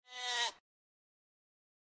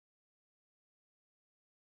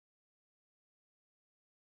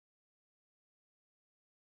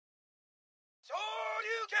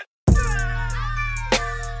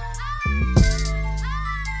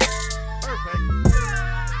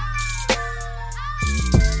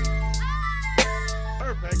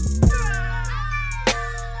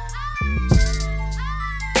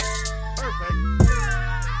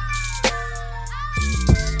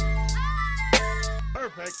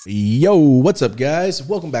Yo, what's up, guys?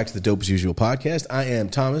 Welcome back to the Dope as Usual podcast. I am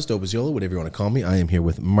Thomas Dope as Yola, whatever you want to call me. I am here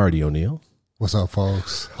with Marty O'Neill. What's up,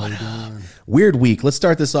 folks? How you doing? Weird week. Let's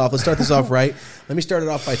start this off. Right. Let me start it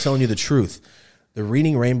off by telling you the truth. The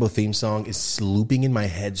Reading Rainbow theme song is looping in my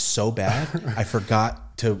head so bad, I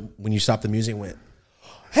forgot to, when you stopped the music, went,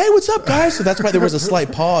 hey, what's up, guys? So that's why there was a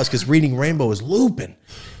slight pause, because Reading Rainbow is looping.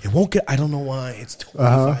 It won't get, I don't know why. It's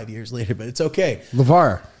 25 years later, but it's okay.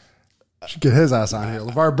 LeVar. Should get his ass on here.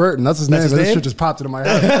 LeVar Burton. That's his name. This shit just popped into my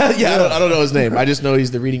head. Yeah, I don't know his name. I just know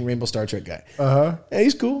he's the Reading Rainbow Star Trek guy. Yeah,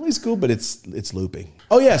 he's cool. He's cool, but it's looping.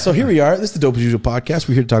 Oh, yeah. So here we are. This is the Dope as Usual podcast.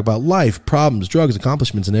 We're here to talk about life, problems, drugs,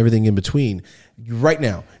 accomplishments, and everything in between. Right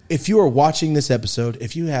now, if you are watching this episode,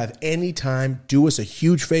 if you have any time, do us a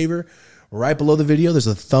huge favor. Right below the video, there's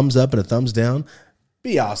a thumbs up and a thumbs down.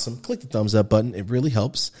 Be awesome. Click the thumbs up button. It really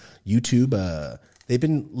helps. YouTube, they've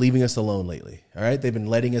been leaving us alone lately, all right? They've been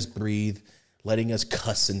letting us breathe, letting us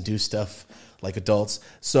cuss and do stuff like adults.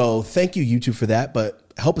 So thank you, YouTube, for that. But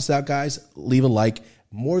help us out, guys. Leave a like.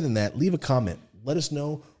 More than that, leave a comment. Let us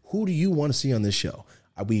know, who do you want to see on this show?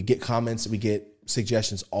 We get comments, we get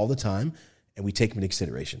suggestions all the time, and we take them into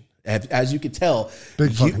consideration. As you can tell.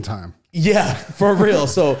 Big fucking time. Yeah, for real.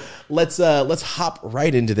 So let's hop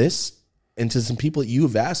right into this, into some people that you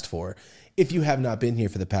have asked for. If you have not been here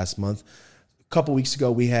for the past month, couple weeks ago,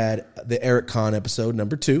 we had the Eric Kahn episode,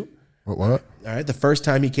 number 2. What? All right. The first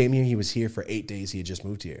time he came here, he was here for 8 days. He had just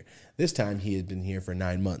moved here. This time, he had been here for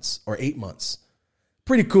 9 months or 8 months.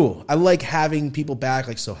 Pretty cool. I like having people back.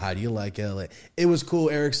 Like, so how do you like LA? It was cool.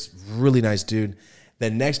 Eric's really nice dude. The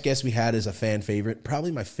next guest we had is a fan favorite,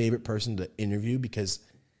 probably my favorite person to interview, because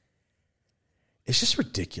it's just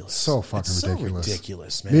ridiculous. So fucking ridiculous. So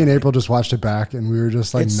ridiculous, man. Me and April just watched it back, and we were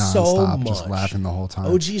just like nonstop, just laughing the whole time.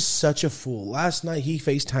 OG's such a fool. Last night, he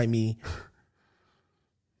FaceTimed me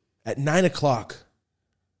at 9 o'clock,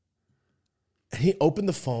 and he opened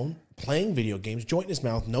the phone, playing video games, joint in his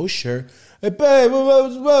mouth, no shirt. Hey, babe,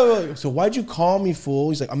 so why'd you call me, fool?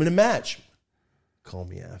 He's like, I'm in a match. Call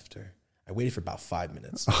me after. I waited for about 5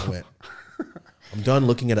 minutes. I went, I'm done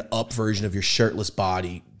looking at an up version of your shirtless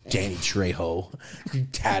body, Danny Trejo,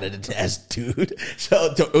 tatted ass dude.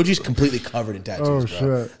 So OG's completely covered in tattoos, oh,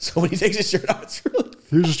 bro. Shit. So when he takes his shirt off, it's really...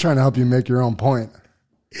 He was just trying to help you make your own point.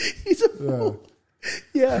 He's a fool.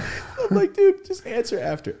 Yeah. I'm like, dude, just answer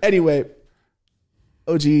after. Anyway,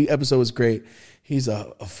 OG episode was great. He's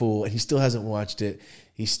a fool, and he still hasn't watched it.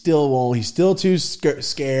 He still won't. He's still too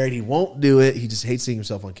scared. He won't do it. He just hates seeing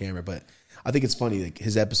himself on camera. But I think it's funny. Like,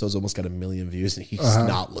 his episode's almost got 1 million views, and he's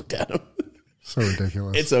not looked at them. So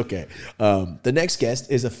ridiculous. It's okay. The next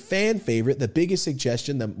guest is a fan favorite. The biggest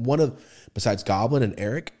suggestion, besides Goblin and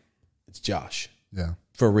Eric, it's Josh. Yeah.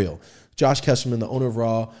 For real. Josh Kesselman, the owner of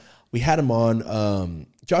Raw. We had him on.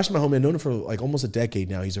 Josh is my homie. I've known him for like almost a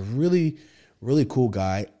decade now. He's a really, really cool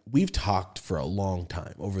guy. We've talked for a long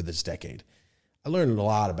time over this decade. I learned a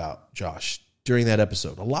lot about Josh during that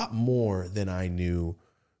episode. A lot more than I knew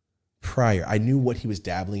prior. I knew what he was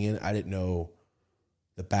dabbling in. I didn't know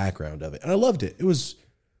the background of it. And I loved it. It was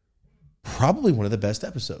probably one of the best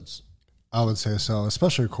episodes. I would say so,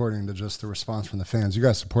 especially according to just the response from the fans. You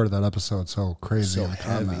guys supported that episode so crazy in the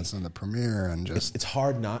comments and the premiere, and just it's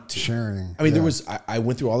hard not to. Sharing. I mean, there was, I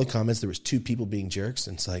went through all the comments. There was 2 people being jerks,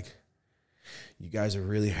 and it's like, you guys are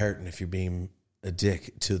really hurting if you're being a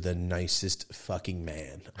dick to the nicest fucking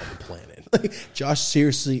man on the planet. Like, Josh,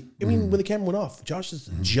 seriously, I mean, when the camera went off, Josh is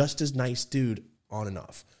just as nice dude on and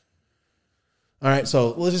off. All right,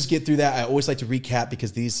 so let's just get through that. I always like to recap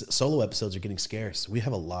because these solo episodes are getting scarce. We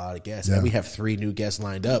have a lot of guests, and we have 3 new guests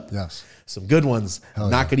lined up. Yes. Some good ones.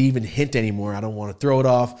 Not going to even hint anymore. I don't want to throw it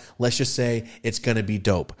off. Let's just say it's going to be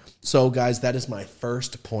dope. So, guys, that is my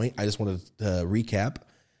first point. I just wanted to recap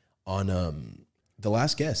on the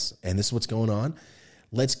last guest, and this is what's going on.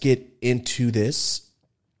 Let's get into this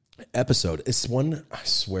episode. It's one, I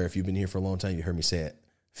swear, if you've been here for a long time, you heard me say it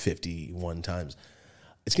 51 times.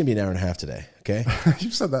 It's going to be an hour and a half today, okay?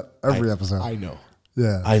 You've said that every episode. I know.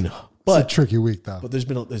 Yeah. I know. But it's a tricky week, though. But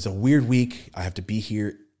there's a weird week. I have to be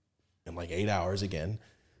here in like 8 hours again,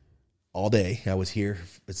 all day. I was here.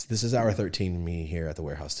 This is hour 13, me here at the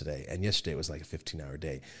warehouse today. And yesterday was like a 15-hour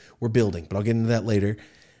day. We're building, but I'll get into that later.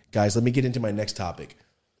 Guys, let me get into my next topic.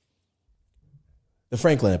 The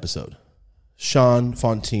Franklin episode. Sean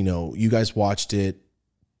Fontino, you guys watched it.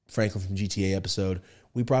 Franklin from GTA episode,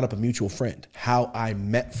 we brought up a mutual friend, how I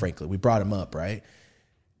met Franklin. We brought him up, right?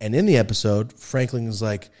 And in the episode, Franklin was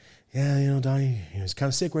like, yeah, Donnie, he's kind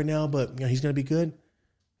of sick right now, but he's going to be good.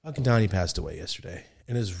 Fucking Donnie passed away yesterday.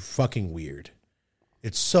 And it's fucking weird.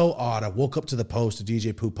 It's so odd. I woke up to the post of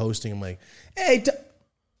DJ Pooh posting. I'm like, hey, and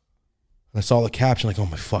I saw the caption, like, oh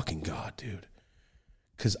my fucking God, dude.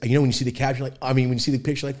 Because, when you see the caption, when you see the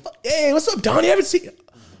picture, like, hey, what's up, Donnie? I haven't seen.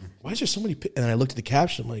 Why is there so many? And I looked at the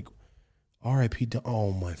caption, I'm like, R.I.P.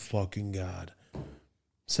 Oh my fucking God.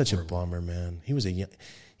 Such a bummer, man. He was a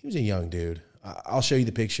young dude. I'll show you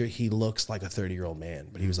the picture. He looks like a 30-year-old man,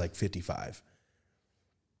 but he was like 55.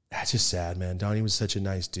 That's just sad, man. Donnie was such a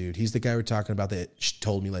nice dude. He's the guy we're talking about that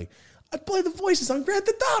told me, like, I play the voices on Grand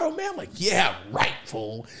Theft Auto, man. I'm like, yeah, right,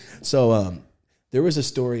 fool. So there was a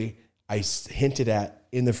story I hinted at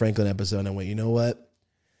in the Franklin episode, and I went, you know what?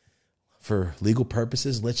 For legal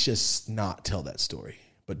purposes, let's just not tell that story.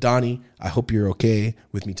 But Donnie, I hope you're okay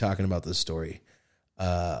with me talking about this story.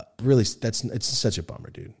 Really, it's such a bummer,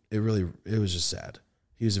 dude. It was just sad.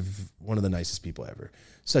 He was one of the nicest people ever.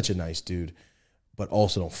 Such a nice dude, but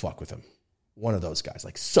also don't fuck with him. One of those guys,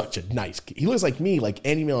 like such a nice kid. He looks like me, like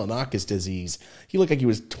Andy Milonakis disease. He looked like he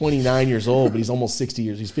was 29 years old, but he's almost 60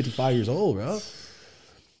 years. He's 55 years old, bro.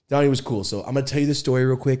 Donnie was cool. So I'm going to tell you this story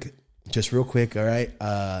real quick. Just real quick, all right?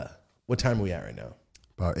 What time are we at right now?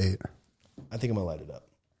 About 8. I think I'm going to light it up.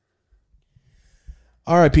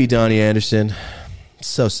 R.I.P. Donnie Anderson.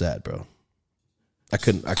 So sad, bro. I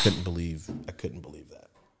couldn't believe that.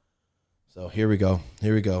 So here we go.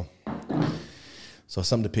 So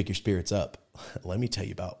something to pick your spirits up. Let me tell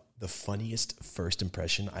you about the funniest first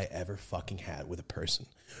impression I ever fucking had with a person.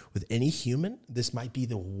 With any human, this might be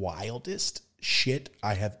the wildest shit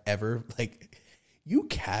I have ever, you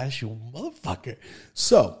casual motherfucker.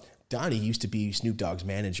 So Donnie used to be Snoop Dogg's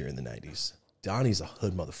manager in the 90s. Donnie's a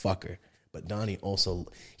hood motherfucker, but Donnie also,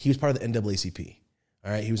 he was part of the NAACP.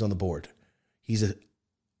 All right, he was on the board. He's a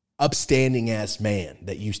upstanding ass man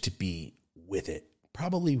that used to be with it.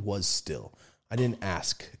 Probably was still. I didn't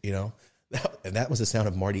ask, And that was the sound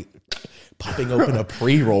of Marty popping open a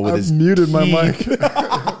pre-roll with his muted key. my mic.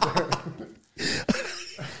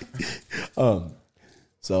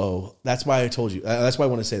 So that's why I told you. That's why I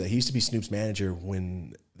want to say that. He used to be Snoop's manager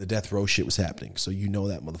when the death row shit was happening. So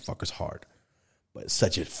that motherfucker's hard. But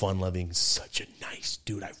such a fun-loving, such a nice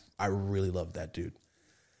dude. I really loved that dude.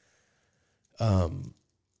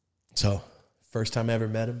 So first time I ever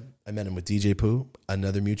met him, I met him with DJ Pooh,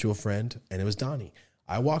 another mutual friend, and it was Donnie.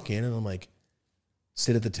 I walk in and I'm like,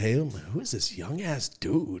 sit at the table. I'm like, who is this young ass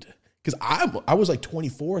dude? Because I was like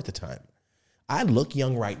 24 at the time. I look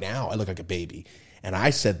young right now. I look like a baby. And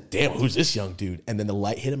I said, damn, who's this young dude? And then the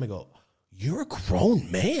light hit him. I go, you're a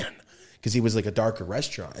grown man. Because he was like a darker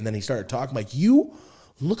restaurant. And then he started talking like, you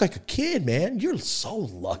look like a kid, man. You're so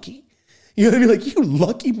lucky. You know what I mean? Like, you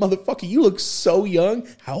lucky motherfucker. You look so young.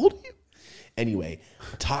 How old are you? Anyway,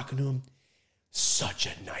 talking to him. Such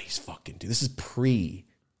a nice fucking dude. This is pre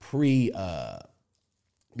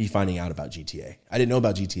me finding out about GTA. I didn't know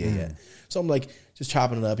about GTA yet. So I'm like, just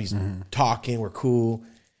chopping it up. He's talking. We're cool.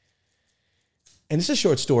 And it's a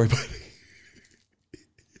short story,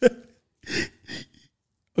 but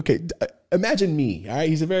okay, imagine me. All right,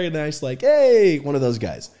 he's a very nice, hey, one of those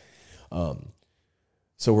guys.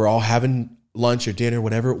 So we're all having lunch or dinner,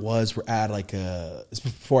 whatever it was. We're at it's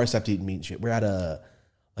before I stopped eating meat and shit. We're at a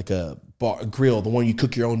bar, a grill, the one you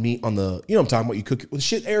cook your own meat on the, I'm talking about. You cook the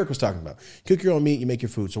shit Eric was talking about. You cook your own meat, you make your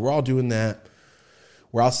food. So we're all doing that.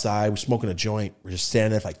 We're outside. We're smoking a joint. We're just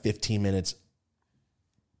standing there for 15 minutes.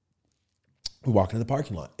 We walk into the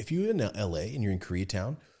parking lot. If you're in LA and you're in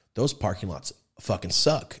Koreatown, those parking lots fucking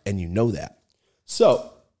suck, and you know that.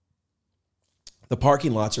 So the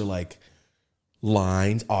parking lots are like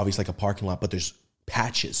lines, obviously like a parking lot, but there's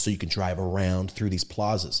patches so you can drive around through these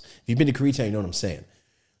plazas. If you've been to Koreatown, you know what I'm saying.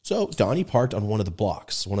 So Donnie parked on one of the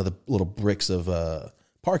blocks, one of the little bricks of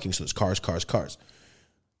parking. So there's cars.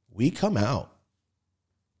 We come out,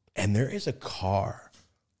 and there is a car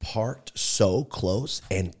parked so close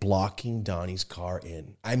and blocking Donnie's car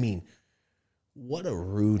in. I mean, what a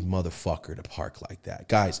rude motherfucker to park like that.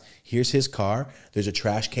 Guys, here's his car. There's a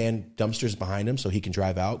trash can, dumpsters behind him so he can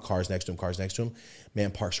drive out. Cars next to him. Man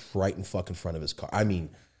parks right in fucking front of his car. I mean,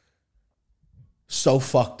 so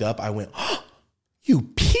fucked up. I went, oh, you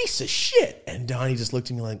piece of shit. And Donnie just looked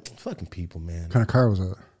at me like, fucking people, man. What kind of car was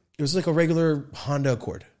it? It was like a regular Honda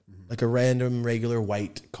Accord. Like a random, regular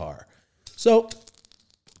white car. So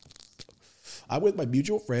I went with my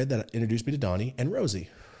mutual friend that introduced me to Donnie and Rosie.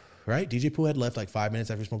 Right? DJ Pooh had left 5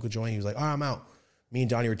 minutes after we smoked a joint. He was like, oh, I'm out. me and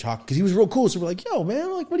Donnie were talking because he was real cool. So we're like, yo,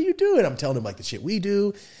 man, like, what are you doing? I'm telling him like the shit we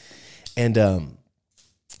do. And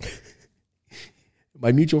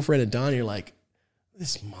my mutual friend and Donnie are like,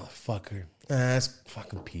 this motherfucker. That's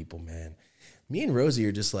fucking people, man. Me and Rosie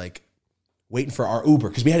are just like waiting for our Uber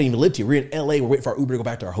because we hadn't even lived here. We're in LA. We're waiting for our Uber to go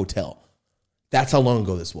back to our hotel. That's how long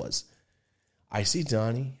ago this was. I see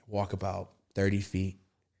Donnie walk about 30 feet,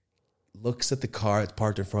 looks at the car that's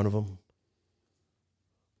parked in front of him,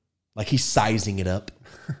 like he's sizing it up.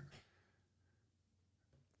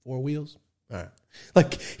 4 wheels? All right.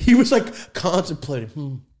 Like he was like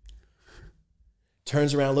contemplating.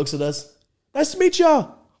 Turns around, looks at us. Nice to meet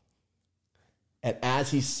y'all. And as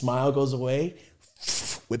his smile goes away,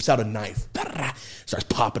 whips out a knife. Starts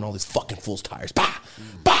popping all these fucking fool's tires. Bah,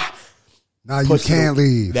 bah. Now you can't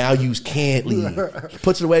leave. Now you can't leave. He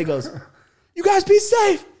puts it away, goes, you guys be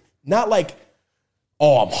safe. Not like,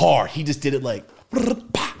 oh, I'm hard. He just did it like,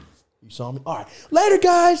 bah. You saw me? All right. Later,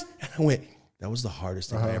 guys. And I went, that was the hardest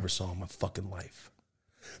thing I ever saw in my fucking life.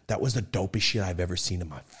 That was the dopest shit I've ever seen in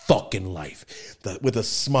my fucking life. With a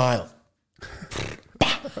smile.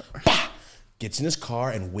 Bah, bah. Gets in his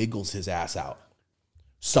car and wiggles his ass out.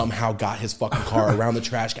 Somehow got his fucking car around the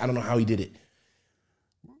trash. I don't know how he did it.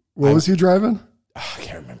 What was he driving? I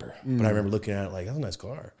can't remember. But I remember looking at it like, that's a nice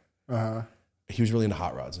car. He was really into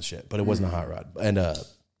hot rods and shit, but it wasn't a hot rod. And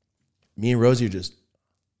me and Rosie are just,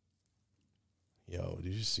 yo,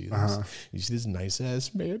 did you see this? Did you see this nice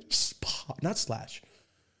ass man? Not slash.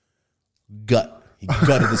 Gut. He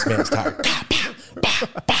gutted this man's tire. Bah, bah,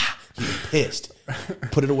 bah, bah. He was pissed.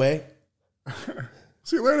 Put it away.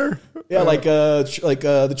 See you later. Yeah, like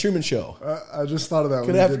the Truman Show. I just thought of that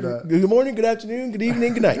when you did that. Good morning, good afternoon, good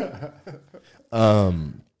evening, good night.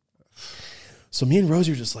 So me and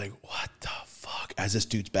Rosie are just like, what the fuck? As this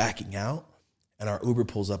dude's backing out, and our Uber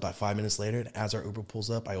pulls up about 5 minutes later, and as our Uber pulls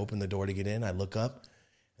up, I open the door to get in, I look up,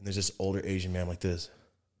 and there's this older Asian man like this,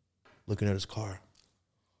 looking at his car,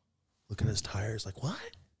 looking at his tires, like, what?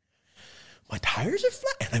 My tires are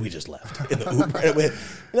flat? And then we just left in the Uber. And went,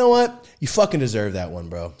 you know what? You fucking deserve that one,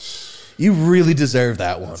 bro. You really deserve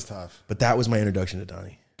that one. That's tough. But that was my introduction to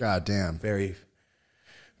Donnie. God damn. Very,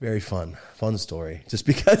 very fun story. Just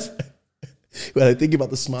because when I think about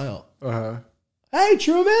the smile. Hey,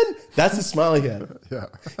 Truman. That's the smile he had. Yeah.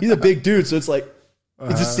 He's a big dude, so it's like,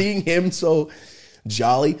 just seeing him so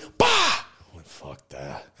jolly. Bah! I went, fuck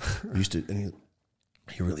that. And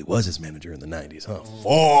he really was his manager in the 90s, huh?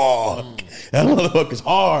 Fuck. That motherfucker's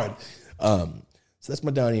hard. So that's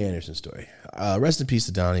my Donnie Anderson story. Rest in peace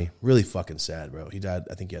to Donnie. Really fucking sad, bro. He died,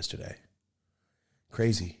 I think, yesterday.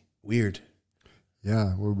 Crazy. Weird.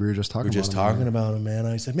 Yeah, we were just talking about him, man.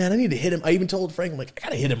 I said, man, I need to hit him. I even told Frank, I'm like, I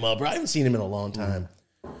got to hit him up, bro. I haven't seen him in a long time.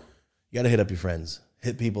 You got to hit up your friends.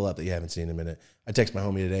 Hit people up that you haven't seen in a minute. I text my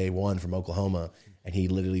homie today, one from Oklahoma, and he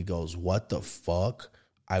literally goes, what the fuck?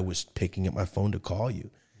 I was picking up my phone to call you.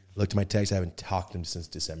 Looked at my text. I haven't talked to him since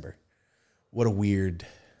December. What a weird.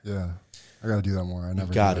 Yeah. I got to do that more. I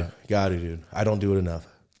never got to, dude. I don't do it enough.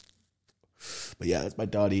 But yeah, that's my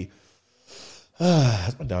Donnie.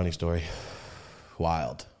 That's my Donnie story.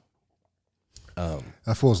 Wild.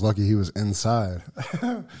 That fool's lucky he was inside.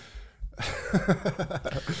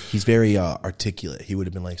 He's very articulate. He would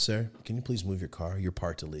have been like, sir, can you please move your car? You're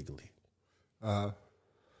parked illegally.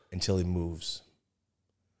 Until he moves.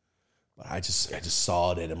 But I just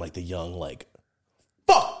saw it in him, like the young, like,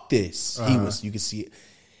 fuck this. He was, you could see it.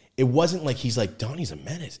 It wasn't like he's like, Donnie's a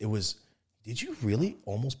menace. It was, did you really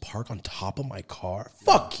almost park on top of my car?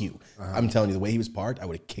 Fuck you. I'm telling you, the way he was parked, I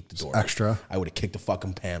would have kicked the door. Extra. I would have kicked the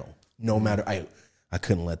fucking panel. No matter, I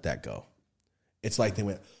couldn't let that go. It's like they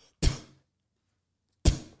went,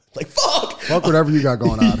 like, fuck. Fuck whatever you got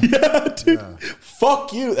going on. Yeah, dude. Yeah.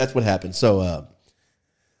 Fuck you. That's what happened. So,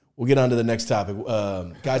 we'll get on to the next topic.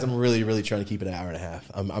 Guys, I'm really, really trying to keep it an hour and a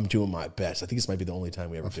half. I'm doing my best. I think this might be the only time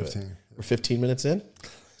we ever do 15. It. We're 15 minutes in?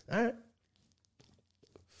 All right.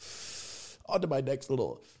 On to my next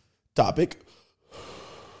little topic.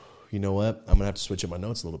 You know what? I'm going to have to switch up my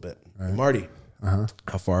notes a little bit. Right. Hey, Marty,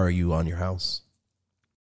 how far are you on your house?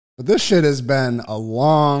 But this shit has been a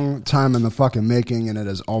long time in the fucking making, and it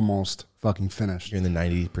is almost fucking finished. You're in the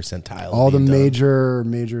 90th percentile. All the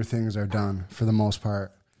major things are done for the most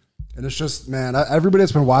part. And it's just, man, everybody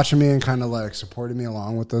that's been watching me and kind of like supporting me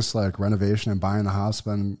along with this like renovation and buying the house has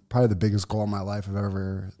been probably the biggest goal of my life I've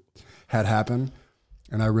ever had happen.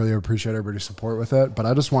 And I really appreciate everybody's support with it. But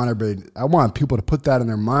I just want I want people to put that in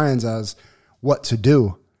their minds as what to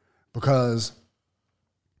do, because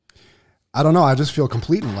I don't know, I just feel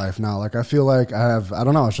complete in life now. Like I feel like I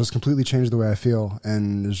don't know, it's just completely changed the way I feel,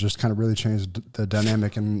 and it's just kind of really changed the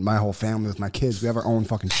dynamic in my whole family with my kids. We have our own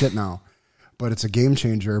fucking shit now. but it's a game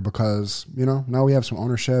changer because, you know, now we have some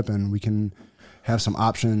ownership and we can have some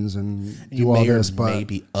options and do all this. But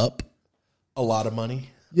maybe up a lot of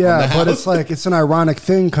money. Yeah, but it's like, it's an ironic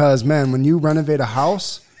thing because, man, when you renovate a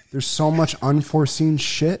house, there's so much unforeseen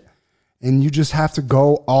shit and you just have to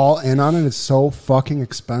go all in on it. It's so fucking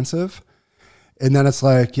expensive. And then it's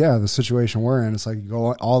like, yeah, the situation we're in, it's like you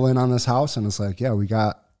go all in on this house and it's like, yeah, we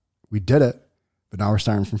did it, but now we're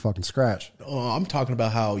starting from fucking scratch. Oh, I'm talking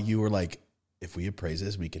about how you were like, if we appraise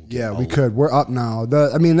this, we can get we could. We're up now.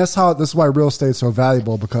 This is why real estate's so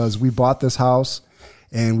valuable because we bought this house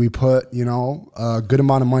and we put, you know, a good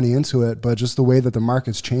amount of money into it, but just the way that the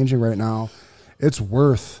market's changing right now, it's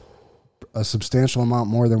worth a substantial amount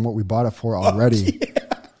more than what we bought it for already. Oh, yeah.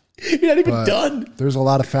 You're not even done. There's a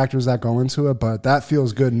lot of factors that go into it, but that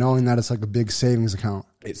feels good knowing that it's like a big savings account.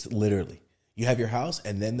 It's literally, you have your house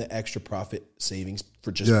and then the extra profit savings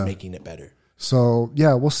for just making it better. So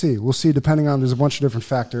yeah, we'll see. We'll see. Depending on, there's a bunch of different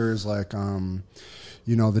factors like,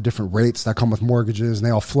 you know, the different rates that come with mortgages and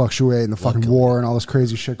they all fluctuate and the fucking war and all this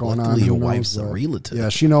crazy shit going on. Your wife's a realtor. Yeah,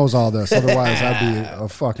 she knows all this. Otherwise, I'd be a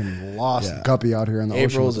fucking lost guppy out here in the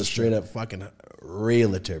ocean. April's a straight up fucking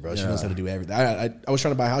realtor, bro. She knows how to do everything. I was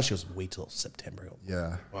trying to buy a house. She goes, wait till September.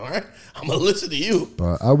 Yeah. All right. I'm going to listen to you.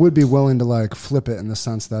 But I would be willing to like flip it in the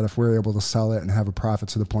sense that if we're able to sell it and have a profit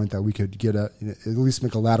to the point that we could get at least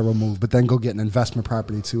make a lateral move, but then go get an investment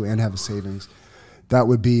property too and have a savings, that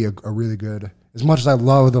would be a really good, as much as I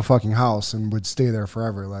love the fucking house and would stay there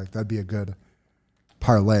forever, like that'd be a good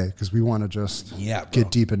parlay because we want to just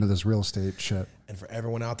get deep into this real estate shit. And for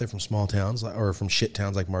everyone out there from small towns or from shit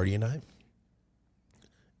towns like Marty and I,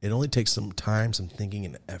 it only takes some time, some thinking,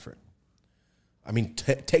 and effort. I mean,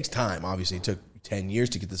 it takes time. Obviously, it took 10 years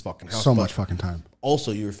to get this fucking house. So much fucking time.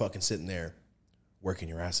 Also, you were fucking sitting there working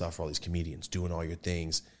your ass off for all these comedians, doing all your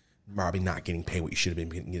things, probably not getting paid what you should have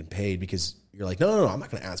been getting paid because you're like, no, I'm not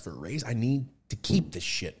going to ask for a raise. I need to keep this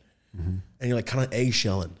shit. Mm-hmm. And you're like kind of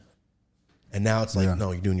eggshelling. And now it's like,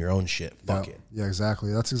 no, you're doing your own shit. Fuck it. Yeah,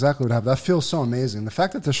 exactly. That's exactly what happened. That feels so amazing. The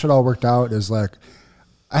fact that this shit all worked out is like,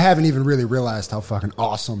 I haven't even really realized how fucking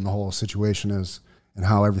awesome the whole situation is and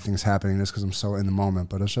how everything's happening just because I'm so in the moment.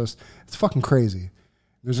 But it's fucking crazy.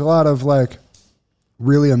 There's a lot of like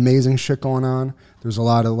really amazing shit going on. There's a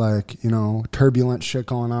lot of like, you know, turbulent shit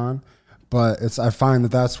going on. But I find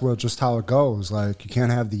that that's just how it goes. Like you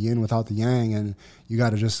can't have the yin without the yang and you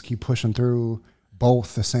got to just keep pushing through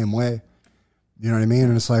both the same way. You know what I mean?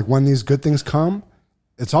 And it's like when these good things come,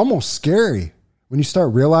 it's almost scary when you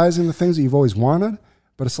start realizing the things that you've always wanted.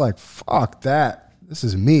 But it's like, fuck that. This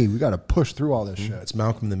is me. We got to push through all this shit. It's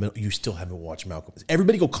Malcolm in the Middle. You still haven't watched Malcolm.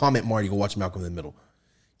 Everybody go comment Marty. Go watch Malcolm in the Middle.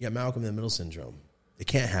 You got Malcolm in the Middle syndrome. It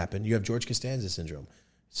can't happen. You have George Costanza syndrome.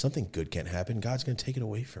 Something good can't happen. God's going to take it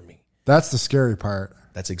away from me. That's the scary part.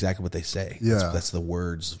 That's exactly what they say. Yeah. That's the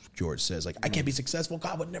words George says. Like, I can't be successful.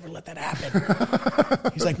 God would never let that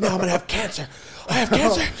happen. He's like, no, I'm going to have cancer. I have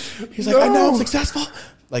cancer. He's like, I know I'm successful.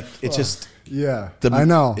 Like, it's just. Yeah, I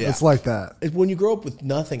know. Yeah. It's like that. When you grow up with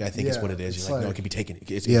nothing, I think is what it is. You're like, no, it can be taken. It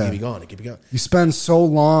can be gone. It can be gone. You spend so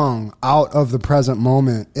long out of the present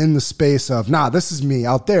moment in the space of, nah, this is me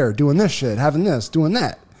out there doing this shit, having this, doing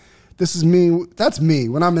that. This is me. That's me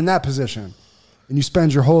when I'm in that position. And you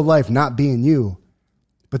spend your whole life not being you.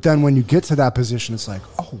 But then when you get to that position, it's like,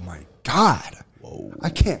 oh my God. Whoa. I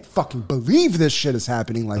can't fucking believe this shit is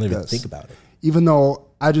happening like this. I don't even think about it. Even though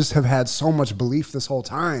I just have had so much belief this whole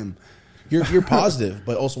time. You're positive,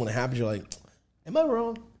 but also when it happens, you're like, am I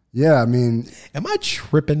wrong? Yeah, I mean. Am I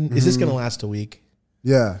tripping? Mm-hmm. Is this going to last a week?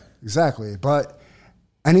 Yeah, exactly. But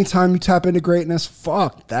anytime you tap into greatness,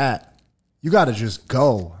 fuck that. You got to just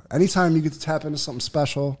go. Anytime you get to tap into something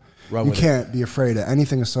special, you can't be afraid of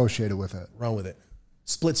anything associated with it. Run with it.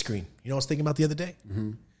 Split screen. You know what I was thinking about the other day?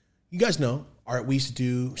 Mm-hmm. You guys know, we used to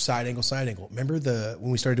do side angle. Remember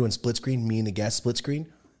when we started doing split screen, me and the guest split screen?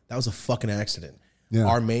 That was a fucking accident. Yeah.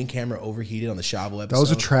 Our main camera overheated on the Chavo episode. That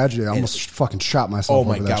was a tragedy. I almost fucking shot myself. Oh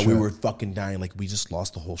my God, we were fucking dying. Like we just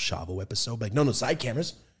lost the whole Chavo episode. Like, no, side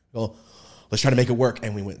cameras. Well, let's try to make it work.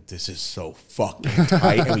 And we went, this is so fucking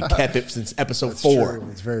tight. And we kept it since episode 4. True.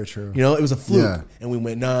 It's very true. You know, it was a fluke. Yeah. And we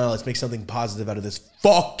went, no, let's make something positive out of this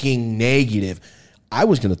fucking negative. I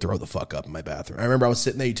was going to throw the fuck up in my bathroom. I remember I was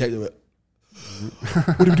sitting there, you take it.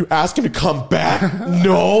 What did we do? Ask him to come back?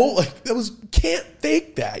 No, like can't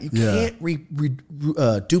fake that. You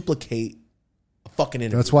can't duplicate a fucking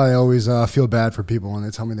interview. That's why I always feel bad for people when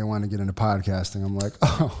they tell me they want to get into podcasting. I'm like,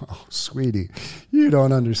 oh, sweetie, you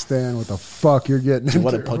don't understand what the fuck you're getting into. You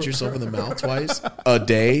want to punch yourself in the mouth twice a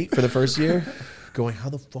day for the first year? Going, how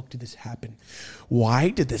the fuck did this happen? Why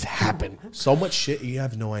did this happen? So much shit. You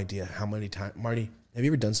have no idea how many times, Marty. Have you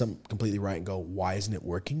ever done something completely right and go, why isn't it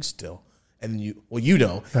working still? And then you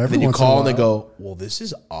know, Every and then you once in a call and they while. go, well, this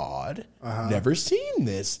is odd. Never seen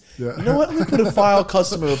this. Yeah. You know what? Let me put a file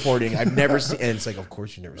customer reporting. I've never seen, and it's like, of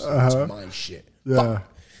course you've never seen it. It's my shit. Yeah. Fuck.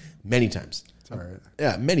 Many times. It's all right.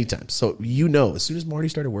 Yeah, many times. So you know, as soon as Marty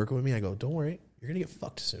started working with me, I go, don't worry, you're gonna get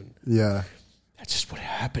fucked soon. Yeah. That's just what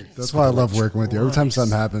happens. That's why I love working with you. Every time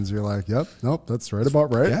something happens, you're like, yep, nope, that's right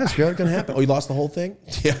about right. Yeah, it's really gonna happen. Oh, you lost the whole thing?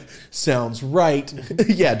 Yeah, sounds right.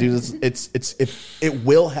 Yeah, dude, it's if it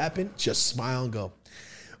will happen, just smile and go,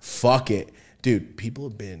 fuck it. Dude, people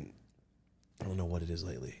have been, I don't know what it is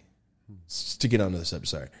lately. To get onto the subject,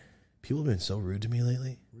 sorry. People have been so rude to me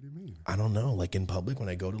lately. What do you mean? I don't know, like in public when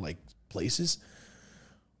I go to like places.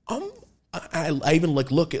 I even like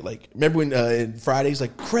look at like, remember when in Fridays,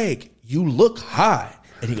 like, Craig, you look high.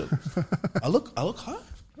 And he goes, I look high?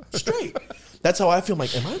 Straight. That's how I feel. I'm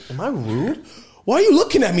like, am I rude? Why are you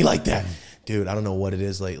looking at me like that? Dude, I don't know what it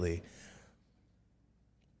is lately.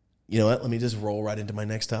 You know what? Let me just roll right into my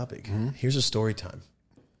next topic. Here's a story time.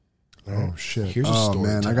 Oh, shit. Here's a oh, story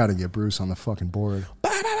man, time. I got to get Bruce on the fucking board.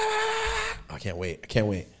 I can't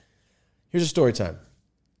wait. Here's a story time.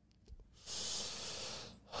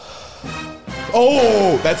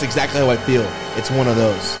 Oh, that's exactly how I feel. It's one of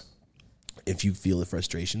those. If you feel the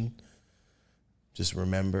frustration, just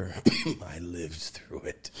remember, I lived through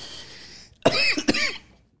it.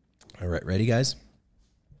 All right, ready, guys?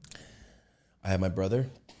 I have my brother,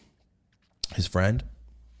 his friend,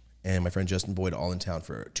 and my friend Justin Boyd all in town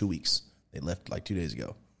for 2 weeks. They left like 2 days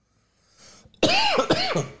ago.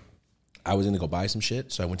 I was going to go buy some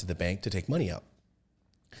shit, so I went to the bank to take money out.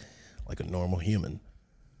 Like a normal human.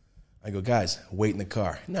 I go, guys, wait in the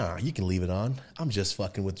car. Nah, you can leave it on. I'm just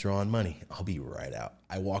fucking withdrawing money. I'll be right out.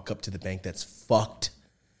 I walk up to the bank that's fucked.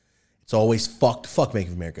 It's always fucked. Fuck Bank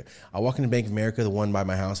of America. I walk into Bank of America, the one by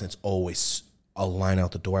my house, and it's always a line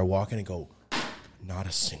out the door. I walk in and go, not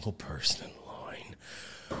a single person in line.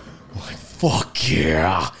 I'm like, fuck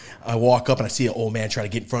yeah. I walk up and I see an old man trying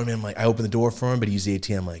to get in front of me. I'm like, I open the door for him, but he used the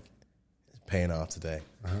ATM. I'm like, it's paying off today.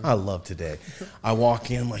 I love today. I walk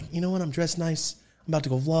in, I'm like, you know what? I'm dressed nice. I'm about to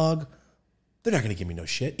go vlog. They're not going to give me no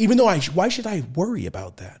shit. Even though why should I worry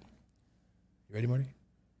about that? You ready, Marty?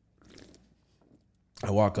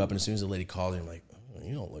 I walk up, and as soon as the lady calls me, I'm like, oh,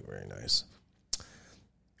 you don't look very nice.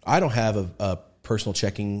 I don't have a personal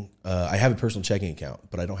checking. I have a personal checking account,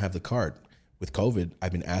 but I don't have the card. With COVID,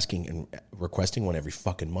 I've been asking and requesting one every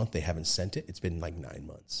fucking month. They haven't sent it. It's been like 9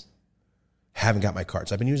 months. Haven't got my card.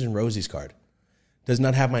 So I've been using Rosie's card. Does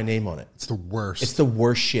not have my name on it. It's the worst. It's the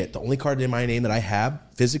worst shit. The only card in my name that I have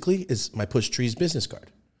physically is my Push Trees business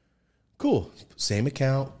card. Cool. Same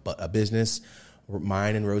account, but a business.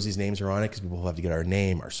 Mine and Rosie's names are on it because people have to get our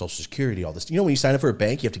name, our social security, all this. You know, when you sign up for a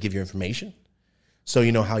bank, you have to give your information. So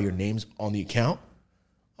you know how your name's on the account.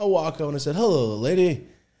 I walk over and I said, hello, lady.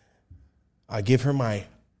 I give her my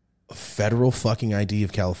federal fucking ID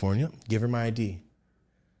of California. Give her my ID.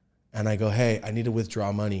 And I go, hey, I need to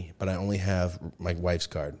withdraw money, but I only have my wife's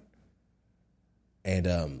card.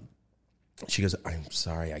 And she goes, I'm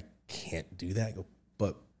sorry, I can't do that. I go,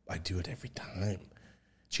 but I do it every time.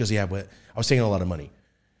 She goes, yeah, but I was taking a lot of money.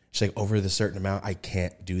 She's like, over the certain amount, I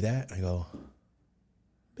can't do that. I go,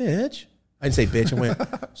 bitch. I didn't say bitch. I went,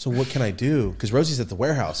 so what can I do? Because Rosie's at the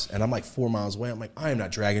warehouse, and I'm like 4 miles away. I'm like, I am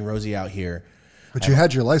not dragging Rosie out here. But you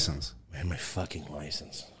had your license. I had my fucking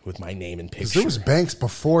license with my name and picture. 'Cause there was banks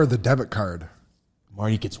before the debit card.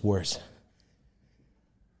 Marty gets worse.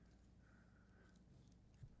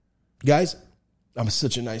 Guys, I'm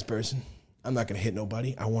such a nice person. I'm not going to hit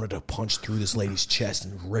nobody. I wanted to punch through this lady's chest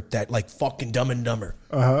and rip that like fucking Dumb and Dumber.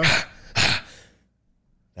 That's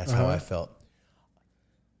how I felt.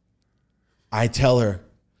 I tell her,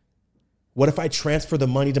 what if I transfer the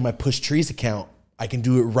money to my Push Trees account? I can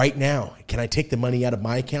do it right now. Can I take the money out of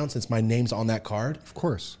my account since my name's on that card? Of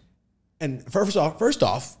course. And first off,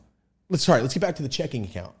 let's get back to the checking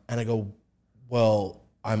account. And I go, well,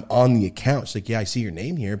 I'm on the account. She's like, yeah, I see your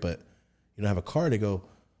name here, but you don't have a card. I go,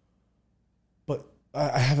 but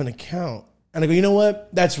I have an account. And I go, you know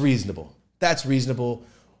what? That's reasonable.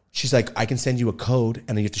 She's like, I can send you a code, and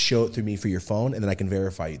then you have to show it through me for your phone, and then I can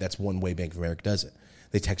verify you. That's one way Bank of America does it.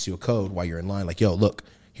 They text you a code while you're in line, like, yo, look,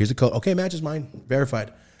 here's a code. Okay, matches mine,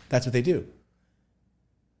 verified. That's what they do.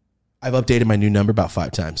 I've updated my new number about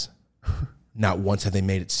 5 times. Not once have they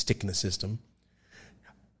made it stick in the system.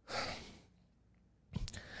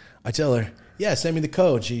 I tell her, yeah, send me the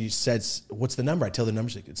code. She says, what's the number? I tell the number.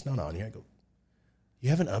 She's like, it's not on here. I go, you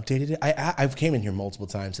haven't updated it? I've came in here multiple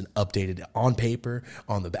times and updated it on paper,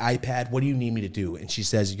 on the iPad. What do you need me to do? And she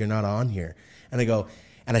says, you're not on here. And I go,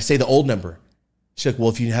 and I say the old number. She's like, well,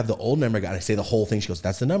 if you have the old number, I got to say the whole thing. She goes,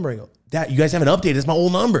 that's the number. I go, Dad, you guys haven't updated. It's my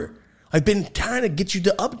old number. I've been trying to get you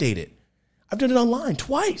to update it. I've done it online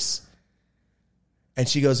twice. And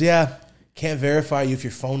she goes, yeah, can't verify you if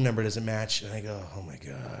your phone number doesn't match. And I go, oh my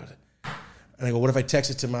God. And I go, what if I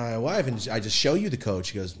text it to my wife and I just show you the code?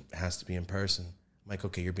 She goes, it has to be in person. I'm like,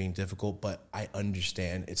 okay, you're being difficult, but I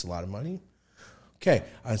understand it's a lot of money. Okay.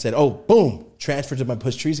 I said, oh, boom, transfer to my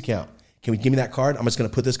Push Trees account. Can we give me that card? I'm just going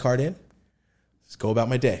to put this card in. Let's go about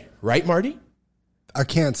my day. Right, Marty? I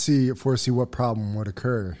can't foresee what problem would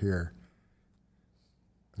occur here.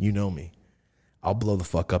 You know me. I'll blow the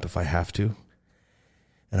fuck up if I have to.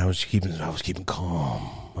 And I was keeping calm.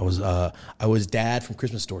 I was Dad from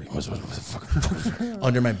Christmas Story.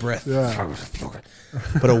 Under my breath. Yeah.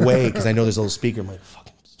 But away, because I know there's a little speaker. I'm like,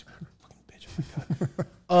 fucking stupid fucking bitch.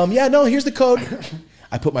 Oh my God. Yeah, no, here's the code.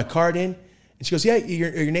 I put my card in. And she goes, yeah,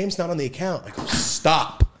 your name's not on the account. I go,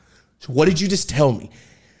 stop. So what did you just tell me?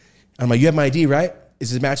 I'm like, you have my ID, right?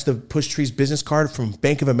 Is it match the Push Trees business card from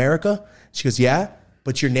Bank of America? She goes, yeah,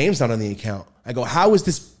 but your name's not on the account. I go, how is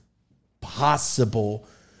this possible?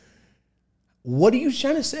 What are you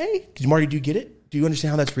trying to say? Marty, do you get it? Do you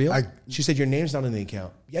understand how that's real? She said, your name's not on the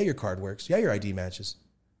account. Yeah, your card works. Yeah, your ID matches.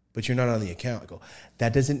 But you're not on the account. I go,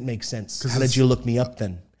 that doesn't make sense. How did you look me up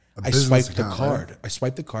then? I swiped the card. Right? I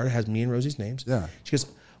swiped the card. It has me and Rosie's names. Yeah. She goes,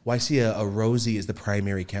 well, I see a Rosie is the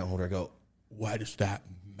primary account holder. I go, why does that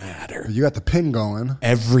matter? You got the pin going.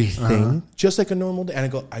 Everything. Just like a normal day. And I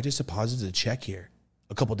go, I just deposited a check here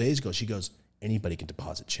a couple days ago. She goes, anybody can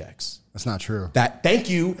deposit checks. That's not true. Thank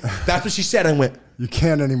you. That's what she said. I went, you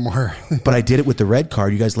can't anymore. But I did it with the red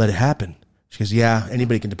card. You guys let it happen. She goes, yeah,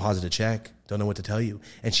 anybody can deposit a check. Don't know what to tell you.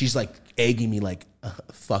 And she's like egging me like,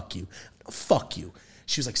 fuck you. Fuck you.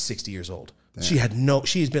 She was like 60 years old. Damn.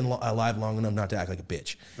 She's been alive long enough not to act like a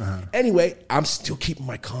bitch. Anyway, I'm still keeping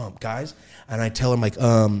my calm, guys. And I tell her, I'm like,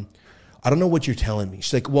 I don't know what you're telling me.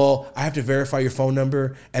 She's like, well, I have to verify your phone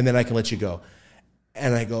number and then I can let you go.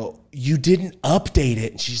 And I go, you didn't update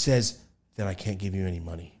it. And she says, then I can't give you any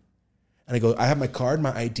money. And I go, I have my card,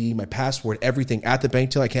 my ID, my password, everything at the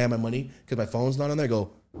bank till I can't have my money because my phone's not on there. I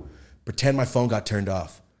go, pretend my phone got turned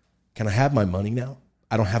off. Can I have my money now?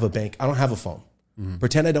 I don't have a bank. I don't have a phone.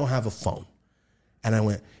 Pretend I don't have a phone. And I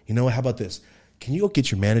went, you know what? How about this? Can you go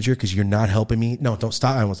get your manager because you're not helping me? No, don't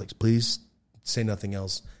stop. I was like, please say nothing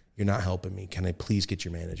else. You're not helping me. Can I please get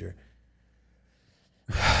your manager?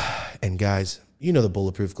 And guys, you know the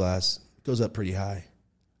bulletproof glass goes up pretty high.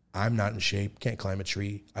 I'm not in shape. Can't climb a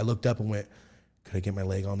tree. I looked up and went, could I get my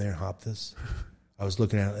leg on there and hop this? I was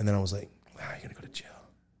looking at it and then I was like, you're going to go to jail.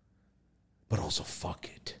 But also, fuck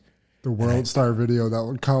it. The World Star video that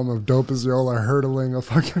would come of Dope Yola hurdling a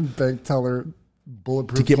fucking bank teller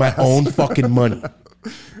bulletproof to get glass. My own fucking money.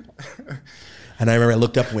 And I remember I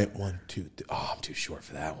looked up and went, 1, 2, 3. Oh, I'm too short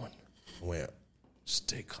for that one. I went,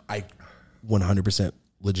 I 100%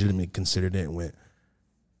 legitimately considered it and went,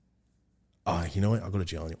 you know what? I'll go to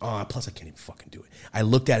jail. Plus I can't even fucking do it. I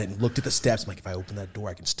looked at it and looked at the steps. I'm like, if I open that door,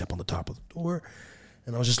 I can step on the top of the door.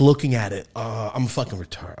 And I was just looking at it. I'm fucking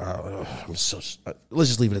retarded. Let's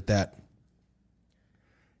just leave it at that.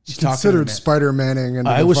 She's considered Spider-Manning into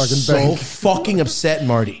I the was fucking so bank. fucking upset,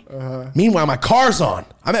 Marty. Meanwhile, my car's on.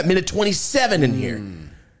 I'm at minute 27 in here.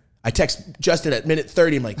 I text Justin at minute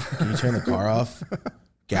 30. I'm like, can you turn the car off?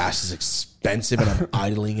 Gas is expensive and I'm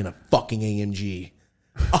idling in a fucking AMG.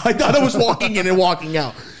 I thought I was walking in and walking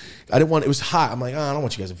out. It was hot. I'm like, I don't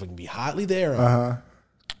want you guys to fucking be hotly there.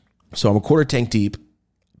 So I'm a quarter tank deep,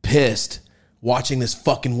 pissed, watching this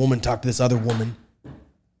fucking woman talk to this other woman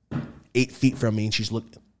 8 feet from me, and she's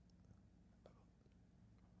looking.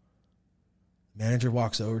 Manager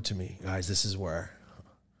walks over to me. Guys, this is where.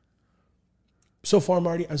 So far,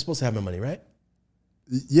 Marty, I'm supposed to have my money, right?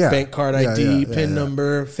 Yeah. Bank card ID, PIN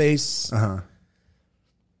number, face.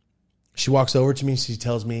 She walks over to me. She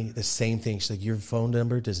tells me the same thing. She's like, your phone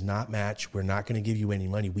number does not match. We're not going to give you any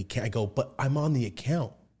money. We can't. I go, but I'm on the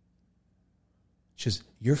account. She says,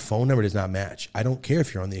 your phone number does not match. I don't care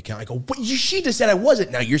if you're on the account. I go, but she just said I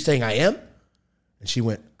wasn't. Now you're saying I am? And she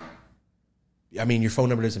went, I mean, your phone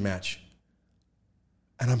number doesn't match.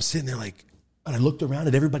 And I'm sitting there like, and I looked around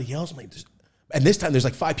at everybody else. I'm like, and this time there's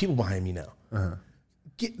like 5 people behind me now.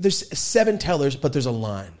 There's 7 tellers, but there's a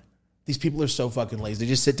line. These people are so fucking lazy. They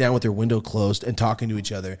just sit down with their window closed and talking to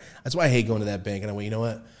each other. That's why I hate going to that bank. And I went, you know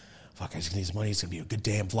what? Fuck, I just need this money. It's going to be a good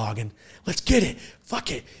day. I'm vlogging. Let's get it.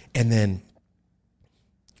 Fuck it. And then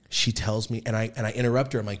she tells me, and I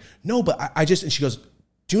interrupt her. I'm like, no, but I just, and she goes,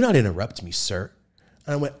 do not interrupt me, sir.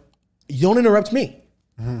 And I went, you don't interrupt me.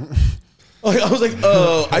 I was like,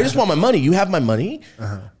 oh, I just want my money. You have my money.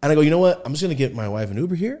 And I go, you know what? I'm just going to get my wife an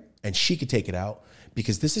Uber here. and she could take it out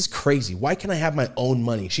because this is crazy. Why can't I have my own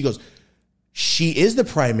money? She goes, she is the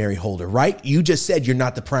primary holder, right? You just said you're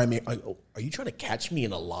not the primary. Are you trying to catch me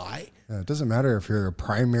in a lie? Yeah, it doesn't matter if you're a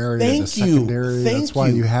primary or the secondary. That's why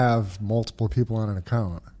you have multiple people on an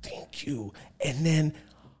account. Thank you. And then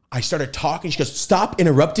I started talking. She goes, stop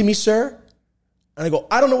interrupting me, sir. And I go,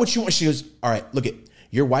 I don't know what you want. She goes, all right, look it.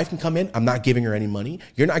 Your wife can come in. I'm not giving her any money.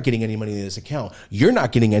 You're not getting any money in this account. You're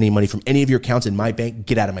not getting any money from any of your accounts in my bank.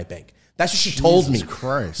 Get out of my bank. That's what she told me. Jesus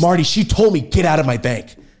Christ. Marty, she told me, get out of my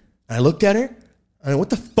bank. And I looked at her. I mean, what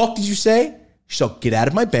the fuck did you say? She said, get out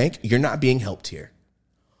of my bank. You're not being helped here.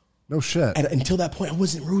 No shit. And until that point, I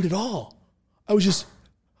wasn't rude at all. I was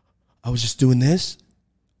just doing this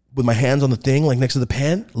with my hands on the thing, like next to the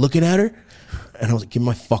pen, looking at her. And I was like, give me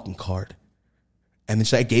my fucking card. And then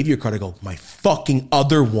she said, I gave you a card. I go, my fucking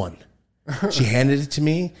other one. She handed it to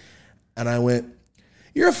me. And I went,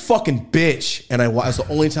 you're a fucking bitch. And I was the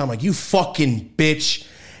only time I'm like, you fucking bitch.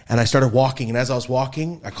 And I started walking. And as I was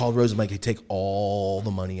walking, I called Rose. I'm like, hey, take all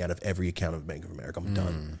the money out of every account of Bank of America. I'm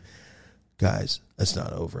done. Guys, that's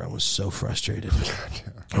not over. I was so frustrated.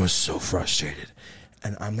 I was so frustrated.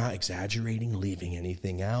 And I'm not exaggerating, leaving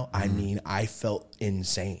anything out. I mean, I felt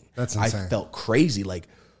insane. That's insane. I felt crazy. Like,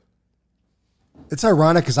 it's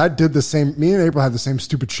ironic because I did the same. Me and April had the same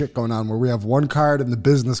stupid shit going on where we have one card and the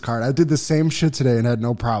business card. I did the same shit today and had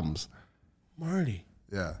no problems. Marty.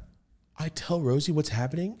 Yeah. I tell Rosie what's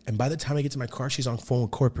happening, and by the time I get to my car, she's on phone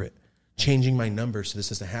with corporate, changing my number so this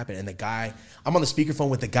doesn't happen. And the guy, I'm on the speakerphone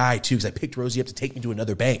with the guy too, because I picked Rosie up to take me to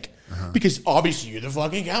another bank. Because obviously you're the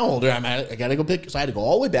fucking account holder. I gotta go pick, so I had to go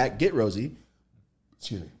all the way back, get Rosie.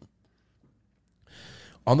 Excuse me.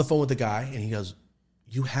 On the phone with the guy, and he goes,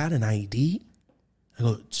 you had an ID? I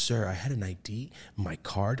go, sir, I had an ID, my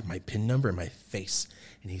card, my PIN number, and my face.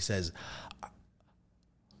 And he says,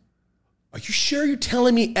 are you sure you're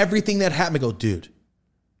telling me everything that happened? I go, dude,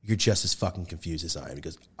 you're just as fucking confused as I am. He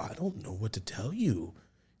goes, I don't know what to tell you.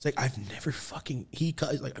 It's like, I've never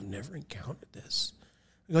encountered this.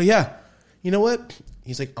 I go, yeah. You know what?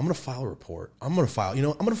 He's like, I'm going to file a report. I'm going to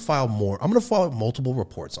file multiple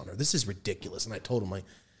reports on her. This is ridiculous. And I told him, like,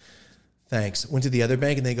 thanks. Went to the other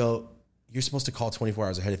bank and they go, you're supposed to call 24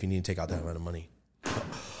 hours ahead if you need to take out that amount of money.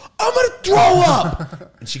 I'm going to throw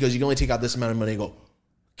up. And she goes, you can only take out this amount of money. I go,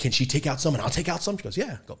 can she take out some and I'll take out some? She goes,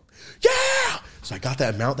 yeah. I go, yeah. So I got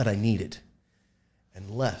that amount that I needed and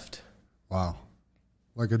left. Wow.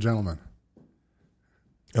 Like a gentleman.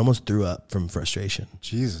 I almost threw up from frustration.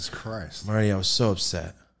 Jesus Christ. Marty, I was so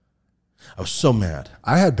upset. I was so mad.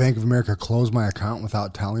 I had Bank of America close my account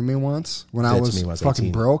without telling me once when I was fucking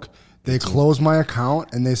 18. Broke. They 18. Closed my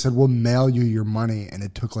account and they said, we'll mail you your money. And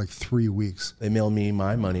it took like 3 weeks. They mailed me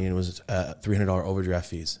my money and it was $300 overdraft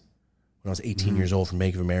fees when I was 18 years old from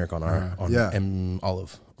Bank of America on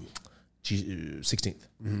Olive, 16th.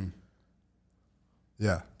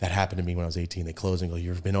 Yeah. That happened to me when I was 18. They closed and go,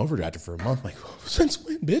 you've been overdrafted for a month. I'm like, since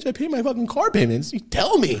when, bitch? I pay my fucking car payments. You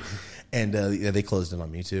tell me. And they closed it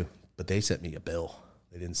on me too. But they sent me a bill.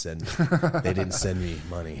 They didn't send me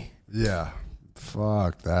money. Yeah.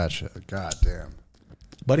 Fuck that shit. God damn.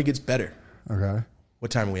 But it gets better. Okay. What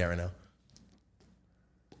time are we at right now?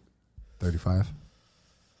 35.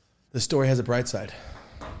 The story has a bright side.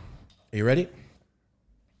 Are you ready?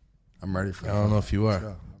 I'm ready for it. I don't know if you are.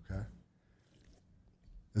 Okay.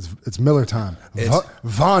 It's Miller time.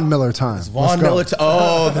 Von Miller time. It's Von Miller time.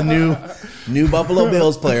 Oh, the new Buffalo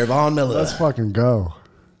Bills player, Von Miller. Let's fucking go.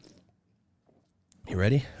 You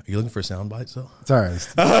ready? Are you looking for a soundbite? So it's all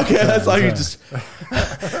right. Okay, that's all you just. All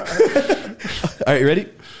right, you ready?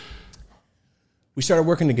 We started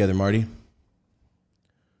working together, Marty.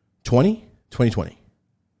 2020. We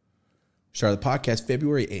started the podcast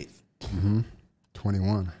February 8th.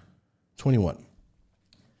 21.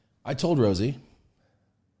 I told Rosie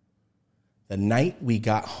the night we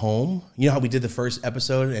got home, you know how we did the first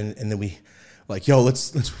episode and then we like, yo,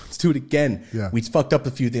 let's do it again. Yeah. We fucked up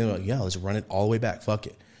a few things. Like, yeah, let's run it all the way back. Fuck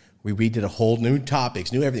it. We redid a whole new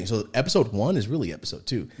topics, new everything. So episode 1 is really episode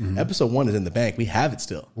 2. Episode 1 is in the bank. We have it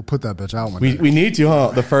still. We'll put that bitch out one day. We need to,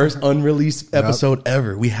 huh? The first unreleased episode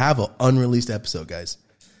ever. We have an unreleased episode, guys.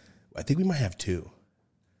 I think we might have 2.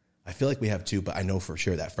 I feel like we have 2, but I know for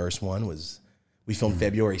sure that first one was, we filmed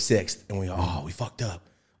February 6th and we fucked up.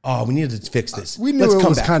 Oh, we needed to fix this. We knew it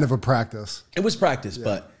was kind of a practice. It was practice,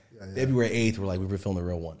 but February 8th, we're like, we were filming the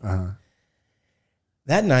real one.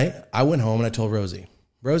 That night, I went home and I told Rosie,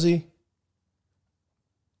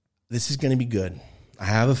 this is going to be good. I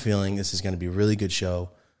have a feeling this is going to be a really good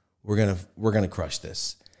show. We're gonna crush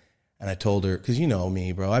this. And I told her, because you know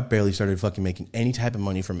me, bro, I barely started fucking making any type of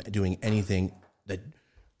money from doing anything that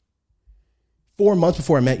 4 months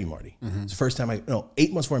before I met you, Marty. It's the first time 8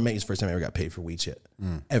 months before I met you, it's the first time I ever got paid for weed shit.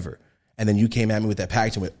 Ever. And then you came at me with that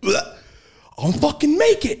package and went, I'll fucking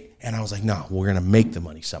make it. And I was like, no, we're going to make the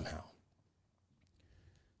money somehow.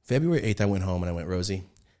 February 8th, I went home and I went, Rosie,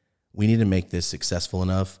 we need to make this successful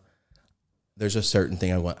enough. There's a certain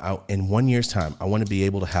thing I want out in 1 year's time. I want to be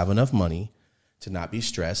able to have enough money to not be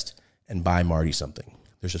stressed and buy Marty something.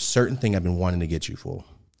 There's a certain thing I've been wanting to get you for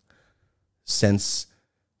since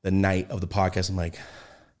the night of the podcast. I'm like,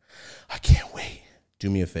 I can't wait. Do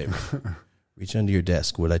me a favor. Reach under your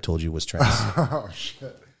desk. What I told you was trends. Oh,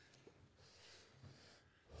 shit.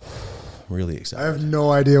 Really excited. I have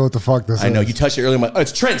no idea what the fuck this is. I know. You touched it earlier. I'm like, oh,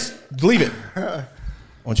 it's Trent's. Leave it. I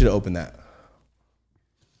want you to open that.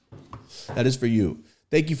 That is for you.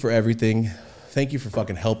 Thank you for everything. Thank you for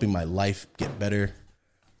fucking helping my life get better.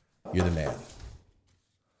 You're the man.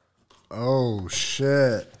 Oh,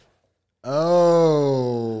 shit.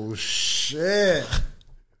 Oh, shit.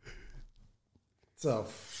 It's a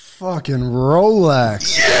fucking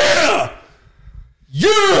Rolex. Yeah!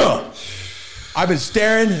 Yeah! I've been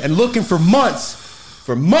staring and looking for months.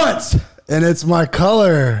 For months. And it's my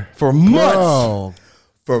color. For months.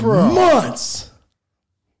 Bro. For months.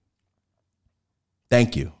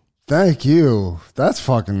 Thank you. Thank you. That's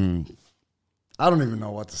fucking... I don't even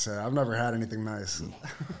know what to say. I've never had anything nice.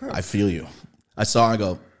 I feel you. I saw him, I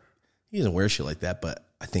go, he doesn't wear shit like that, but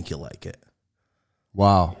I think he'll like it.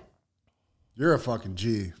 Wow. You're a fucking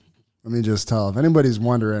G. Let me just tell. If anybody's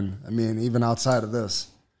wondering, I mean, even outside of this.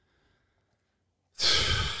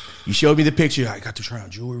 You showed me the picture. I got to try on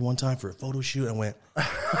jewelry one time for a photo shoot. I went,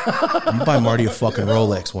 I'm going to buy Marty a fucking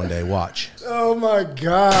Rolex one day. Watch. Oh, my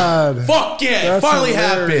God. Fuck yeah. That's It finally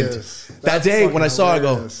hilarious. happened. That day when I saw it, I go,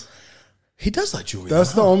 hilarious. he does like jewelry.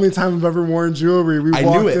 That's the only time I've ever worn jewelry. I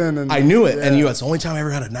walked knew it. in and I knew it. yeah. And it's the only time I ever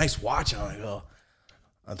had a nice watch on. I go,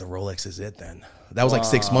 the Rolex is it then. That was like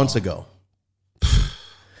 6 months ago.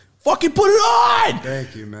 Fucking put it on.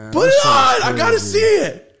 Thank you, man. Put it on. I got to see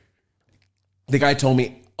it. The guy told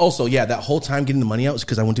me, also, yeah, that whole time getting the money out was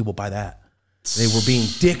because I wanted people to buy that. They were being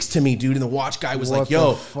dicks to me, dude. And the watch guy was like,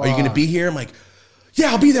 yo, are you going to be here? I'm like,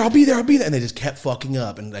 yeah, I'll be there. And they just kept fucking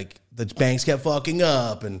up. And like the banks kept fucking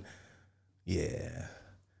up. And yeah,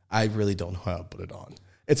 I really don't know how to put it on.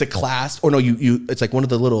 It's a clasp. Or no, it's like one of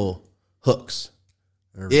the little hooks.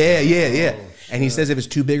 Yeah. And he says if it's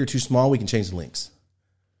too big or too small, we can change the links.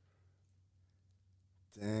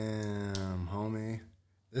 Damn, homie.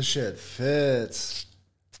 This shit fits.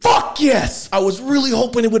 Fuck yes! I was really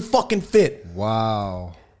hoping it would fucking fit.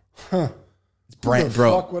 Wow. Huh. It's brand,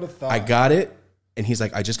 bro. Fuck would have thought? I got it, and he's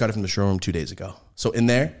like, I just got it from the showroom 2 days ago. So in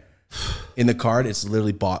there, in the card, it's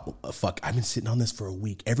literally bought. Fuck, I've been sitting on this for a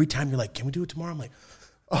week. Every time you're like, can we do it tomorrow? I'm like,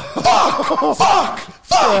 fuck.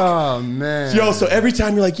 Oh, man. Yo, so every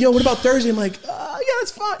time you're like, yo, what about Thursday? I'm like, yeah,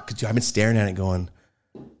 it's fine. Because I've been staring at it going,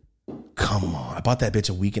 come on. I bought that bitch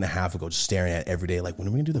a week and a half ago, just staring at it every day. Like, when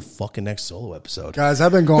are we going to do the fucking next solo episode? Guys,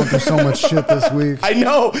 I've been going through so much shit this week. I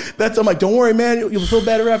know. I'm like, don't worry, man. You'll feel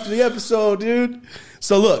better after the episode, dude.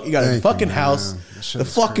 So look, you got a fucking house, the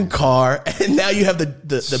fucking car, and now you have the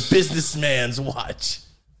businessman's watch.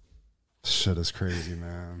 Shit is crazy,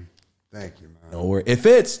 man. Thank you, man. No worry. It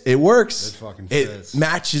fits. It works. It fucking fits. It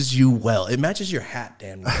matches you well. It matches your hat,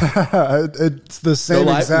 damn. It's the same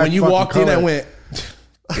exact when you walked color. in, I went...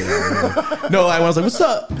 No, I was like, what's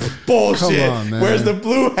up? Bullshit. Come on, man. Where's the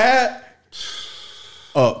blue hat?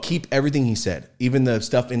 Oh, keep everything he said. Even the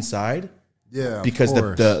stuff inside. Yeah, because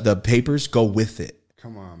the papers go with it.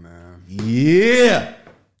 Come on, man. Yeah.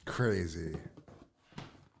 Crazy.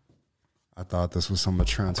 I thought this was some of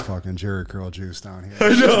Trent's fucking Jerry Curl juice down here.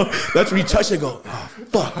 I know. That's when you touch it and go, oh,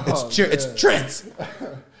 fuck. It's Trent's.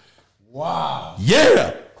 Wow.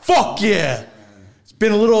 Yeah. Fuck yeah. It's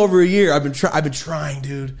been a little over a year. I've been trying,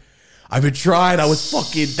 dude. I've been trying. I was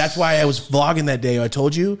fucking, that's why I was vlogging that day. I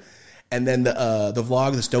told you. And then the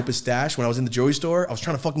vlog, the Stopest Stash, when I was in the jewelry store, I was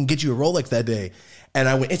trying to fucking get you a Rolex that day. And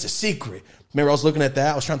I went, it's a secret. Remember, I was looking at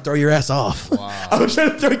that. I was trying to throw your ass off. Wow. I was trying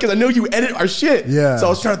to throw you because I know you edit our shit. Yeah. So I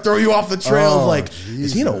was trying to throw you off the trail of like, Jesus,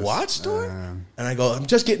 is he in a watch store? Man. And I go, I'm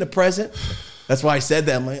just getting a present. That's why I said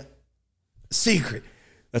that. I'm like, secret.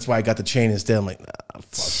 That's why I got the chain instead. I'm like, nah, fuck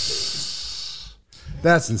this.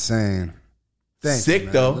 That's insane. Thanks, Sick,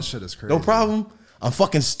 man. though. This shit is crazy. No problem. I'm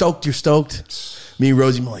fucking stoked you're stoked. Me and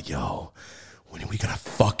Rosie, I'm like, yo, when are we gonna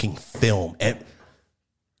fucking film? And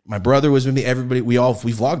my brother was with me, everybody, we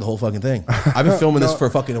vlogged the whole fucking thing. I've been filming this for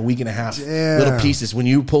fucking a week and a half. Damn. Little pieces. When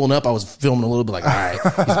you were pulling up, I was filming a little bit like, all right,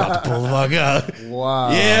 he's about to pull the fuck up.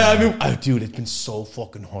 Wow. Yeah, dude, it's been so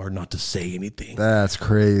fucking hard not to say anything. That's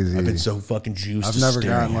crazy. I've been so fucking juiced. I've never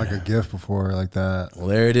gotten like a gift before like that. Well,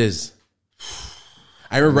 there it is.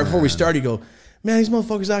 I remember right before we started, you go, man, these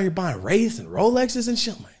motherfuckers out here buying Wraiths and Rolexes and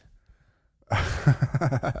shit. I'm like,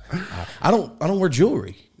 I don't wear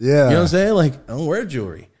jewelry. Yeah. You know what I'm saying? Like, I don't wear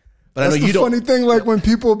jewelry. But That's I know you don't. Funny thing, like when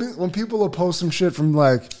people will post some shit from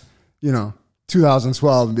like,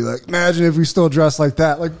 2012 and be like, imagine if we still dress like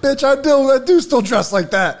that. Like, bitch, I do still dress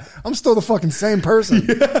like that. I'm still the fucking same person.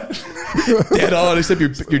 Dead on, except your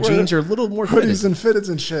jeans are a little more fitted. Hoodies and fitteds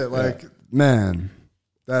and shit. Like, man,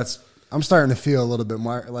 I'm starting to feel a little bit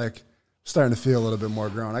more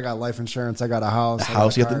grown. I got life insurance. I got a house.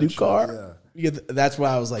 You got the new car. Yeah. That's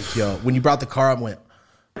why I was like, yo, when you brought the car up, I went,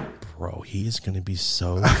 bro, he is going to be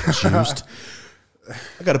so juiced.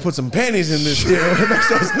 I got to put some panties in this deal.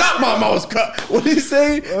 It's not my mama's car. What did he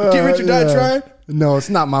say? Get rich or die trying? No, it's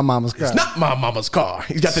not my mama's car. It's not my mama's car.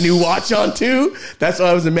 He's got the new watch on too. That's what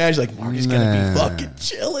I was imagining. Like, Mark is going to be fucking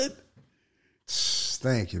chilling.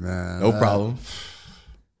 Thank you, man. No problem.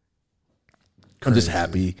 I'm just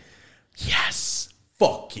happy. Yes.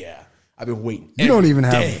 Fuck yeah. I've been waiting. You don't even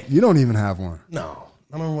have one. No.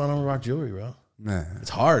 I don't rock jewelry, bro. Man.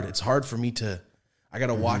 It's hard. It's hard for me to. I got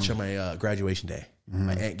a watch on my graduation day.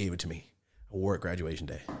 My aunt gave it to me. I wore it graduation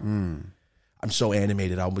day. I'm so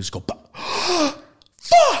animated. I'll just go,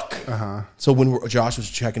 fuck. So when Josh was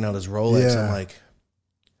checking out his Rolex, I'm like,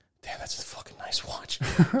 damn, that's a fucking nice watch.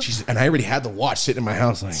 And I already had the watch sitting in my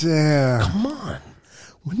house. Like, damn. Come on.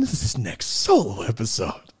 When is this next solo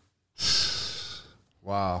episode?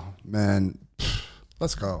 Wow, man.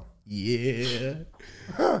 Let's go. Yeah.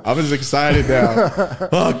 I'm just excited now.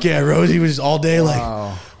 Fuck yeah, Rosie was all day like,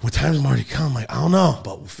 what time does Marty come? Like, I don't know,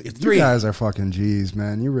 but it's 3. You guys are fucking G's,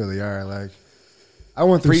 man. You really are. Like, I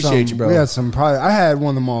went through Appreciate you, bro. I had one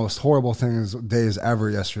of the most horrible days ever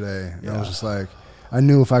yesterday. And I was just like, I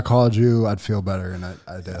knew if I called you, I'd feel better, and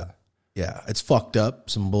I did. Yeah, it's fucked up,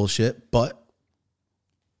 some bullshit, but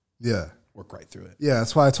work right through it. Yeah,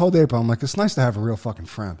 that's why I told April, I'm like, it's nice to have a real fucking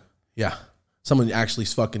friend. Yeah. Someone actually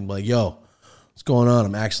fucking like, yo, what's going on?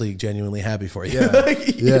 I'm actually genuinely happy for you.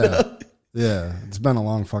 Yeah. Yeah. It's been a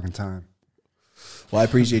long fucking time. Well, I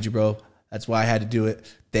appreciate you, bro. That's why I had to do it.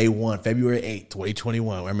 Day 1, February 8th,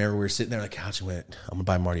 2021. I remember we were sitting there on the couch and went, I'm going to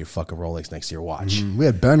buy Marty a fucking Rolex next year. Watch. We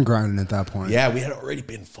had been grinding at that point. Yeah, we had already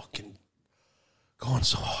been fucking going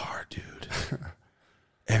so hard, dude.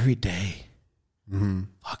 Every day.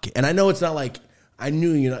 Fuck it. And I know it's not like, I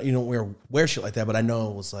knew you don't wear shit like that, but I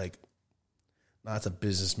know it was like, no, it's a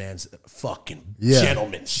businessman's fucking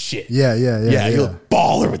gentleman shit. Yeah. You're a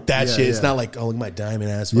baller with that shit. It's not like, oh, look at my diamond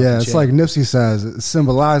ass. Yeah, it's like Nipsey says, it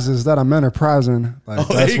symbolizes that I'm enterprising. Like,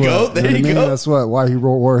 there you go. That's why he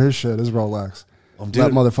wore his shit, his Rolex.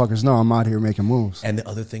 Let motherfuckers know I'm out here making moves. And the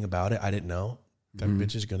other thing about it, I didn't know, that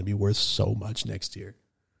bitch is going to be worth so much next year.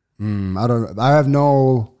 I didn't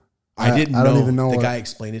know. The guy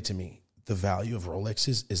explained it to me. The value of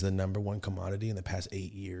Rolexes is the #1 commodity in the past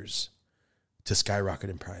 8 years to skyrocket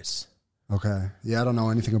in price. Okay. Yeah, I don't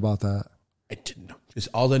know anything about that. I didn't know. Just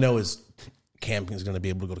all I know is Cam is going to be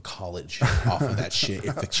able to go to college off of that shit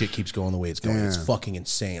if the shit keeps going the way it's going. Damn. It's fucking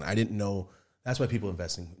insane. I didn't know. That's why people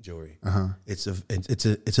invest in jewelry. It's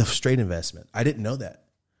a straight investment. I didn't know that.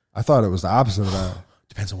 I thought it was the opposite of that.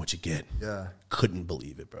 Depends on what you get. Yeah. Couldn't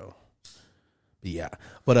believe it, bro. But yeah.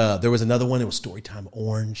 But there was another one. It was Storytime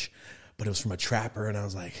Orange. But it was from a trapper, and I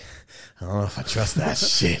was like, I don't know if I trust that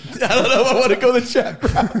shit. I don't know if I want to go the trap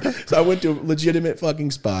route. So I went to a legitimate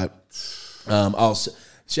fucking spot. I'll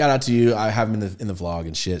shout out to you. I have him in the vlog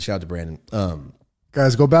and shit. Shout out to Brandon.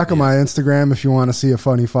 Guys, go back on my Instagram if you want to see a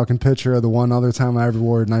funny fucking picture of the one other time I ever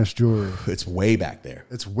wore nice jewelry. It's way back there.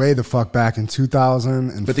 It's way the fuck back in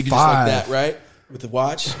 2005. But they could just like that, right? With the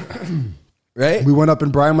watch, right? We went up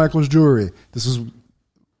in Brian Michaels Jewelry. This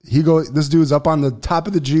dude's up on the top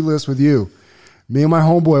of the G list with you. Me and my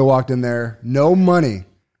homeboy walked in there, no money,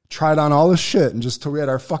 tried on all the shit, and we had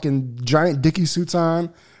our fucking giant Dickie suits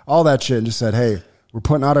on, all that shit, and just said, hey, we're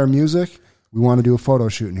putting out our music. We want to do a photo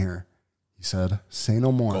shoot in here. He said, say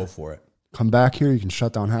no more. Go for it. Come back here. You can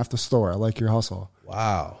shut down half the store. I like your hustle.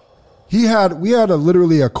 Wow. We had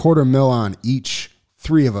literally $250,000 on each,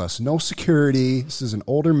 3 of us. No security. This is an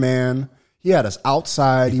older man. He had us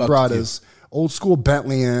outside. He brought his old school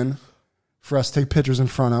Bentley in for us to take pictures in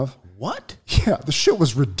front of. What? Yeah, the shit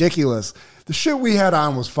was ridiculous. The shit we had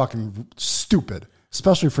on was fucking stupid,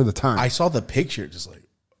 especially for the time. I saw the picture, just like,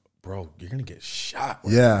 bro, you're going to get shot.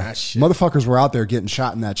 Yeah. Motherfuckers were out there getting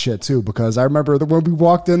shot in that shit too, because I remember when we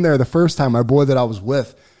walked in there the first time, my boy that I was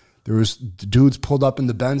with, there was dudes pulled up in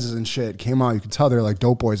the Benzes and shit, came out, you could tell they're like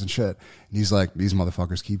dope boys and shit. And he's like, these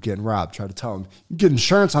motherfuckers keep getting robbed. Try to tell him, you get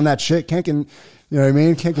insurance on that shit, can't get, you know what I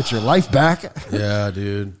mean? Can't get your life back. Yeah,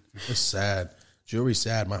 dude. It's sad. Jewelry's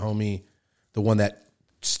sad. My homie, the one that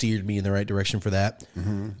steered me in the right direction for that.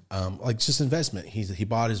 Like just investment. He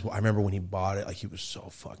bought his. I remember when he bought it, like he was so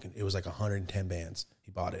fucking. It was like 110 bands.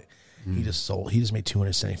 He bought it. He just sold. He just made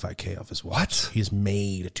 $275K off his watch. What? He just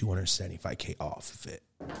made $275K off of it.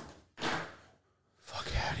 Fuck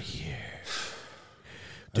out of here.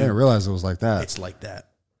 I didn't realize it was like that. It's like that.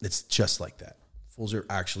 It's just like that. Fools are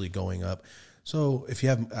actually going up. So if you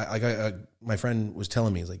have, my friend was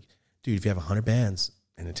telling me, he's like, dude, if you have 100 bands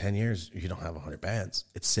and in 10 years you don't have 100 bands,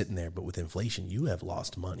 it's sitting there. But with inflation, you have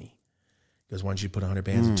lost money. Because once you put 100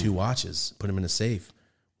 bands in 2 watches, put them in a safe,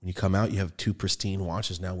 when you come out, you have 2 pristine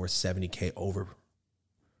watches now worth $70K over.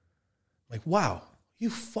 Like, wow, you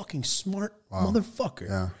fucking smart motherfucker.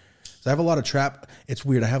 Yeah. So I have a lot of trap. It's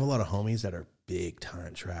weird. I have a lot of homies that are big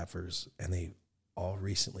time trappers, and they all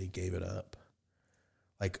recently gave it up.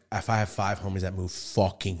 Like, if I have 5 homies that move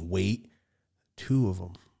fucking weight, 2 or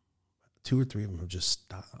 3 of them have just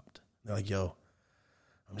stopped. They're like, yo,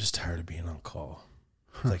 I'm just tired of being on call.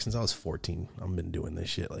 It's like, since I was 14, I've been doing this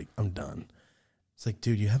shit. Like, I'm done. It's like,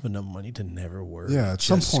 dude, you have enough money to never work. Yeah, at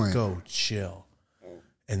some point. Go chill.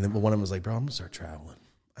 And then one of them was like, bro, I'm going to start traveling.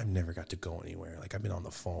 I've never got to go anywhere. Like, I've been on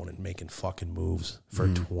the phone and making fucking moves for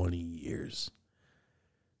 20 years.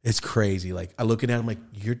 It's crazy. Like, I look at him like,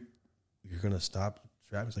 you're going to stop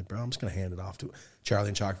traveling? He's like, bro, I'm just going to hand it off to Charlie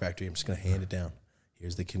and Chalk Factory. I'm just going to hand it down.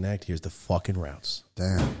 Here's the connect. Here's the fucking routes.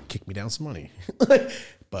 Damn. Kick me down some money.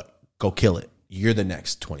 But go kill it. You're the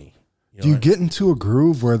next 20. Do you get into a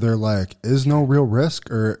groove where they're like, is no real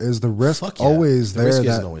risk, or is the risk always there? The risk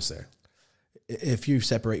isn't always there. If you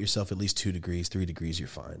separate yourself at least 2 degrees, 3 degrees, you're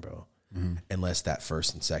fine, bro. Unless that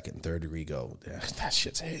first and second and third degree go, that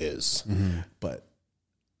shit's his. But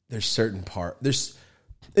there's certain this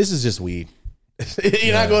is just weed.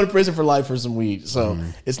 You're not going to prison for life for some weed. So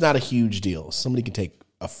it's not a huge deal. Somebody can take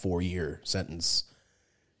a 4-year sentence,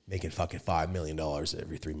 making fucking $5 million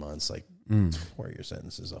every 3 months. Like, 4-year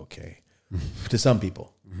sentence is okay. To some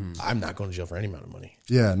people. I'm not going to jail for any amount of money.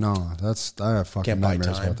 Yeah, no, I have fucking Can't buy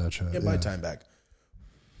nightmares time. about that shit. Can't buy time back.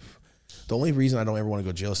 The only reason I don't ever want to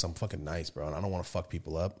go to jail is I'm fucking nice, bro. And I don't want to fuck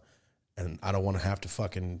people up. And I don't want to have to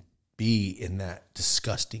fucking be in that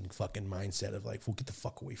disgusting fucking mindset of like, well, get the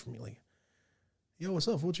fuck away from me. Like, yo, what's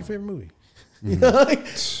up? What's your favorite movie? Like,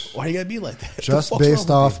 why you gotta be like that? Just based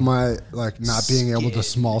off my like not being able to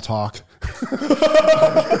small talk.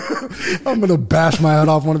 I'm gonna bash my head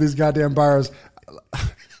off one of these goddamn bars.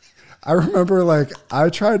 I remember like I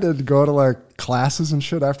tried to go to like classes and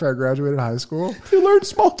shit after I graduated high school. You learned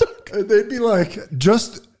small talk. And they'd be like,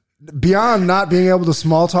 just beyond not being able to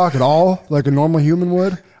small talk at all, like a normal human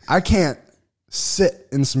would, I can't sit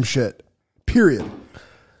in some shit. Period.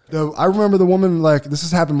 I remember the woman, like, this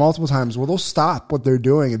has happened multiple times, where they'll stop what they're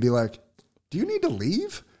doing and be like, do you need to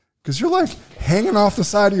leave? Because you're like hanging off the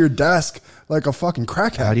side of your desk like a fucking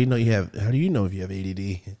crackhead. How do you know if you have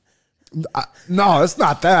ADD? No, it's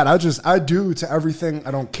not that. I do to everything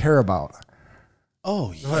I don't care about.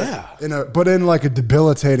 Oh yeah. But in like a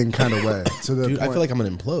debilitating kind of way. To the Dude, point. I feel like I'm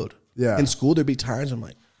gonna implode. Yeah. In school there'd be times I'm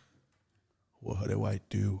like, what do I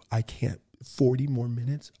do? I can't 40 more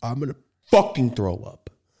minutes. I'm gonna fucking throw up.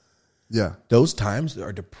 Yeah. Those times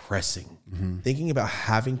are depressing. Thinking about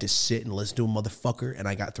having to sit and listen to a motherfucker and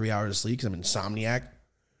I got 3 hours of sleep because I'm an insomniac,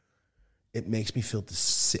 it makes me feel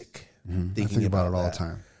sick. I think about it all the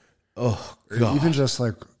time. Oh, God. Even just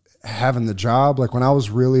like having the job, like when I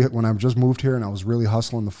just moved here and I was really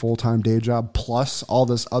hustling the full-time day job plus all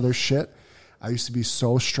this other shit, I used to be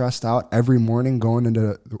so stressed out every morning going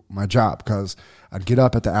into my job because I'd get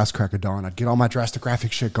up at the ass crack of dawn. I'd get all my drastic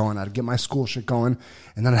graphic shit going. I'd get my school shit going.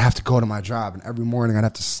 And then I'd have to go to my job. And every morning I'd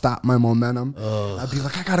have to stop my momentum. I'd be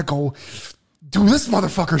like, I got to go do this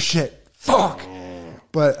motherfucker shit. Fuck.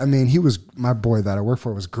 But I mean, my boy that I work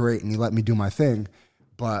for was great. And he let me do my thing.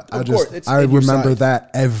 But I remember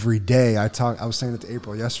that every day. I was saying it to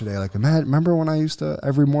April yesterday. Like, man, remember when I used to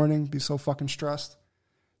every morning be so fucking stressed?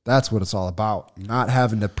 That's what it's all about. Not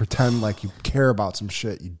having to pretend like you care about some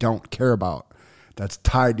shit you don't care about. That's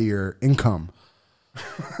tied to your income.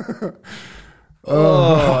 Thank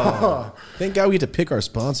God we get to pick our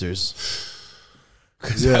sponsors.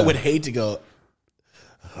 Because I would hate to go,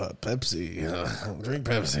 Pepsi, drink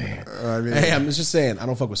Pepsi. I mean, hey, I'm just saying, I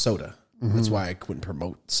don't fuck with soda. That's why I couldn't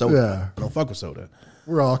promote soda. Yeah. I don't fuck with soda.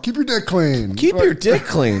 We're all, keep your dick clean. Keep your dick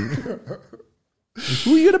clean.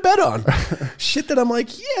 Who are you gonna bet on? Shit that I'm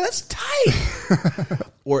like, yeah, that's tight.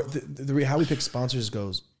 Or how we pick sponsors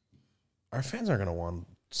goes, our fans aren't gonna want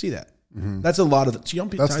to see that. That's a lot of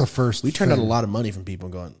that's the first. We turned out a lot of money from people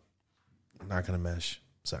going, I'm not gonna mesh.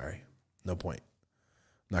 Sorry, no point.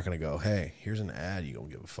 I'm not gonna go. Hey, here's an ad you don't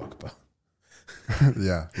give a fuck about.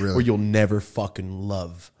 Yeah, really. Or you'll never fucking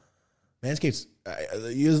love. Manscaped's,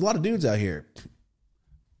 there's a lot of dudes out here.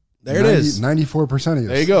 There it is. 94% of you.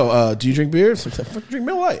 There you go. Do you drink beer? Drink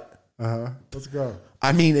Miller Lite. Let's go.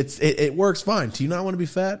 I mean, it works fine. Do you not want to be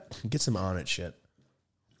fat? Get some On It shit.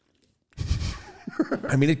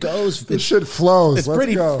 I mean, it goes. This shit flows. It's Let's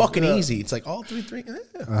pretty go. fucking easy. It's like all three.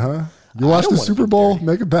 You watch the wanna Super be Bowl? dirty.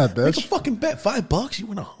 Make a bet, bitch. Make a fucking bet. $5. You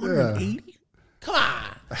win 180. Come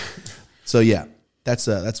on. So yeah, that's.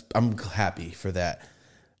 I'm happy for that,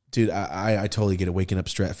 dude. I totally get it. Waking up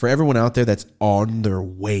stressed. For everyone out there that's on their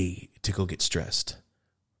way to go get stressed,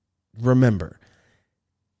 remember,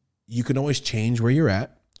 you can always change where you're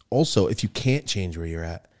at. Also, if you can't change where you're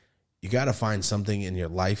at, you got to find something in your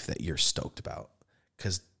life that you're stoked about.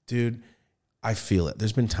 Because, dude, I feel it.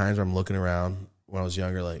 There's been times where I'm looking around when I was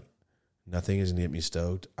younger, like, nothing is going to get me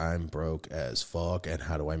stoked. I'm broke as fuck. And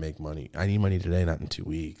how do I make money? I need money today, not in 2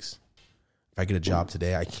 weeks. If I get a job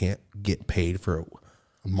today, I can't get paid for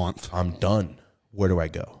a month. I'm done. Where do I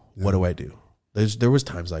go? Yeah. What do I do? There was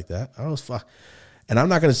times like that. I was fuck. And I'm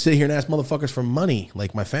not going to sit here and ask motherfuckers for money,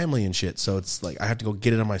 like my family and shit. So it's like I have to go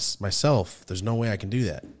get it on myself. There's no way I can do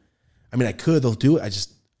that. I mean, I could. They'll do it.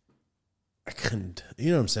 I couldn't. You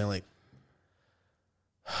know what I'm saying? Like,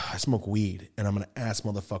 I smoke weed, and I'm going to ask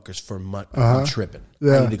motherfuckers for money. I'm tripping.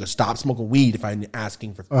 Yeah. I need to go stop smoking weed if I'm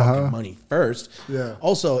asking for fucking money first. Yeah.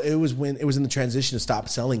 Also, it was in the transition to stop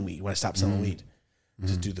selling weed, when I stopped selling weed,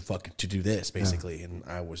 to do this, basically. And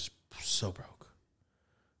I was so broke.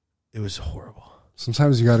 It was horrible.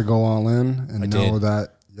 Sometimes you got to go all in and know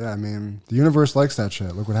that, I mean, the universe likes that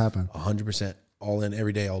shit. Look what happened. 100%. All in,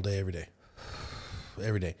 every day, all day, every day.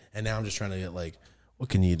 Every day. And now I'm just trying to get like, what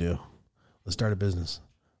can you do? Let's start a business.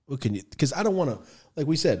 What can you, because I don't want to, like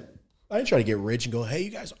we said, I didn't try to get rich and go, hey, you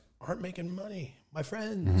guys aren't making money. My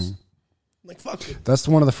friends. Like, fuck it. That's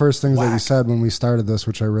one of the first things that you said when we started this,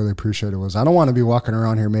 which I really appreciated, was I don't want to be walking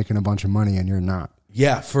around here making a bunch of money and you're not.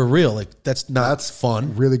 Yeah, for real. Like, that's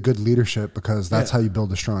fun. Really good leadership, because that's how you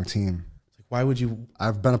build a strong team. Why would you?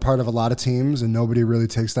 I've been a part of a lot of teams and nobody really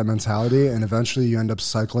takes that mentality, and eventually you end up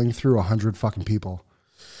cycling through 100 fucking people.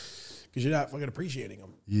 Because you're not fucking appreciating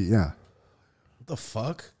them. Yeah. What the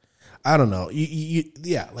fuck? I don't know.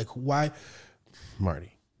 Yeah, like why?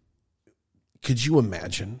 Marty, could you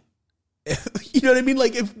imagine? You know what I mean?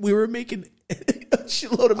 Like if we were making a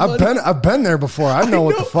shitload of money. I've been there before. I know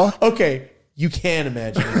what the fuck. Okay, you can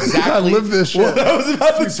imagine exactly. I lived this shit what I was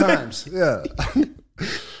about a few times. Yeah.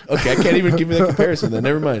 Okay, I can't even give you that comparison then.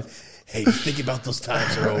 Never mind. Hey, just think about those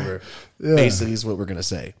times are over. Yeah. Basically is what we're going to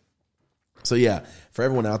say. So yeah, for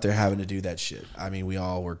everyone out there having to do that shit. I mean, we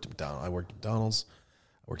all worked at McDonald's. I worked at McDonald's.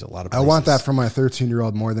 I worked at a lot of places. I want that for my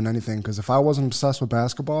 13-year-old more than anything, because if I wasn't obsessed with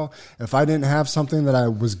basketball, if I didn't have something that I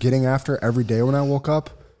was getting after every day when I woke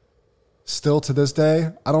up, still to this day,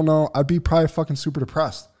 I don't know, I'd be probably fucking super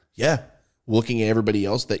depressed. Yeah. Looking at everybody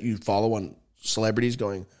else that you follow on celebrities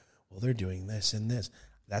going, well, they're doing this and this.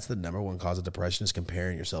 That's the number one cause of depression, is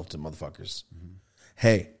comparing yourself to motherfuckers.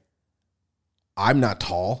 Hey, I'm not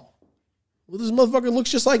tall. Well, this motherfucker looks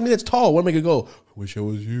just like me that's tall. What am I going to go, I wish I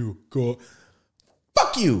was you. Go,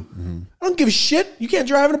 fuck you. I don't give a shit. You can't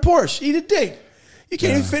drive in a Porsche. Eat a dick. You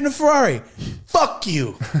can't even fit in a Ferrari. Fuck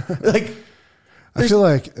you. Like, I feel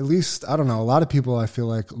like, at least, I don't know, a lot of people, I feel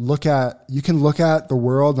like, you can look at the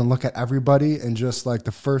world and look at everybody, and just like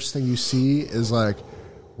the first thing you see is like,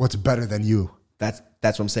 what's better than you? That's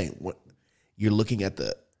what I'm saying. What you're looking at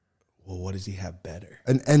what does he have better?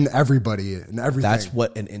 And everybody and everything. That's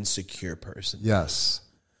what an insecure person. Yes.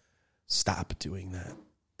 Stop doing that.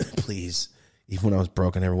 Please. Even when I was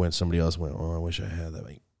broke, I never went, somebody else went, oh, I wish I had that.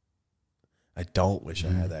 Like, I don't wish I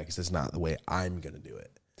had that, because it's not the way I'm going to do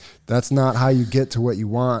it. That's not how you get to what you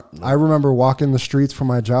want. No. I remember walking the streets for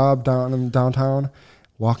my job down in downtown,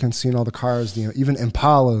 seeing all the cars, even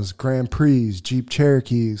Impalas, Grand Prix, Jeep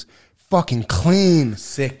Cherokees, fucking clean.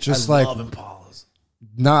 Sick. Just I like, love Impalas.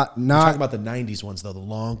 Not. I'm talking about the 90s ones, though, the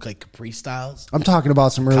long, like, Capri styles. I'm talking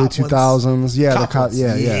about some early 2000s. Yeah,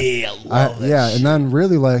 Yeah, I love that shit. And then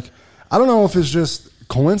really, like, I don't know if it's just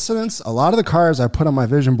coincidence. A lot of the cars I put on my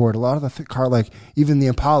vision board, a lot of the car, like even the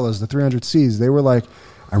Impalas, the 300Cs, they were like,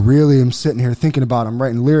 I really am sitting here thinking about them,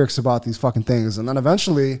 writing lyrics about these fucking things. And then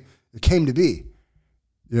eventually it came to be.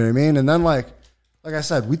 You know what I mean? And then like I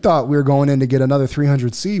said, we thought we were going in to get another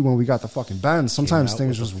 300C when we got the fucking Benz. Sometimes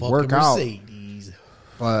things just work out.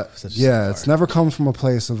 But yeah, it's never come from a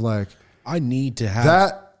place of like, I need to have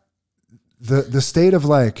that. The state of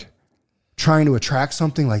like trying to attract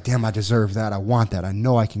something, like, damn, I deserve that. I want that. I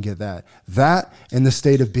know I can get that. That, and the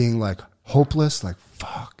state of being like hopeless, like,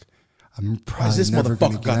 fuck, I'm probably this never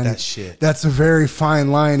gonna motherfucker get got any. that shit? That's a very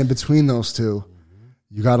fine line in between those two.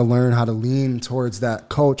 You got to learn how to lean towards that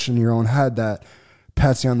coach in your own head that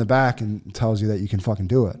pats you on the back and tells you that you can fucking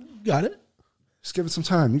do it. Got it. Just give it some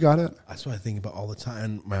time. You got it. That's what I think about all the time.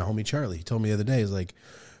 And my homie Charlie, he told me the other day, he's like,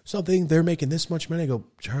 something, they're making this much money. I go,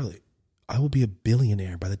 Charlie, I will be a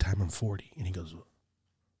billionaire by the time I'm 40. And he goes, well,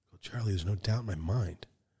 Charlie, there's no doubt in my mind.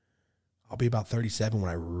 I'll be about 37 when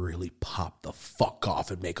I really pop the fuck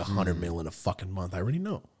off and make $100 million a fucking month. I already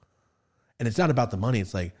know. And it's not about the money.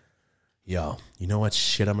 It's like, yo, you know what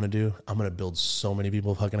shit I'm going to do? I'm going to build so many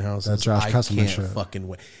people fucking houses. That's Josh Kesselman shit. Fucking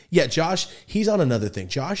wait. Yeah, Josh, he's on another thing.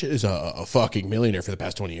 Josh is a fucking millionaire for the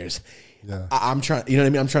past 20 years. Yeah. I'm trying, you know what I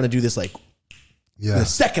mean? I'm trying to do this like the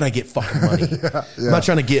second I get fucking money. I'm not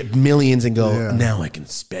trying to get millions and go, now I can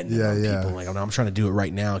spend it on people. Like, I'm trying to do it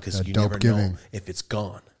right now because you never know if it's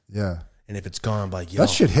gone. Yeah. And if it's gone, I'm like, yo. That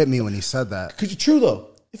shit hit me when he said that. Because it's true,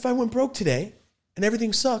 though. If I went broke today and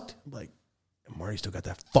everything sucked, I'm like, Marty still got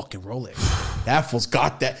that fucking Rolex. That fool's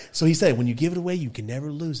got that. So he said, when you give it away, you can never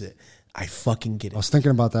lose it. I fucking get it. I was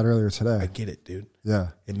thinking about that earlier today. I get it, dude.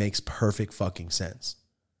 Yeah. It makes perfect fucking sense.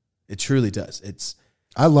 It truly does.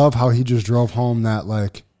 I love how he just drove home that,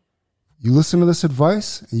 like, you listen to this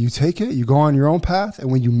advice and you take it, you go on your own path, and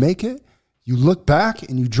when you make it, you look back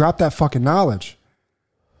and you drop that fucking knowledge.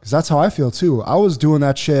 Because that's how I feel too. I was doing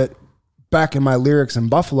that shit back in my lyrics in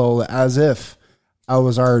Buffalo as if I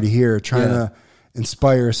was already here trying to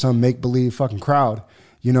inspire some make-believe fucking crowd,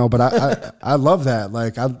 you know, but I love that.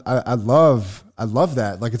 Like, I love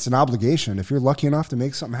that. Like, it's an obligation. If you're lucky enough to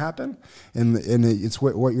make something happen and it's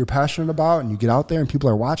what you're passionate about and you get out there and people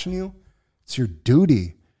are watching you, it's your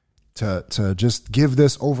duty to just give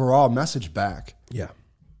this overall message back. Yeah.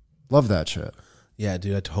 Love that shit. Yeah,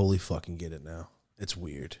 dude, I totally fucking get it now. It's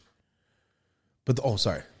weird. But,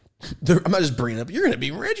 sorry. I'm not just bringing it up. You're going to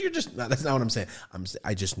be rich. You're just, no, that's not what I'm saying.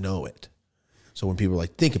 I just know it. So when people are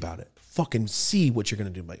like, think about it, fucking see what you're going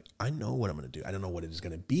to do. I'm like, I know what I'm going to do. I don't know what it is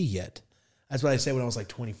going to be yet. That's what I said when I was like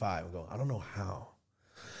 25. I go, I don't know how,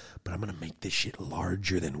 but I'm going to make this shit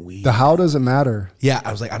larger than we. The how doesn't matter. Yeah.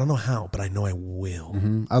 I was like, I don't know how, but I know I will.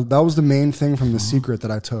 Mm-hmm. That was the main thing from The Secret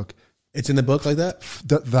that I took. It's in the book like that?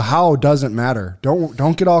 The how doesn't matter.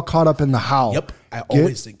 Don't get all caught up in the how. Yep. I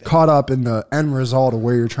always think that. Caught up in the end result of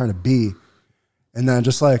where you're trying to be. And then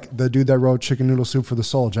just like the dude that wrote Chicken Noodle Soup for the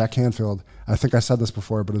Soul, Jack Canfield, I think I said this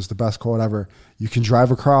before, but it was the best quote ever. You can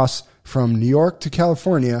drive across from New York to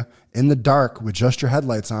California in the dark with just your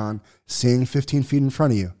headlights on, seeing 15 feet in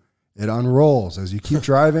front of you. It unrolls as you keep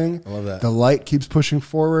driving. I love that. The light keeps pushing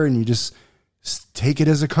forward and you just take it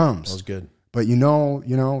as it comes. That was good. But you know,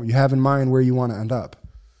 you have in mind where you want to end up.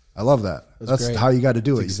 I love that. That's great. how you got to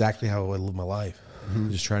do That's it. exactly how I live my life.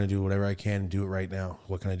 I'm just trying to do whatever I can and do it right now.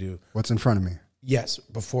 What can I do? What's in front of me? Yes.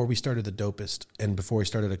 Before we started the Dopest and before we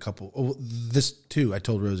started this too, I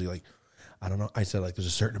told Rosie, like, I don't know. I said, like, there's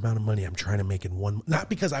a certain amount of money I'm trying to make in one, not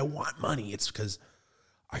because I want money. It's because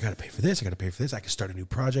I got to pay for this. I got to pay for this. I can start a new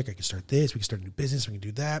project. I can start this. We can start a new business. We can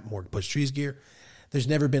do that. More Bush Trees gear. There's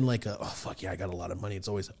never been like oh, fuck yeah, I got a lot of money. It's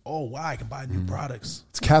always, oh, wow, I can buy new products.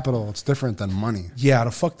 It's capital. It's different than money. Yeah,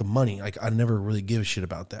 to fuck the money. Like, I never really give a shit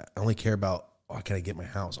about that. I only care about, oh, can I get my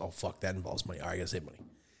house? Oh, fuck, that involves money. All right, I got to save money.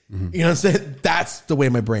 You know what I'm saying? That's the way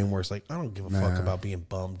my brain works. Like, I don't give a fuck about being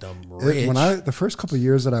bum, dumb, rich. The first couple of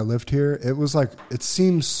years that I lived here, it was like, it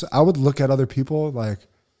seems, I would look at other people like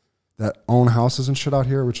that own houses and shit out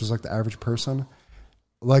here, which is like the average person.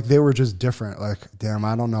 Like, they were just different. Like, damn,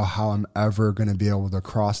 I don't know how I'm ever going to be able to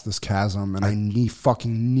cross this chasm. And I need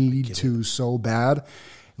to so bad.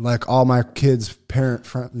 Like, all my kids'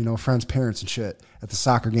 friends' parents and shit at the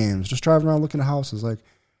soccer games, just driving around looking at houses. Like,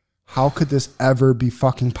 how could this ever be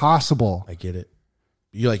fucking possible? I get it.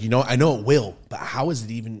 You're like, I know it will, but how is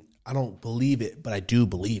it even? I don't believe it, but I do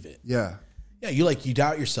believe it. Yeah. Yeah, you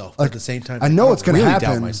doubt yourself, but at the same time, I know it's going to really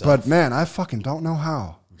happen, but man, I fucking don't know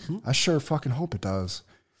how. I sure fucking hope it does.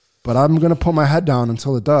 But I'm going to put my head down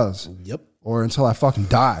until it does. Yep. Or until I fucking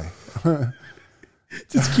die.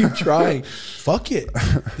 Just keep trying. Fuck it.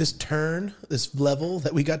 This level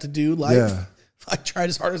that we got to do life, Yeah. I tried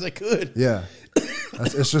as hard as I could. Yeah.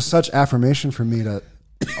 It's just such affirmation for me that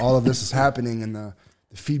all of this is happening, and the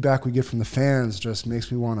feedback we get from the fans just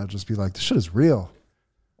makes me want to just be like, this shit is real.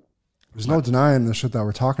 There's no denying the shit that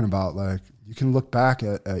we're talking about. Like, you can look back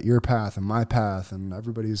at your path and my path and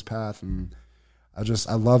everybody's path, and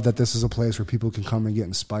I love that this is a place where people can come and get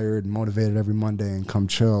inspired and motivated every Monday and come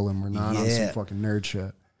chill, and we're not on some fucking nerd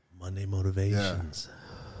shit. Monday motivations.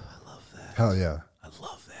 I love that. Hell yeah. I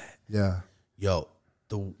love that. Yeah. Yo,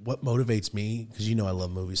 what motivates me, because I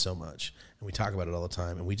love movies so much, and we talk about it all the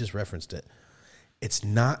time, and we just referenced it, It's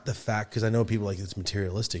not the fact, because I know people like it's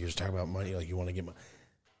materialistic. You're just talking about money, like you want to get money.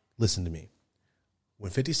 Listen to me.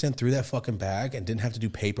 When 50 Cent threw that fucking bag and didn't have to do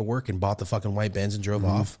paperwork and bought the fucking white Benz and drove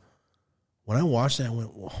off, when I watched that, I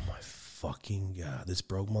went, oh my fucking God, this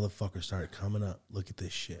broke motherfucker started coming up. Look at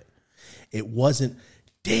this shit. It wasn't,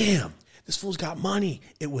 damn, this fool's got money.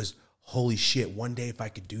 It was, holy shit, one day if I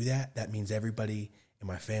could do that, that means everybody in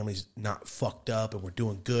my family's not fucked up and we're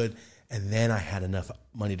doing good. And then I had enough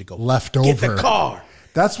money to go left get over. the car.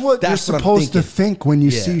 That's what you're supposed to think when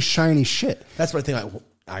you see shiny shit. That's what I think.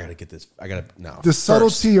 I gotta get this. I gotta no. The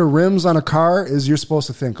subtlety of rims on a car is you're supposed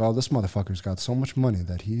to think, oh, this motherfucker's got so much money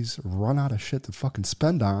that he's run out of shit to fucking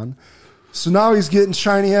spend on. So now he's getting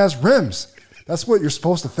shiny ass rims. That's what you're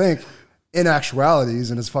supposed to think. In actuality,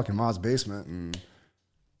 he's in his fucking mom's basement and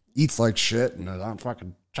eats like shit and is on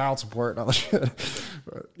fucking child support and all that shit.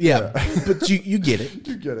 But, yeah, but you get it.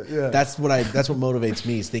 You get it. Yeah. That's what motivates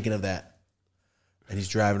me is thinking of that. And he's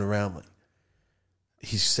driving around like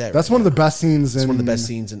he's set. That's one of the best scenes. It's one of the best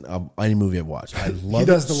scenes in any movie I've watched. I love. He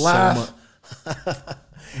does the so laugh. much.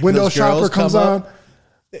 Window shopper comes on.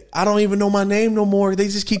 I don't even know my name no more. They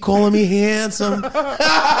just keep calling me handsome.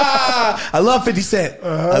 I love 50 Cent.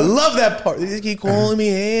 I love that part. They just keep calling me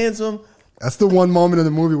handsome. That's the one moment in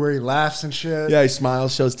the movie where he laughs and shit. Yeah, he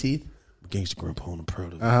smiles, shows teeth. Gangsta Grandpa and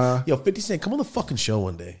Proto. Yo, 50 Cent, come on the fucking show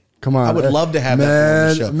one day. Come on. I would love to have that on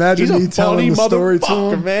the show. Imagine me telling the story to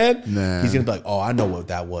him. Man. Nah. He's going to be like, oh, I know what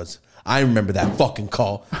that was. I remember that fucking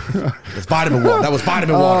call. It's vitamin water. That was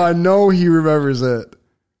vitamin water. Oh, I know he remembers it.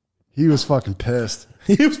 He was fucking pissed.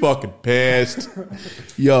 He was fucking pissed.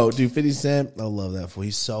 Yo, dude, 50 Cent, I love that fool.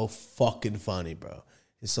 He's so fucking funny, bro.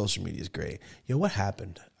 His social media is great. Yo, what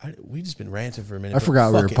happened? We just been ranting for a minute. I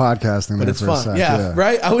forgot we were podcasting but there it's for fun. a sec. Yeah,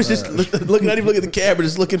 right? I was just looking, not even looking at the camera,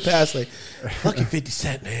 just looking past like, fucking 50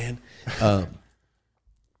 Cent, man. I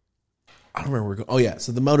don't remember where we're going. Oh, yeah.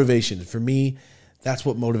 So the motivation. For me, that's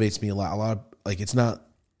what motivates me a lot. A lot of, like, it's not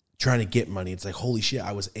trying to get money. It's like, holy shit,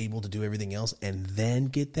 I was able to do everything else and then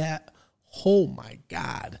get that. Oh, my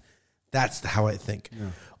God. That's how I think.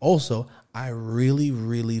 Yeah. Also, I really,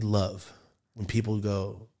 really love when people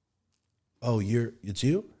go, oh, it's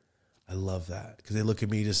you? I love that. Because they look at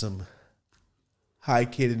me, just some high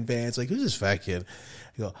kid in Vans. Like, who's this fat kid?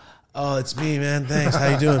 I go, oh, it's me, man. Thanks. How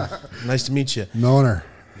you doing? Nice to meet you. The owner.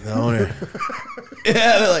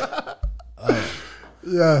 Yeah, they're like, oh.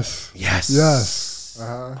 Yes. Yes. Yes.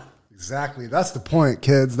 Exactly. That's the point,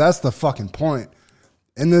 kids. That's the fucking point.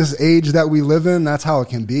 In this age that we live in, that's how it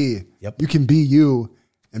can be. Yep. You can be you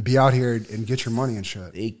and be out here and get your money and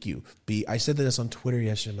shit. Thank you. I said this on Twitter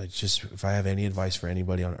yesterday. Like, just if I have any advice for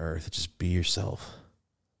anybody on earth, just be yourself.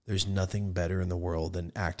 There's nothing better in the world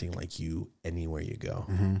than acting like you anywhere you go.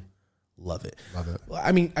 Mm-hmm. Love it. Love it.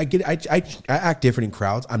 I mean, I get it. I act different in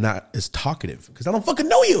crowds. I'm not as talkative because I don't fucking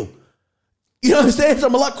know you. You know what I'm saying? So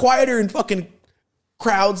I'm a lot quieter in fucking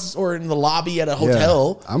crowds or in the lobby at a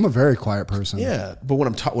hotel. Yeah, I'm a very quiet person. Yeah, but when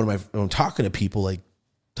I'm talking to people, like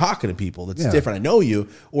talking to people, that's different. I know you,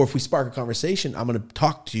 or if we spark a conversation, I'm going to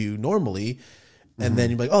talk to you normally, and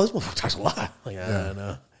then you're like, "Oh, this motherfucker talks a lot." Like, I don't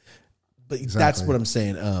know, but that's what I'm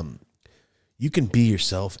saying. You can be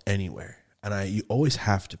yourself anywhere, and you always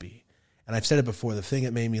have to be. And I've said it before. The thing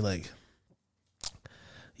that made me like,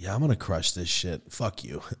 yeah, I'm going to crush this shit. Fuck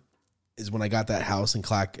you. Is when I got that house in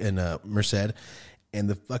Merced, and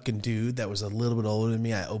the fucking dude that was a little bit older than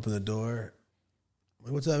me, I opened the door. I'm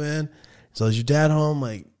like, what's up, man? So is your dad home? I'm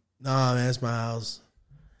like, nah, man, it's my house.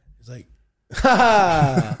 He's like,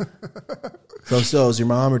 ha. So is your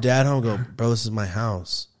mom or dad home? I go, bro, this is my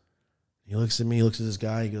house. He looks at me, he looks at this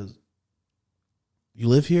guy, he goes, you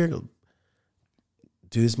live here? I go,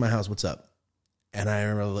 dude, this is my house. What's up? And I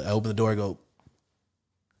remember I opened the door, I go,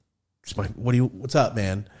 what's up,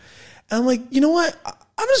 man? And I'm like, you know what?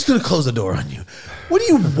 I'm just going to close the door on you. What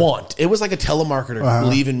do you want? It was like a telemarketer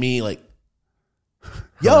leaving me like,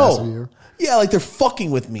 yo. Yeah, like they're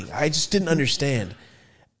fucking with me. I just didn't understand.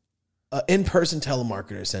 In-person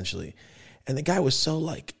telemarketer, essentially. And the guy was so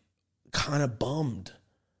like kind of bummed.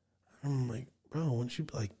 I'm like, bro, why don't you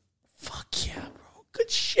be like, fuck yeah, bro.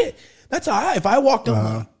 Good shit. That's all right. If I walked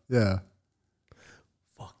up, yeah.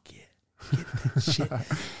 Fuck yeah. Get that shit.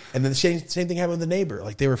 And then the same thing happened with the neighbor.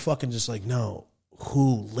 Like they were fucking just like, no,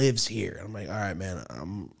 who lives here? And I'm like, all right, man,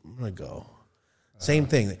 I'm going to go. Same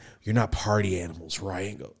thing. You're not party animals, right?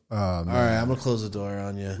 And go, all right, I'm going to close the door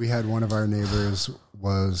on you. We had one of our neighbors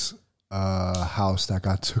was a house that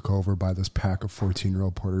got took over by this pack of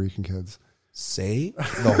 14-year-old Puerto Rican kids. Say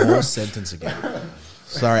the whole sentence again.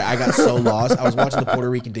 Sorry, I got so lost. I was watching the Puerto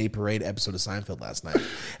Rican Day Parade episode of Seinfeld last night.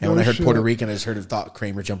 And when I heard Puerto Rican, I just thought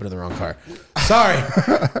Kramer jumping in the wrong car. Sorry.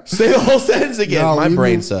 Say the whole sentence again. My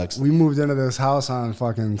brain sucks. We moved into this house on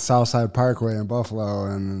fucking Southside Parkway in Buffalo,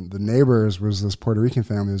 and the neighbors was this Puerto Rican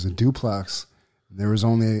family. It was a duplex. They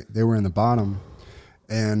were in the bottom,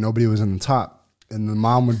 and nobody was in the top. And the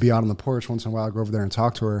mom would be out on the porch once in a while. I'd go over there and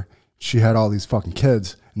talk to her. She had all these fucking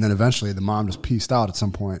kids. And then eventually the mom just pieced out at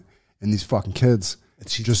some point, and these fucking kids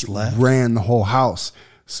she just left. Ran the whole house.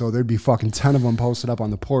 So there'd be fucking 10 of them posted up on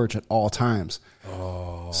the porch at all times.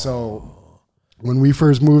 Oh. So when we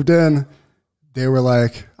first moved in, they were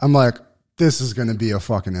like, I'm like, this is going to be a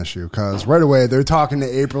fucking issue. Because right away they're talking to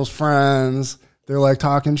April's friends. They're like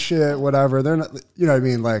talking shit, whatever. They're not, you know what I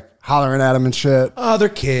mean? Like hollering at them and shit. Oh, they're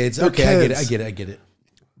kids. Okay, I get it.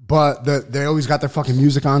 But they always got their fucking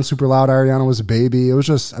music on super loud. Ariana was a baby. It was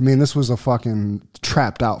just, I mean, this was a fucking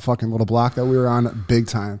trapped out fucking little block that we were on big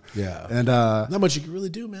time. Yeah. And not much you can really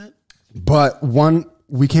do, man. But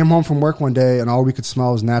we came home from work one day and all we could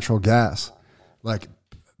smell was natural gas. Like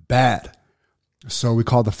bad. So we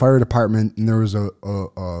called the fire department, and there was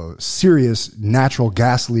a serious natural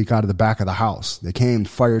gas leak out of the back of the house. They came,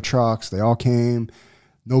 fire trucks, they all came.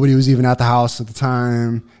 Nobody was even at the house at the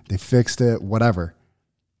time. They fixed it, whatever.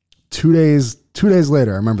 2 days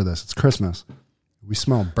later, I remember this, it's Christmas. We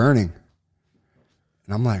smell burning.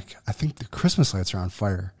 And I'm like, I think the Christmas lights are on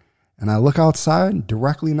fire. And I look outside,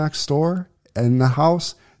 directly next door in the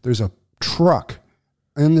house, there's a truck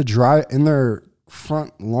in their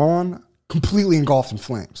front lawn, completely engulfed in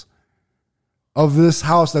flames, of this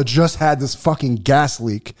house that just had this fucking gas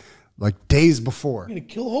leak like days before. You're going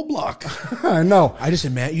to kill the whole block. I know. I just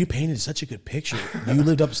imagine you painted such a good picture. You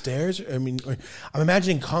lived upstairs. I mean, I'm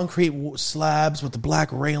imagining concrete slabs with the black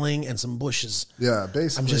railing and some bushes. Yeah,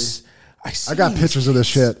 basically. I got pictures of this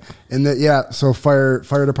shit. And so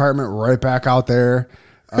fire department right back out there.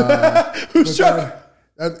 Whose truck?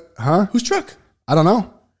 Whose truck? I don't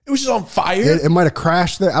know. It was just on fire? It might have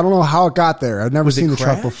crashed there. I don't know how it got there. I've never seen the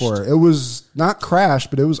truck before. It was not crashed,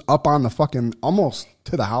 but it was up on the fucking, almost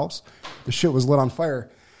to the house. The shit was lit on fire.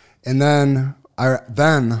 And then,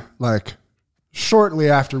 like, shortly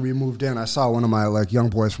after we moved in, I saw one of my, like, young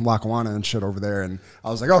boys from Lackawanna and shit over there, and I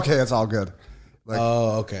was like, okay, it's all good. Like,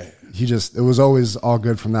 oh, okay. It was always all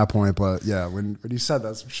good from that point, but yeah, when you said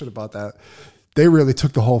that, some shit about that, they really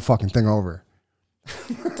took the whole fucking thing over.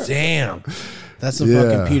 Damn. That's some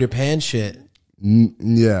fucking Peter Pan shit.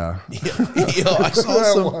 Yeah. Yo, I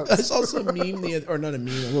saw some meme, or not a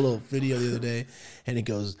meme, a little video the other day, and it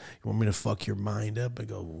goes, you want me to fuck your mind up? I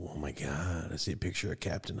go, oh my God, I see a picture of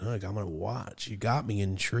Captain Hook. I'm going to watch. You got me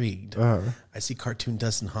intrigued. I see cartoon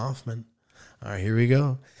Dustin Hoffman. All right, here we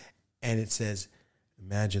go. And it says,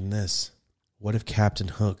 imagine this. What if Captain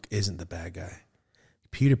Hook isn't the bad guy?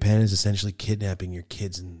 Peter Pan is essentially kidnapping your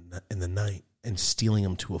kids in the night and stealing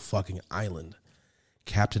them to a fucking island.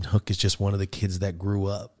 Captain Hook is just one of the kids that grew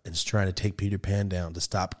up and is trying to take Peter Pan down to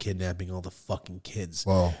stop kidnapping all the fucking kids.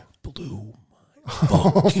 Whoa. Blew my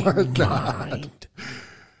fucking mind.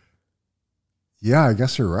 Yeah, I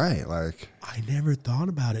guess you're right. Like, I never thought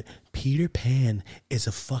about it. Peter Pan is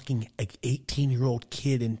a fucking 18-year-old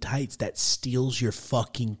kid in tights that steals your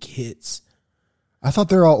fucking kids. I thought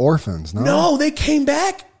they're all orphans, no? No, they came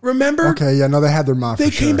back. Remember? Okay, yeah, no, they had their mom. They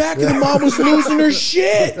came back and the mom was losing her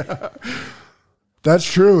shit. That's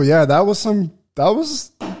true. Yeah, that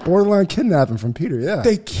was borderline kidnapping from Peter. Yeah,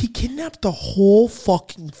 he kidnapped the whole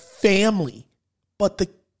fucking family, but the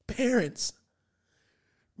parents.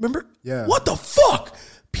 Remember? Yeah. What the fuck?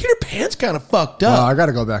 Peter Pan's kind of fucked up. I got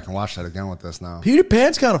to go back and watch that again with this now. Peter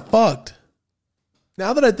Pan's kind of fucked.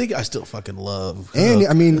 Now that I think, I still fucking love Hook. And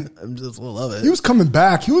I mean, I just love it. He was coming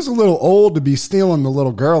back. He was a little old to be stealing the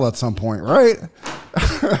little girl at some point, right?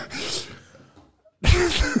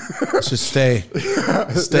 Let's just stay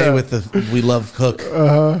with the we love Hook.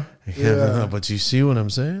 Yeah. But you see what I'm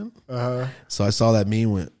saying? So I saw that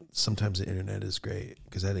meme when sometimes the internet is great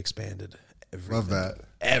because that expanded everything. Love that.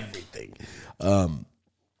 Everything.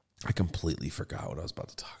 I completely forgot what I was about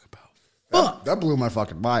to talk about. That blew my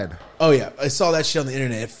fucking mind. Oh yeah, I saw that shit on the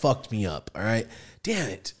internet. It fucked me up. All right, damn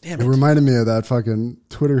it. It reminded me of that fucking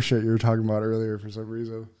Twitter shit you were talking about earlier for some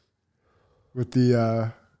reason, with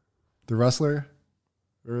the wrestler.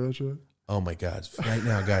 Remember that shit? Oh my God! Right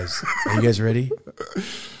now, guys, are you guys ready?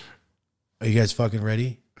 Are you guys fucking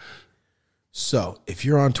ready? So, if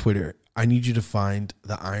you're on Twitter, I need you to find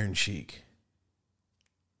the Iron Sheik.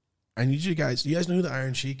 I need you guys. Do you guys know who the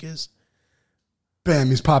Iron Sheik is? Bam,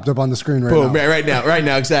 he's popped up on the screen right Boom, now. Right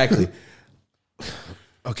now, exactly.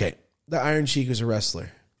 Okay, the Iron Sheik was a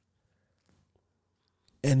wrestler.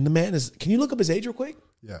 And the man is, can you look up his age real quick?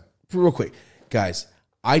 Yeah. Real quick. Guys,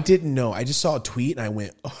 I didn't know. I just saw a tweet and I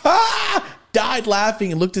went, died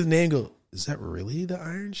laughing and looked at the name and go, is that really the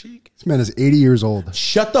Iron Sheik? This man is 80 years old.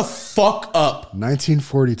 Shut the fuck up.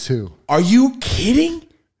 1942. Are you kidding?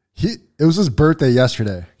 It was his birthday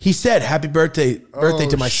yesterday. He said, happy birthday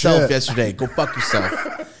to myself shit. yesterday. Go fuck yourself.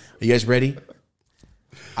 Are you guys ready?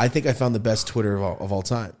 I think I found the best Twitter of all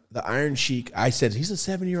time. The Iron Sheik, I said, he's a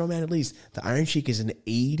 70-year-old man at least. The Iron Sheik is an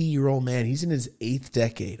 80-year-old man. He's in his 8th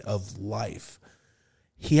decade of life.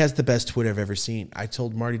 He has the best Twitter I've ever seen. I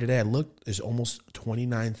told Marty today, I looked, there's almost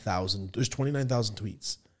 29,000. There's 29,000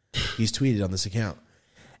 tweets. He's tweeted on this account.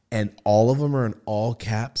 And all of them are in all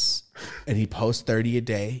caps. And he posts 30 a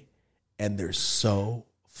day. And they're so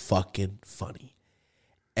fucking funny.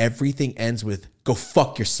 Everything ends with, go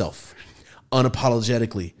fuck yourself.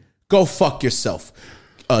 Unapologetically. Go fuck yourself.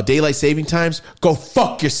 Daylight saving times, go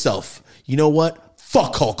fuck yourself. You know what?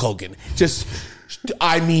 Fuck Hulk Hogan. Just,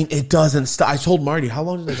 I mean, it doesn't stop. I told Marty, how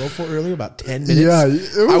long did I go for earlier? About 10 minutes? Yeah,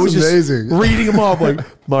 it was amazing. Just reading them off like,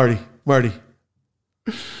 Marty,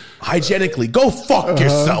 hygienically, go fuck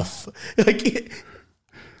yourself. Like,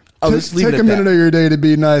 I'll just leave it at Take a minute that. of your day to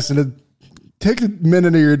be nice take a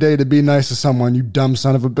minute of your day to be nice to someone, you dumb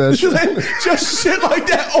son of a bitch. Just shit like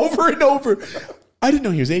that over and over. I didn't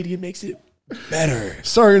know he was 80. It makes it better.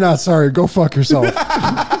 Sorry, not sorry. Go fuck yourself.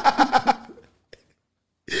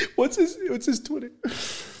 What's his Twitter?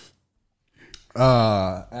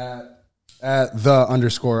 At the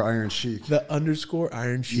 _ Iron Sheik. The _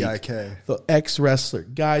 Iron Sheik. EIK. The ex-wrestler.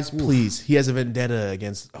 Guys, please. He has a vendetta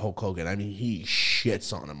against Hulk Hogan. I mean, he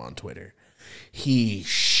shits on him on Twitter. He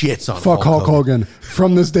shits on Fuck Hulk Hogan.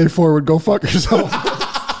 From this day forward, go fuck yourself.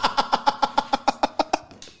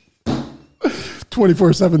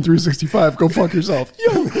 24/7, 365. Go fuck yourself.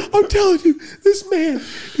 Yo, I'm telling you, this man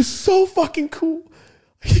is so fucking cool.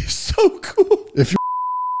 He's so cool. If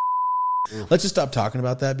Let's just stop talking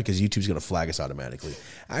about that because YouTube's going to flag us automatically.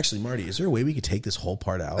 Actually, Marty, is there a way we could take this whole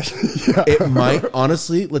part out? Yeah. It might.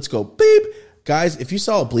 Honestly, let's go beep. Guys, if you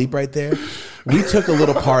saw a bleep right there, we took a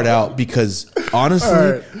little part out because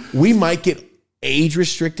honestly, we might get age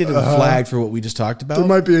restricted and flagged for what we just talked about. There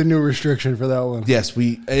might be a new restriction for that one. Yes,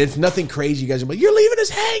 it's nothing crazy. You guys are like, you're leaving us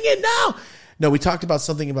hanging now. No, we talked about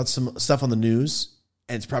something about some stuff on the news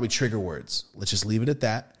and it's probably trigger words. Let's just leave it at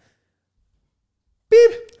that.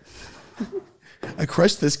 Beep. I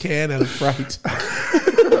crushed this can out of fright.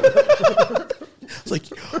 It's like,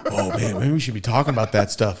 oh man, maybe we should be talking about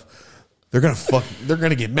that stuff. They're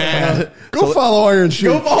gonna get mad. Go follow Iron Sheik.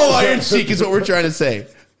 Go follow Iron Sheik is what we're trying to say.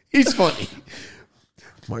 He's funny.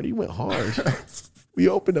 Marty went hard. We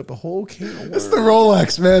opened up a whole can of worms. It's the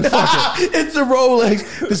Rolex, man. Fuck it. It's a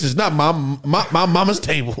Rolex. This is not my mama's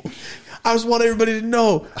table. I just want everybody to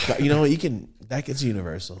know. You know, that gets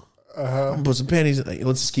universal. I'm gonna put some panties.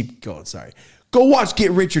 Let's just keep going. Sorry. Go watch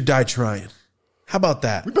Get Rich or Die Trying. How about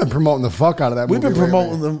that? We've been promoting the fuck out of that movie. We've been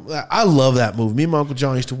promoting them. I love that movie. Me and my Uncle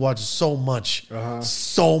John used to watch it so much.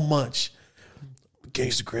 So much.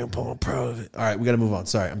 Gangsta Grandpa, I'm proud of it. All right, we got to move on.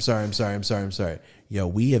 Sorry. I'm sorry. Yo,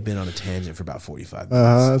 we have been on a tangent for about 45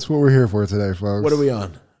 minutes. That's what we're here for today, folks. What are we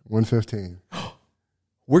on? 115.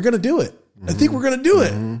 We're going to do it. I think we're going to do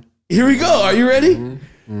it. Here we go. Are you ready?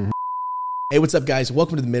 Hey, what's up, guys?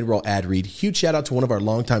 Welcome to the mid-roll ad read. Huge shout out to one of our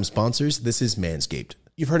longtime sponsors. This is Manscaped.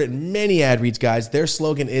 You've heard it in many ad reads, guys. Their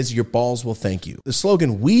slogan is, your balls will thank you. The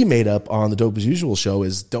slogan we made up on the Dope As Usual show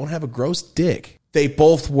is, don't have a gross dick. They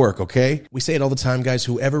both work, okay? We say it all the time, guys.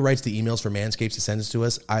 Whoever writes the emails for Manscaped to send this to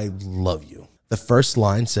us, I love you. The first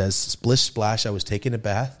line says, splish splash, I was taking a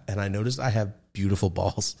bath and I noticed I have beautiful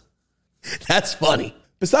balls. That's funny.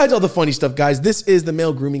 Besides all the funny stuff, guys, this is the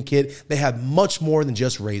male grooming kit. They have much more than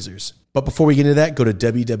just razors. But before we get into that, go to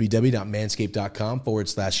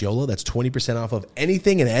www.manscaped.com/YOLO. That's 20% off of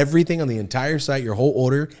anything and everything on the entire site, your whole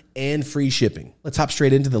order, and free shipping. Let's hop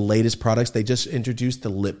straight into the latest products. They just introduced the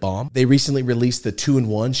lip balm. They recently released the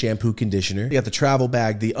 2-in-1 shampoo conditioner. You got the travel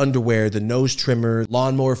bag, the underwear, the nose trimmer,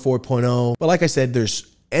 lawnmower 4.0. But like I said, there's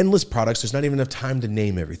endless products. There's not even enough time to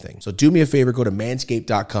name everything. So do me a favor, go to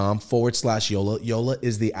manscaped.com/YOLO. YOLO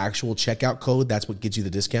is the actual checkout code. That's what gets you the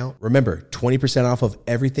discount. Remember, 20% off of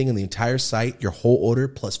everything in the entire site, your whole order,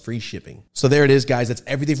 plus free shipping. So there it is, guys. That's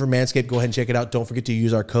everything from Manscaped. Go ahead and check it out. Don't forget to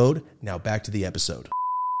use our code. Now back to the episode.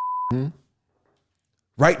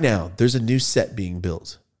 Right now, there's a new set being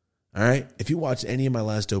built. All right? If you watched any of my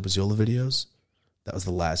last Dope As YOLO videos, that was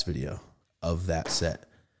the last video of that set.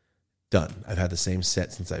 Done. I've had the same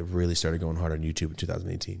set since I really started going hard on YouTube in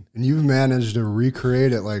 2018. And you've managed to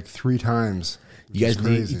recreate it like 3 times. You guys,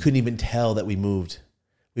 you couldn't even tell that we moved.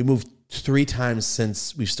 We moved 3 times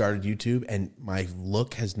since we've started YouTube, and my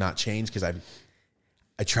look has not changed because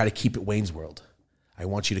I try to keep it Wayne's World. I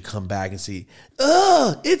want you to come back and see,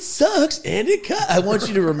 oh, it sucks and it cut. I want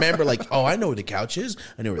you to remember, like, oh, I know where the couch is.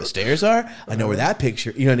 I know where the stairs are. I know where that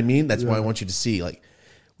picture, you know what I mean? That's why I want you to see. Like,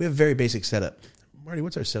 we have a very basic setup. Marty,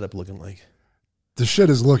 what's our setup looking like? The shit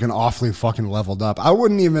is looking awfully fucking leveled up.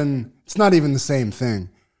 It's not even the same thing.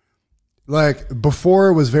 Like, before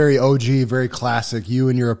it was very OG, very classic, you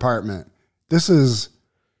in your apartment. This is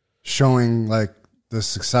showing, like, the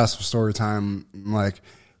success of Storytime. Like,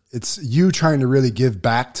 it's you trying to really give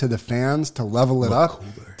back to the fans, to level it up,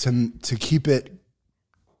 to keep it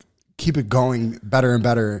going better and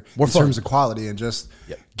better in terms of quality, and just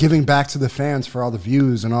giving back to the fans for all the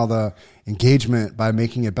views and all the engagement by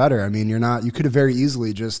making it better. I mean, you could have very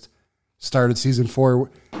easily just started season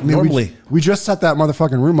 4. I mean, normally we just set that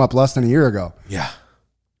motherfucking room up less than a year ago. Yeah.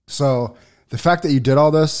 So the fact that you did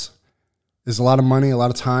all this is a lot of money, a lot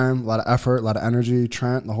of time, a lot of effort, a lot of energy.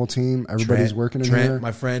 Trent, the whole team, everybody's working in here.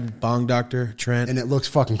 My friend, Bong Doctor, Trent. And it looks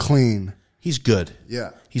fucking clean. He's good.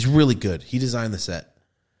 Yeah. He's really good. He designed the set.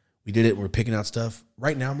 We did it. We're picking out stuff.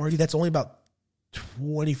 Right now, Marty, that's only about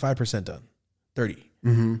 25% done. 30.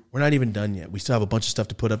 Mm-hmm. We're not even done yet. We still have a bunch of stuff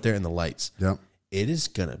to put up there and the lights. Yep. It is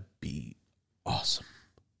going to be awesome.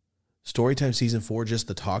 Storytime season 4, just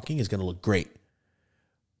the talking, is going to look great.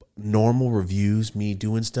 Normal reviews, me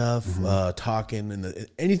doing stuff, talking, and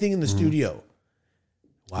anything in the studio.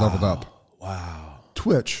 Wow. Leveled up. Wow.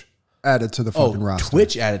 Twitch added to the fucking roster.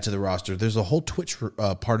 Twitch added to the roster. There's a whole Twitch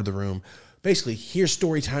part of the room. Basically, here's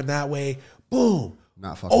Storytime that way. Boom.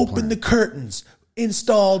 Not fucking Open playing. the curtains.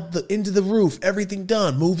 Installed into the roof. Everything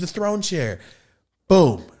done. Move the throne chair.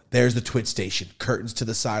 Boom. There's the Twitch station. Curtains to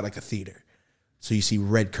the side like a theater. So you see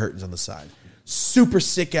red curtains on the side. Super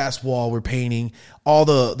sick ass wall we're painting. All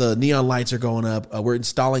the neon lights are going up. We're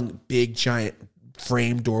installing big giant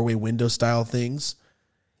frame doorway window style things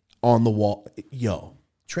on the wall. Yo,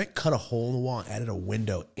 Trent cut a hole in the wall and added a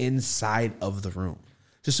window inside of the room.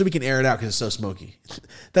 Just so we can air it out because it's so smoky.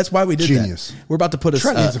 That's why we did Genius. that. We're about to put a...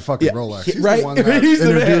 Trent needs a fucking Rolex. He's right? the one that He's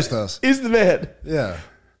the introduced man. us. He's the man. Yeah.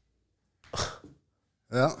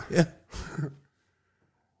 Yeah. Yeah.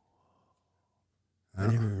 I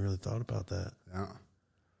never even really thought about that. Yeah.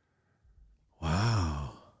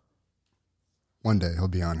 Wow. One day he'll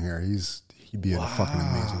be on here. He'd be a fucking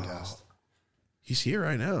amazing guest. He's here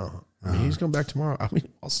right now. I mean, he's coming back tomorrow. I mean,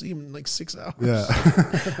 I'll see him in like 6 hours. Yeah.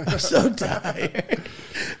 I'm so tired.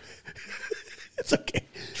 It's okay.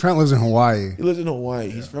 Trent lives in Hawaii. He lives in Hawaii.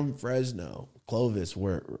 He's from Fresno, Clovis,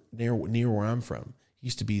 near where I'm from. He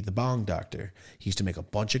used to be the Bong Doctor. He used to make a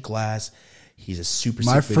bunch of glass. He's a super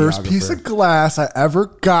My sick first videographer. piece of glass I ever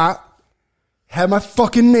got had my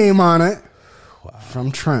fucking name on it. Wow.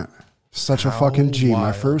 From Trent. Such a fucking G. wild.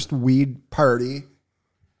 My first weed party.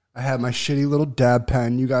 I had my shitty little dab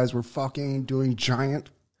pen. You guys were fucking doing giant.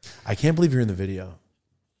 I can't believe you're in the video.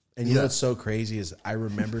 And you know Yeah. what's so crazy is I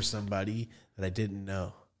remember somebody that I didn't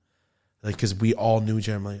know. Like, because we all knew each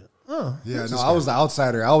other. I'm like, oh. Yeah, no, I was the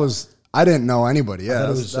outsider. I didn't know anybody. Yeah, I thought it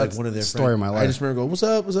was that's like one of their story friends. of my life. I just remember going, what's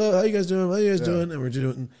up? What's up? How you guys doing? How you guys doing? And we're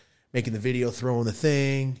doing, making the video, throwing the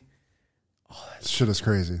thing. This shit is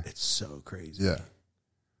crazy. It's so crazy. Yeah.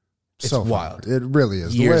 It's so wild. Fun. It really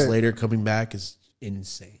is. Years later, coming back is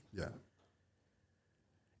insane. Yeah.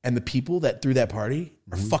 And the people that threw that party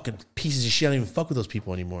are fucking pieces of shit. I don't even fuck with those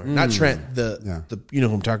people anymore. Not Trent, the you know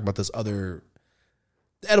who I'm talking about, this other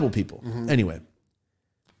the edible people. Anyway.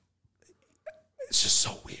 It's just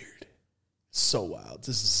so weird. So wild.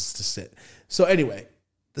 This is the set. So anyway,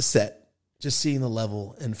 the set, just seeing the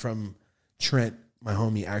level, and from Trent, my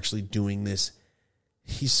homie, actually doing this.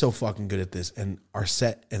 He's so fucking good at this. And our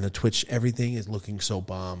set and the Twitch, everything is looking so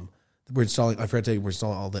bomb. We're installing, I forgot to tell you, we're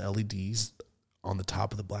installing all the LEDs on the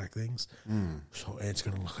top of the black things. So it's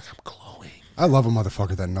going to look like I'm glowing. I love a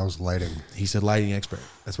motherfucker that knows lighting. He's a lighting expert.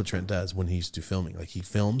 That's what Trent does when he's do filming. Like, he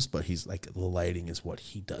films, but he's like, the lighting is what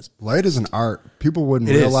he does. Light is an art. People wouldn't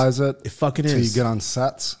It is. realize it. It fucking until is. you get on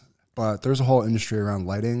sets. But there's a whole industry around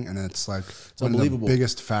lighting, and it's like one of the unbelievable.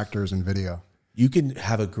 biggest factors in video. You can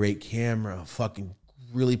have a great camera, fucking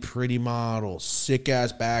really pretty model, sick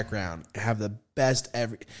ass background, have the best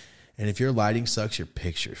ever. And if your lighting sucks, your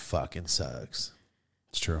picture fucking sucks.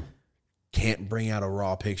 It's true. Can't bring out a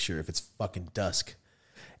raw picture if it's fucking dusk.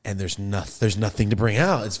 And there's nothing to bring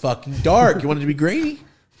out. It's fucking dark. You want it to be grainy?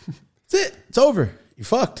 That's it. It's over. You're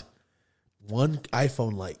fucked. One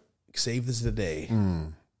iPhone light. Save this today. You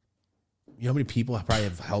know how many people probably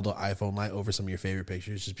have held an iPhone light over some of your favorite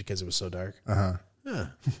pictures just because it was so dark? Uh-huh. Yeah.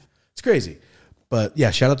 It's crazy. But yeah,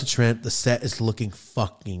 shout out to Trent. The set is looking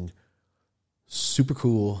fucking super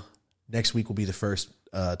cool. Next week will be the first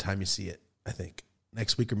time you see it, I think.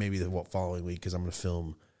 Next week or maybe the following week, because I'm going to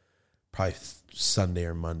film probably Sunday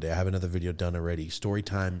or Monday. I have another video done already. Story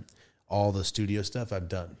time, all the studio stuff I'm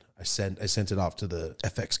done. I sent it off to the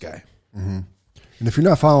FX guy. Mm-hmm. And if you're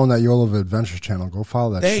not following that Yola Adventures channel, go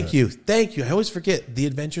follow that. Thank you. I always forget The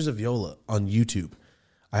Adventures of Yola on YouTube.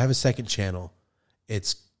 I have a second channel.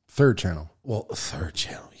 It's third channel. Well, third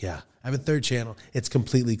channel. Yeah, I have a third channel. It's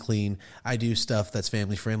completely clean. I do stuff that's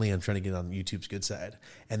family friendly. I'm trying to get on YouTube's good side,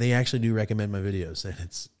 and they actually do recommend my videos, and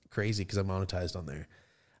it's crazy because I'm monetized on there.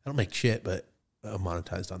 I don't make shit, but I'm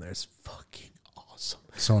monetized on there. It's fucking awesome.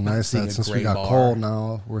 So nice that since we got Cole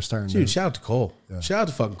now, we're starting. Dude, shout out to Cole. Yeah. Shout out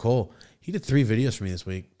to fucking Cole. He did 3 videos for me this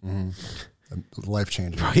week. Life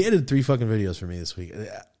changing. He did 3 fucking videos for me this week.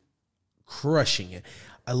 Crushing it.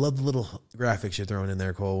 I love the little graphics you're throwing in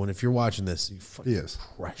there, Cole. And if you're watching this, you fucking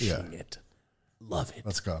crushing it. Love it.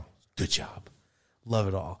 Let's go. Good job. Love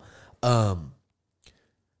it all.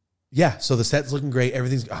 Yeah, so the set's looking great.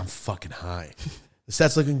 I'm fucking high. The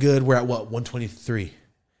set's looking good. We're at what, 123?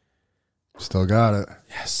 Still got it.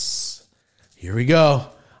 Yes. Here we go.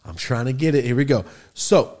 I'm trying to get it. Here we go.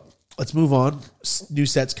 So let's move on. New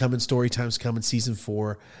sets coming. Story time's coming. Season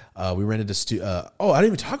 4. We rented a I didn't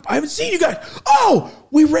even talk. I haven't seen you guys. Oh,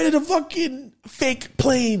 we rented a fucking fake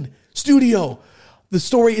plane studio. The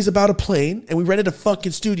story is about a plane, and we rented a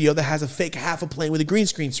fucking studio that has a fake half a plane with a green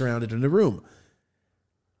screen surrounded in a room.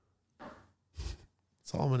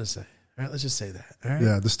 That's all I'm gonna say. All right, let's just say that. All right?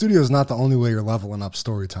 Yeah, the studio is not the only way you're leveling up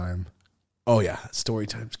story time. Oh yeah, story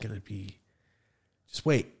time's gonna be. Just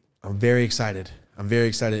wait. I'm very excited.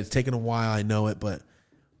 It's taken a while. I know it, but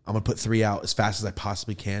I'm going to put 3 out as fast as I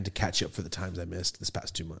possibly can to catch up for the times I missed this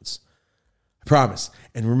past 2 months. I promise.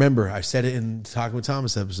 And remember, I said it in the Talking with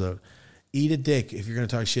Thomas episode. Eat a dick if you're going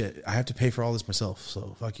to talk shit. I have to pay for all this myself,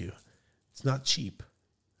 so fuck you. It's not cheap.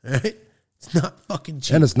 All right? It's not fucking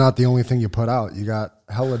cheap. And it's not the only thing you put out. You got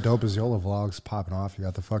hella dope as Yola vlogs popping off. You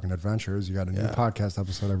got the fucking adventures. You got a new podcast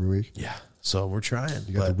episode every week. Yeah. So we're trying.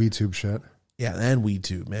 You got the WeTube shit. Yeah, and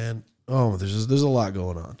WeTube, man. Oh, there's a lot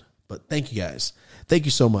going on. But thank you guys. Thank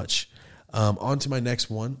you so much. On to my next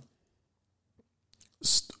one.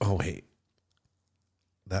 Oh, wait.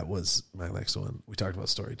 That was my next one. We talked about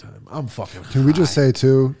story time. I'm fucking Can we just say,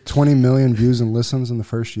 too, 20 million views and listens in the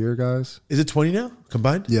first year, guys? Is it 20 now?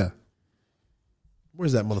 Combined? Yeah.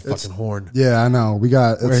 Where's that motherfucking horn? Yeah, I know. Where's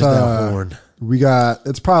that horn?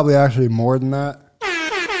 It's probably actually more than that.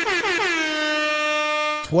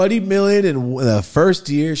 20 million in the first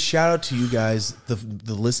year. Shout out to you guys. The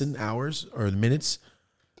listen hours or the minutes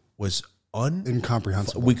was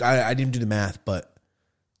incomprehensible. I didn't do the math, but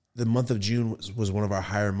the month of June was one of our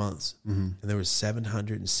higher months. Mm-hmm. And there was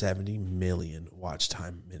 770 million watch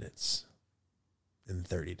time minutes in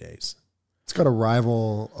 30 days. It's got to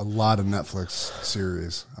rival a lot of Netflix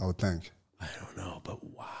series, I would think. I don't know, but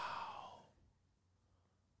wow.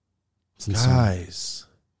 Guys,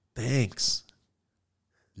 thanks.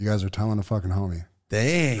 You guys are telling a fucking homie.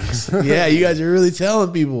 Thanks. Yeah, you guys are really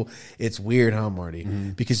telling people. It's weird, huh, Marty?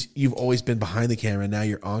 Mm-hmm. Because you've always been behind the camera, and now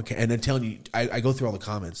you're on camera. And I'm telling you, I go through all the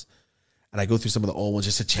comments, and I go through some of the old ones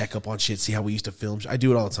just to check up on shit, see how we used to film. I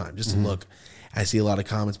do it all the time, just to look. I see a lot of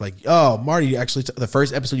comments like, oh, Marty, actually, the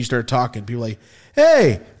first episode you started talking, people are like,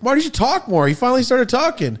 hey, Marty should talk more. He finally started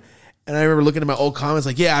talking. And I remember looking at my old comments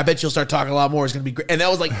like, yeah, I bet you'll start talking a lot more. It's going to be great. And that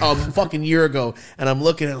was like a fucking year ago. And I'm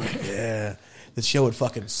looking at it like, yeah. The show would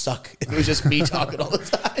fucking suck if it was just me talking all the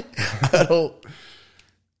time.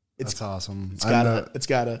 That's awesome. It's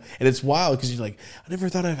gotta, and it's wild because you're like, I never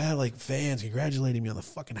thought I'd had like fans congratulating me on the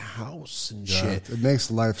fucking house and shit. It makes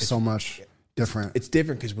life so much different. It's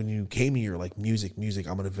different because when you came here, you're like music.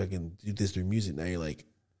 I'm gonna fucking do this through music. Now you're like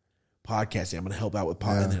podcasting. I'm gonna help out with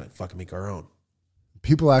podcast, and then like fucking make our own.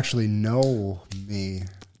 People actually know me.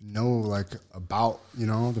 Like about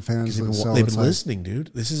the fans. They've been listening,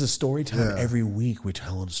 dude. This is a story time every week. We're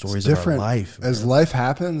telling stories of our life. As life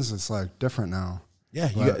happens, it's like different now. Yeah,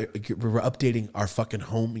 we're updating our fucking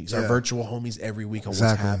homies, our virtual homies every week on what's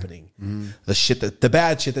happening. Mm-hmm. The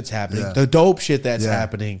bad shit that's happening, the dope shit that's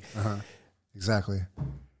happening. Uh-huh. Exactly.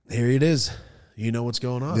 Here it is. You know what's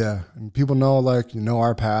going on. Yeah, and people know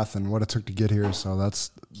our path and what it took to get here. So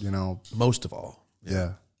that's most of all.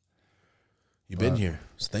 Yeah. You've been here,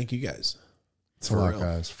 so thank you guys. It's a lot,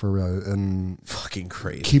 guys, for real. And fucking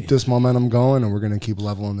crazy. Keep this momentum going, and we're going to keep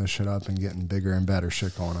leveling this shit up and getting bigger and better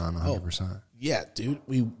shit going on 100%. Yeah, dude.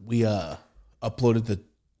 We uploaded the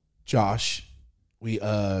Josh. We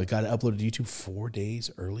got it uploaded to YouTube 3 days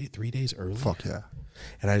early. Fuck yeah.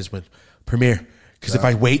 And I just went, premiere. Because if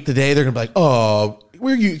I wait the day, they're going to be like, oh,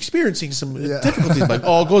 we're experiencing some difficulties. Like,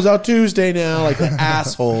 oh, it goes out Tuesday now. Like,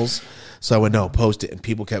 assholes. So I went, no, post it. And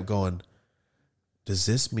people kept going, does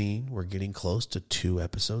this mean we're getting close to 2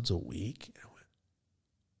 episodes a week? And I went,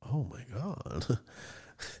 oh my God.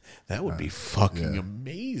 That would be fucking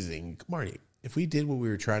amazing. Marty, if we did what we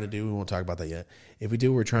were trying to do, we won't talk about that yet. If we did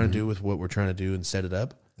what we're trying to do with what we're trying to do and set it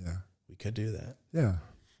up, we could do that. Yeah.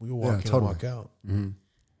 We could walk in and walk out. Mm-hmm.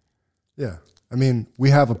 Yeah. I mean,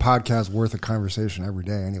 we have a podcast worth of conversation every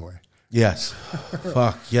day anyway. Yes.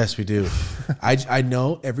 Fuck. Yes, we do. I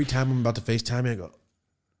know every time I'm about to FaceTime you, I go,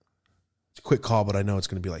 it's a quick call, but I know it's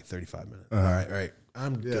going to be like 35 minutes. All right.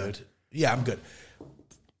 I'm good. Yeah, I'm good.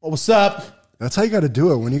 Well, what's up? That's how you got to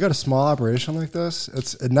do it. When you got a small operation like this,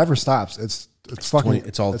 it never stops. It's fucking 20,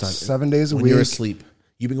 it's all the time. 7 days a week. When you're asleep,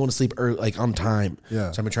 you've been going to sleep early, like on time.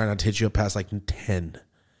 Yeah. So I've been trying not to hit you up past like 10.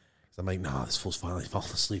 So I'm like, nah, this fool's finally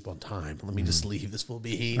falling asleep on time. Let me just leave this fool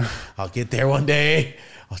be. I'll get there one day.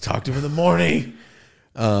 I'll talk to him in the morning.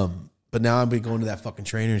 But now I've been going to that fucking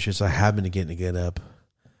trainer and shit, so I have been getting to get up.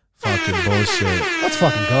 Fucking bullshit. Let's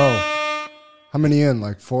fucking go. How many in?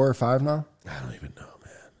 Like 4 or 5 now? I don't even know,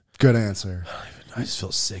 man. Good answer. I don't even know. I just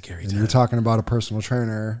feel sick every And time. you're talking about a personal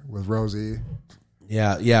trainer with Rosie.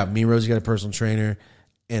 Yeah. Me and Rosie got a personal trainer,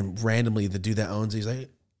 and randomly the dude that owns it, he's like,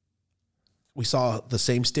 we saw the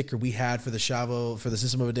same sticker we had for the Chavo, for the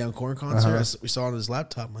System of a Down Corn concert. We saw it on his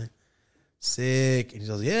laptop. I'm like, sick. And he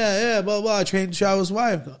goes, yeah, blah, blah. I trained Chavo's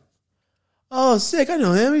wife. Oh, sick. I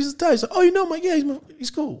know him. He's tight. So, oh, you know him? Like, yeah,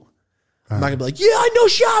 he's cool. I'm not going to be like, yeah, I know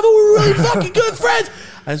Chavo. We're really fucking good friends.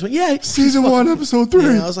 I just went, yeah. Season 1, episode 3.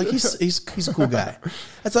 Yeah, I was like, he's a cool guy.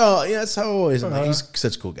 That's all. Yeah, that's how I always am. Like, he's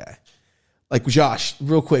such a cool guy. Like Josh,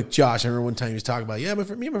 real quick, Josh, I remember one time he was talking about, me and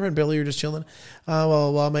my friend Billy are just chilling.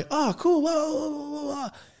 Well, I'm like, oh, cool. Blah.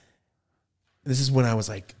 This is when I was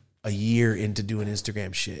like a year into doing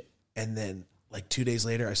Instagram shit. And then like 2 days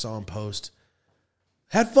later, I saw him post,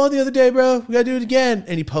 had fun the other day, bro. We got to do it again.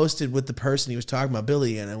 And he posted with the person he was talking about,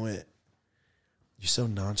 Billy. And I went, you're so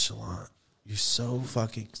nonchalant. You're so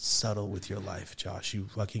fucking subtle with your life, Josh. You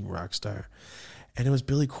fucking rock star. And it was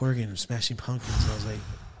Billy Corgan of Smashing Pumpkins. And I was like,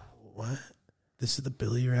 what? This is the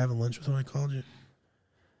Billy you were having lunch with when I called you?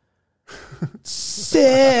 Sick.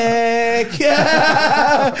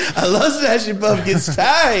 I love Smashing Pumpkins.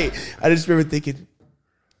 Tight. I just remember thinking,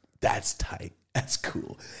 that's tight. That's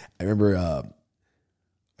cool. I remember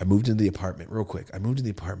I moved into the apartment real quick.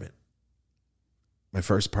 My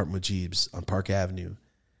first apartment with Jeebs on Park Avenue.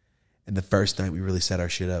 And the first night we really set our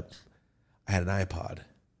shit up, I had an iPod,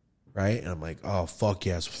 right? And I'm like, oh, fuck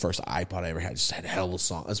yeah. It's the first iPod I ever had. Just had a hell of a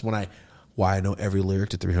song. That's when why I know every lyric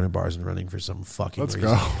to 300 Bars and Running for some fucking reason.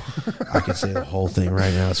 Let's go. I can say the whole thing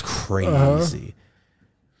right now. It's crazy.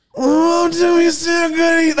 Oh, tell me you're still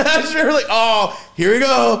good. That's really, oh, here we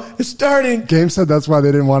go. It's starting. Game said that's why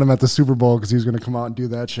they didn't want him at the Super Bowl, because he was going to come out and do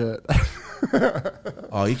that shit.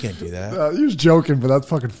 Oh, you can't do that. He was joking, but that's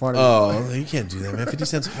fucking funny. Oh, you can't do that, man. 50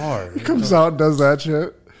 Cent's hard. He comes out and does that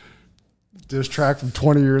shit. Diss track from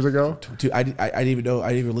 20 years ago. Dude, I didn't even know. I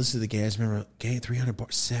didn't even listen to the game. I just remember, game 300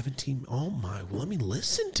 bars, 17. Oh my, well, let me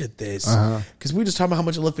listen to this. Because we were just talking about how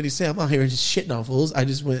much I love 50 Cent. I'm not here just shitting on fools. I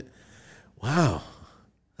just went, wow,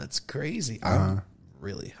 that's crazy. I'm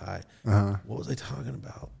really high. What was I talking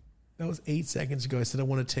about? That was 8 seconds ago. I said I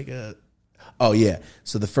want to take a. Oh, yeah.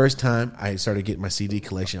 So the first time I started getting my CD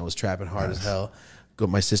collection, I was trapping hard as hell.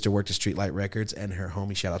 My sister worked at Streetlight Records, and her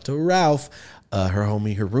homie, shout out to Ralph, her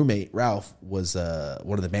roommate, Ralph, was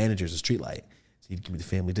one of the managers of Streetlight. So he'd give me the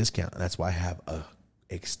family discount, and that's why I have a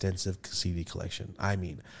extensive CD collection. I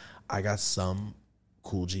mean, I got some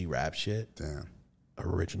Cool G rap shit. Damn.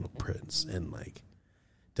 Original Prince, and like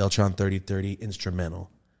Deltron 3030 instrumental.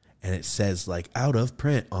 And it says like out of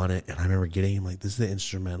print on it. And I remember getting him like, this is the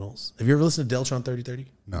instrumentals. Have you ever listened to Deltron 3030?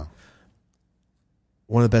 No.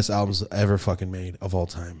 One of the best albums ever fucking made of all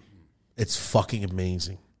time. It's fucking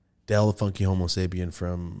amazing. Del the Funky Homo Sapien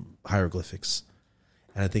from Hieroglyphics.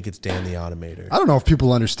 And I think it's Dan the Automator. I don't know if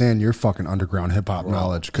people understand your fucking underground hip hop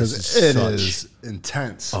knowledge, because it is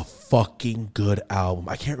intense. A fucking good album.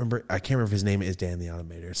 I can't remember if his name is Dan the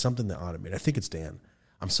Automator. It's something the Automator. I think it's Dan.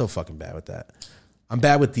 I'm so fucking bad with that. I'm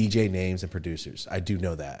bad with DJ names and producers. I do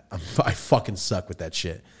know that. I fucking suck with that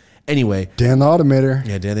shit. Anyway. Dan the Automator.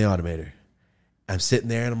 Yeah, Dan the Automator. I'm sitting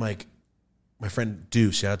there and I'm like, my friend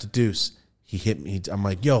Deuce, shout out to Deuce. He hit me. I'm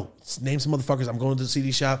like, yo, name some motherfuckers. I'm going to the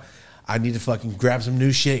CD shop. I need to fucking grab some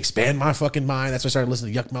new shit, expand my fucking mind. That's why I started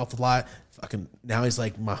listening to Yuck Mouth a lot. Fucking now he's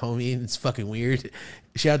like my homie, and it's fucking weird.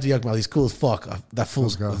 Shout out to Yuck Mouth. He's cool as fuck. That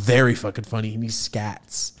fool's very fucking funny, and he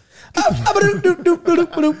scats. I'm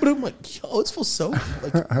like, yo, this feels so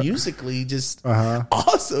like musically just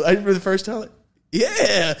awesome. I remember the first time, like,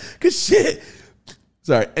 yeah, good shit.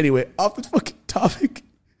 Sorry. Anyway, off the fucking topic.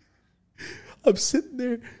 I'm sitting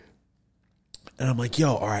there and I'm like,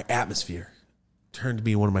 yo, all right, Atmosphere turned to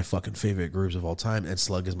be one of my fucking favorite groups of all time, and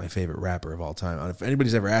Slug is my favorite rapper of all time. And if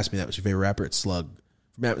anybody's ever asked me that was your favorite rapper, it's Slug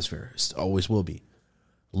from Atmosphere. It always will be.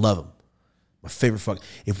 Love him. My favorite fucking.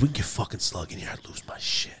 If we could get fucking Slug in here, I'd lose my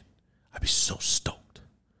shit. I'd be so stoked.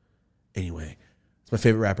 Anyway, it's my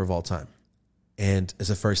favorite rapper of all time. And it's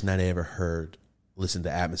the first night I ever listened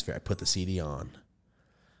to Atmosphere. I put the CD on.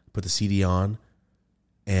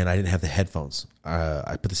 And I didn't have the headphones.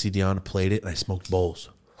 I put the CD on, played it, and I smoked bowls.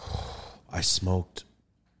 I smoked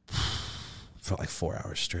for like 4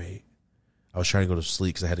 hours straight. I was trying to go to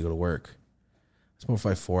sleep because I had to go to work. I smoked for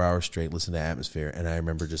like 4 hours straight, listening to Atmosphere, and I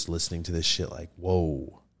remember just listening to this shit like,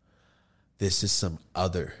 whoa, this is some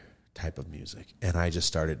other type of music. And I just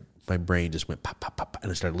started, my brain just went pop, pop, pop,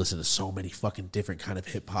 and I started listening to so many fucking different kind of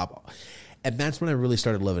hip hop. And that's when I really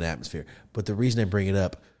started loving Atmosphere. But the reason I bring it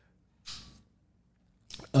up,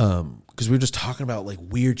 because we were just talking about like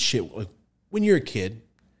weird shit. Like when you're a kid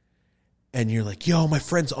and you're like, yo, my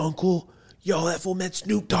friend's uncle, yo, that fool met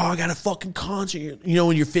Snoop Dogg at a fucking concert. You know,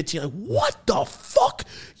 when you're 15, like, what the fuck?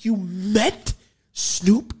 You met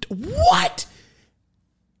Snoop? What?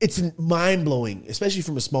 It's mind blowing, especially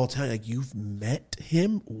from a small town. Like, you've met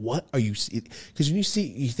him? What are you? Because when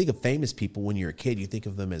you think of famous people when you're a kid, you think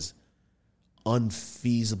of them as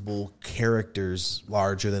unfeasible characters,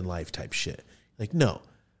 larger than life type shit. Like, no.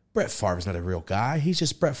 Brett Favre's not a real guy. He's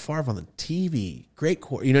just Brett Favre on the TV. Great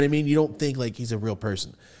core. You know what I mean? You don't think like he's a real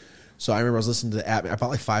person. So I remember I was listening to I bought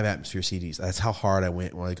like 5 Atmosphere CDs. That's how hard I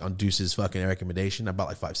went. Like on Deuce's fucking recommendation, I bought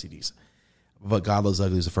like 5 CDs. But God Loves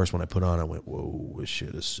Ugly was the first one I put on. I went, whoa, this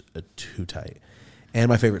shit is too tight. And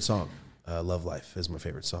my favorite song, Love Life, is my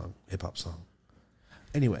favorite song, hip hop song.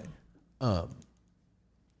 Anyway,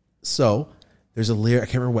 so there's a lyric. I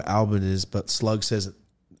can't remember what album it is, but Slug says,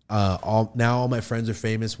 all my friends are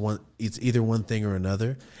famous. It's either one thing or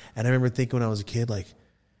another. And I remember thinking when I was a kid, like,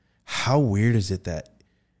 how weird is it that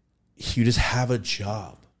you just have a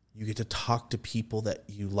job? You get to talk to people that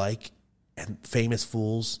you like and famous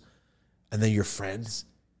fools, and then your friends.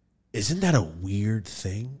 Isn't that a weird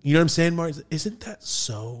thing? You know what I'm saying, Mark? Isn't that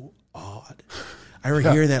so odd? I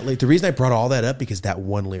remember hearing that. Like, the reason I brought all that up because that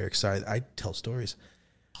one lyric. Sorry, I tell stories.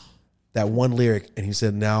 That one lyric, and he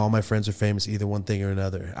said, now all my friends are famous, either one thing or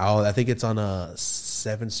another. I think it's on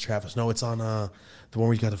Seven's Travis. No, it's on the one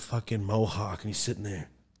where you got a fucking mohawk and he's sitting there.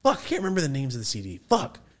 Fuck, I can't remember the names of the CD.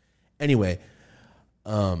 Fuck. Anyway,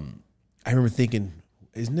 I remember thinking,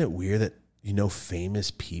 isn't it weird that you know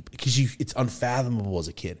famous people? Because it's unfathomable as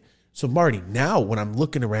a kid. So Marty, now when I'm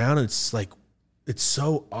looking around, it's like, it's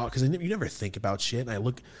so odd because you never think about shit. And I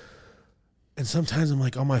look, and sometimes I'm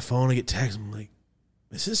like on my phone, I get texts, I'm like,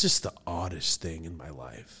 this is just the oddest thing in my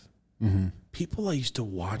life. Mm-hmm. People I used to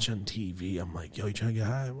watch on TV, I'm like, yo, you trying to get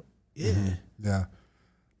high? Yeah. Mm-hmm. Yeah.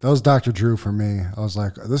 That was Dr. Drew for me. I was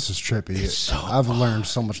like, this is trippy. I've learned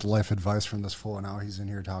so much life advice from this fool, and now he's in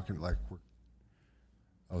here talking like,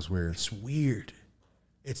 that was weird. It's weird.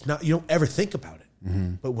 It's not, you don't ever think about it.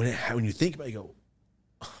 Mm-hmm. But when you think about it, you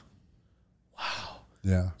go, wow.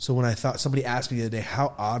 Yeah. So when somebody asked me the other day,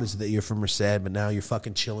 how odd is it that you're from Merced, but now you're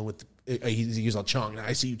fucking chilling with, he was on Chong, and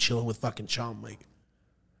I see you chilling with fucking Chong. I'm like,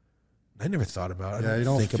 I never thought about it. Yeah, you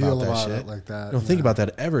don't think about that shit like that. I don't think about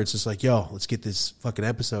that ever. It's just like, yo, let's get this fucking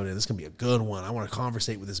episode in. This is going to be a good one. I want to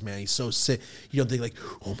conversate with this man. He's so sick. You don't think like,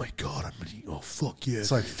 oh my God, oh fuck yeah.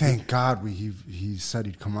 It's like, thank God he said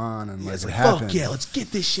he'd come on and it's like happened. Fuck yeah, let's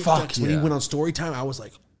get this shit fuck done. When he went on Storytime, I was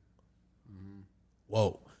like,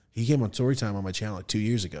 whoa. He came on Storytime on my channel like 2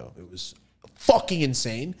 years ago. It was fucking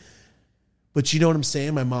insane. But you know what I'm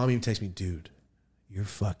saying? My mom even texted me, dude, you're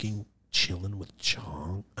fucking chilling with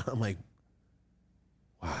Chong. I'm like,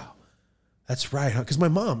 wow, that's right, huh? Because my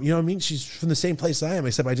mom, you know what I mean? She's from the same place I am,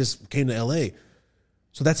 except I just came to LA.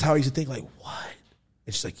 So that's how I used to think, like, what?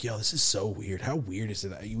 And she's like, yo, this is so weird. How weird is it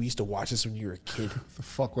that you used to watch this when you were a kid? The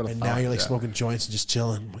fuck would I And now you're like smoking joints and just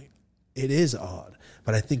chilling. I'm like, it is odd.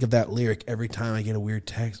 But I think of that lyric every time I get a weird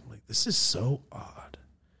text. I'm like, this is so odd.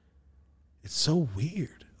 It's so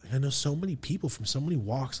weird. I know so many people from so many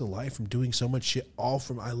walks of life from doing so much shit, all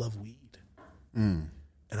from I love weed. And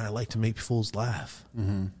I like to make fools laugh.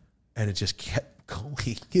 Mm-hmm. And it just kept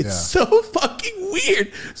going. It's so fucking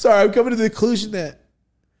weird. Sorry, I'm coming to the conclusion that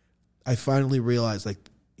I finally realized, like,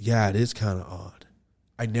 yeah, it is kind of odd.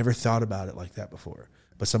 I never thought about it like that before.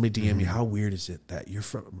 But somebody DM me, how weird is it that you're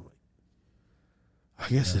from... I'm like, I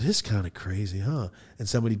guess it is kind of crazy, huh? And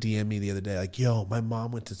somebody DM'd me the other day, like, yo, my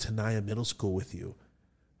mom went to Tenaya Middle School with you.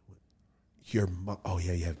 Your mom? Oh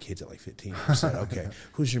yeah, you have kids at like 15. Okay,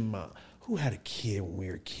 who's your mom? Who had a kid when we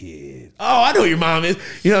were kids? Oh, I know who your mom is.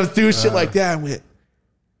 You know, doing shit like that. And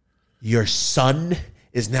your son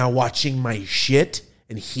is now watching my shit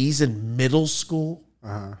and he's in middle school.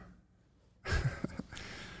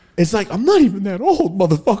 It's like, I'm not even that old,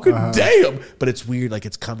 motherfucker. Damn. But it's weird. Like,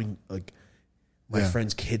 it's coming. Like, my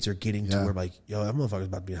friends' kids are getting to where, like, yo, that motherfucker's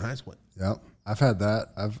about to be in high school. Yep. I've had that.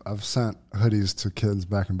 I've sent hoodies to kids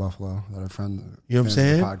back in Buffalo that are friends. You know what I'm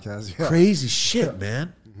saying? Podcast. Yeah. Crazy shit,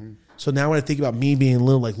 man. Mm-hmm. So now when I think about me being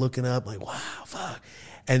little, like, looking up, like, wow, fuck.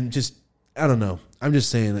 And just, I don't know. I'm just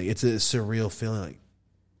saying, like, it's a surreal feeling. Like,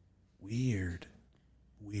 weird.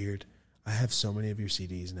 I have so many of your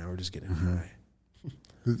CDs. Now we're just getting high.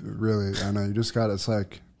 Really, I know. You just got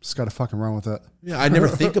to fucking run with it. Yeah, I never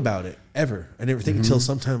think about it, ever. I never think until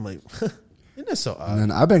sometime, like, isn't that so odd? And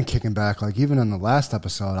then I've been kicking back, like, even in the last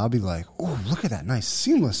episode, I'll be like, oh, look at that nice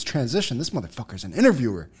seamless transition. This motherfucker's an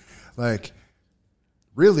interviewer. Like,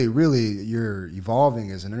 really, you're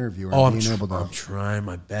evolving as an interviewer. Oh, I'm trying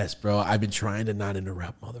my best, bro. I've been trying to not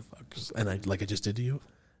interrupt motherfuckers. And I just did to you,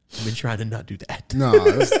 I've been trying to not do that. No.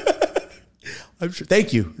 I'm sure.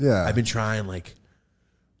 Thank you. Yeah. I've been trying, like,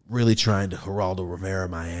 really trying to Geraldo Rivera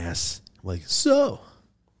my ass. I'm like, so,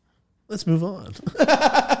 let's move on.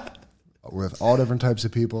 With all different types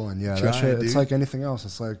of people. And yeah, that shit, it's dude. like anything else.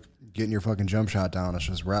 It's like getting your fucking jump shot down. It's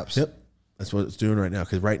just reps. Yep. That's what it's doing right now.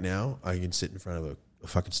 Because right now, I can sit in front of a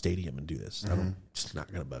fucking stadium and do this. It's not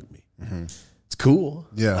going to bug me. It's cool.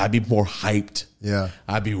 Yeah. I'd be more hyped. Yeah.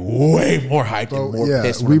 I'd be way more hyped and more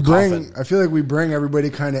pissed when I'm coughing. I feel like we bring everybody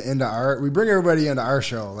kind of into we bring everybody into our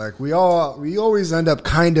show. Like we always end up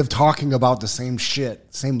kind of talking about the same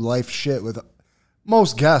shit, same life shit with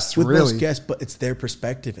most guests, but it's their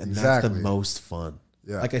perspective, and that's the most fun.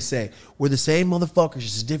 Yeah. Like I say, we're the same motherfuckers,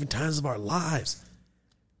 just different times of our lives.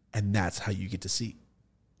 And that's how you get to see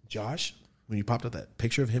Josh. When you popped up that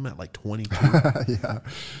picture of him at like 22. Yeah.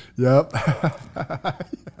 Yep.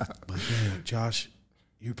 But man, Josh,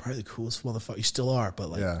 you're probably the coolest motherfucker. You still are, but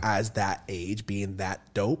like as that age, being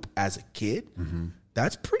that dope as a kid,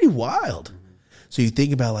 that's pretty wild. So you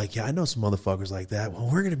think about like, yeah, I know some motherfuckers like that.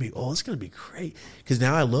 Well, it's going to be great. Because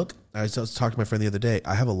now I was talking to my friend the other day.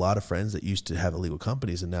 I have a lot of friends that used to have illegal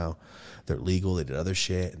companies and now they're legal. They did other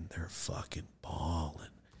shit and they're fucking balling.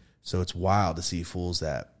 So it's wild to see fools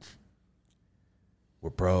that were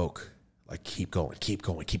broke, like keep going, keep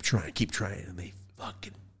trying. And they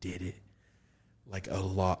fucking did it. Like a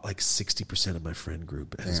lot, like 60% of my friend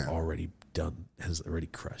group has already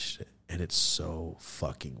crushed it. And it's so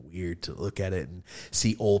fucking weird to look at it and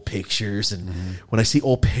see old pictures. And when I see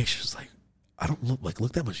old pictures, like, I don't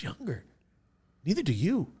look that much younger. Neither do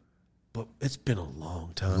you. But it's been a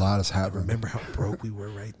long time. A lot has happened. I remember how broke we were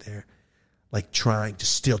right there. Like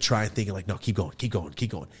still trying, thinking like, no, keep going.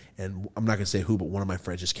 And I'm not going to say who, but one of my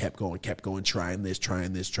friends just kept going, trying this.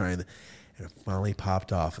 And it finally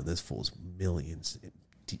popped off, and this fool's millions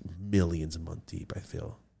a month deep, I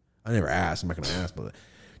feel. I never asked. I'm not going to ask, but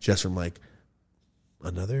just from like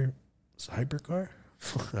another hypercar.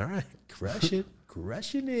 All right, crushing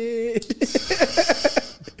it.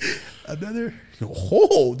 Another,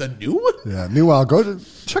 the new one? Yeah, meanwhile, go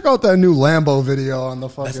check out that new Lambo video on the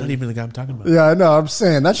fucking... That's not even the guy I'm talking about. Yeah, I know, I'm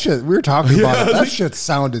saying, that shit, we were talking about it. That shit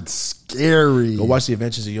sounded scary. Go watch the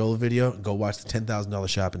Adventures of Yola video, and go watch the $10,000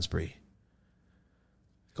 shopping spree.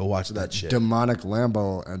 Go watch that shit. Demonic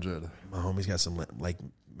Lambo engine. My homie's got some like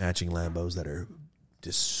matching Lambos that are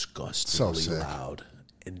disgustingly loud,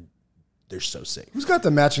 and they're so sick. Who's got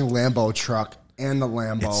the matching Lambo truck and the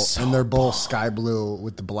Lambo, and they're both sky blue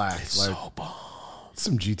with the black? It's like, so bomb. It's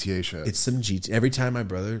some GTA shit. It's some GTA. Every time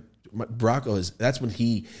Rocco is, that's when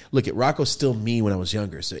Rocco's still me when I was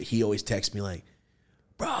younger. So he always texts me like,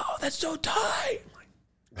 bro, that's so tight.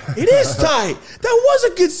 I'm like, it is tight. That was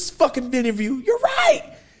a good fucking interview. You're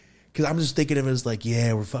right. Because I'm just thinking of it as like,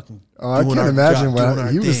 yeah, we're fucking I can't imagine what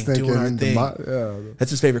he was thinking.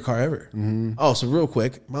 That's his favorite car ever. Oh, so real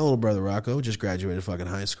quick, my little brother Rocco just graduated fucking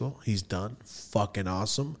high school. He's done. Fucking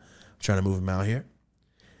awesome. I'm trying to move him out here.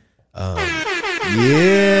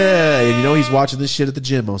 Yeah. And he's watching this shit at the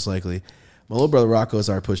gym most likely. My little brother Rocco is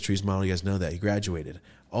our Push Trees model. You guys know that. He graduated.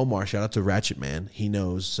 Omar, shout out to Ratchet Man. He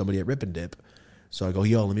knows somebody at Rip and Dip. So I go,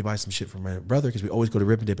 yo, let me buy some shit for my brother because we always go to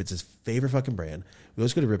Rip and Dip. It's his favorite fucking brand. We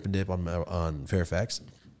always go to Rip and Dip on Fairfax. And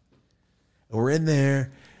we're in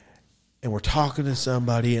there, and we're talking to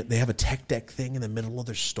somebody. And they have a tech deck thing in the middle of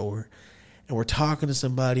their store. And we're talking to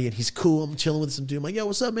somebody, and he's cool. I'm chilling with some dude. I'm like, yo,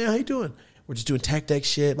 what's up, man? How you doing? We're just doing tech deck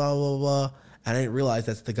shit, blah, blah, blah. And I didn't realize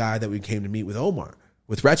that's the guy that we came to meet with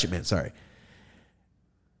with Ratchet Man, sorry.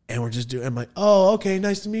 And I'm like, oh, okay,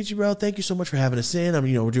 nice to meet you, bro. Thank you so much for having us in.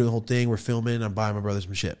 We're doing the whole thing. We're filming. I'm buying my brother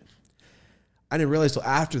some shit. I didn't realize till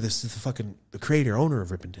after this is the creator, owner of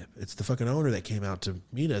Rip and Dip. It's the fucking owner that came out to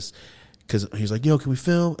meet us because he was like, yo, can we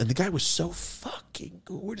film? And the guy was so fucking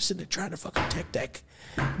cool. We're just sitting there trying to fucking tech deck.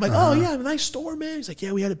 I'm like, oh, yeah, nice store, man. He's like,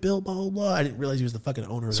 yeah, we had it built, blah, blah, blah. I didn't realize he was the fucking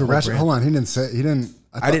owner of the whole brand. Hold on.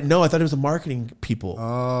 I didn't know. I thought it was the marketing people.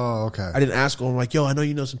 Oh, okay. I didn't ask him. I'm like, yo, I know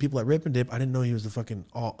you know some people at Rip and Dip. I didn't know he was the fucking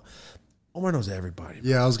Omar knows everybody.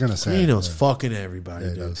 Yeah, I was going to say. He knows fucking everybody,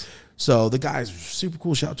 dude. Does. So the guy's super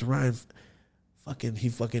cool. Shout out to Ryan. He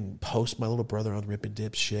fucking posts my little brother on Rip and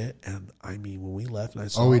Dip shit. And I mean, when we left and I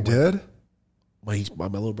saw he did? My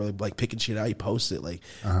little brother like picking shit out. He posts it like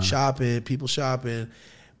shopping, people shopping.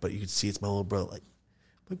 But you can see it's my little brother like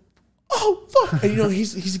oh, fuck. And,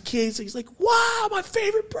 he's a kid. So he's like, wow, my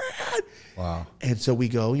favorite brand. Wow. And so we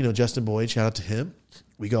go, Justin Boyd, shout out to him.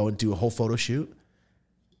 We go and do a whole photo shoot.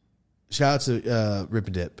 Shout out to Rip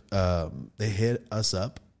and Dip. They hit us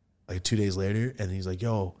up like 2 days later. And he's like,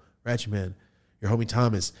 yo, Ratchet Man, your homie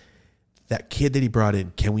Thomas, that kid that he brought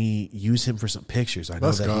in, can we use him for some pictures? I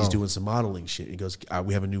know he's doing some modeling shit. He goes,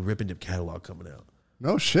 we have a new Rip and Dip catalog coming out.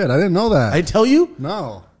 No shit. I didn't know that. I didn't tell you?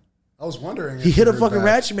 No. I was wondering. He hit a fucking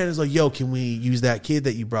Ratchet Man and was like, yo, can we use that kid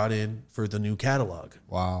that you brought in for the new catalog?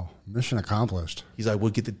 Wow. Mission accomplished. He's like, we'll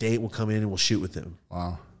get the date, we'll come in and we'll shoot with him.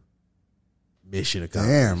 Wow. Mission accomplished.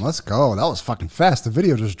 Damn, let's go. That was fucking fast. The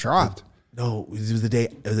video just dropped. No, it was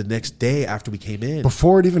the next day after we came in.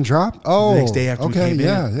 Before it even dropped? Oh. The next day after we came in.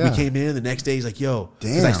 Yeah. We came in, the next day he's like, yo.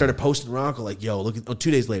 Because I started posting Ronco like, yo, look at 2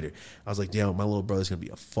 days later. I was like, damn, my little brother's going to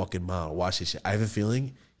be a fucking model. Watch this shit. I have a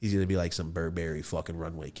feeling he's going to be like some Burberry fucking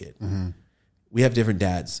runway kid. Mm-hmm. We have different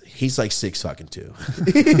dads. He's like 6'2".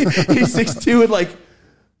 He's 6'2" and like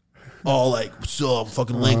all like so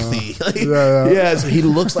fucking lengthy. Yeah, so he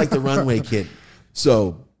looks like the runway kid.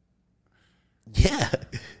 So yeah.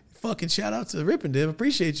 Fucking shout out to Rip and Dip.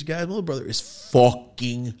 Appreciate you guys. My little brother is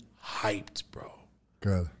fucking hyped, bro.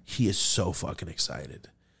 Good. He is so fucking excited.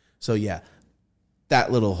 So yeah,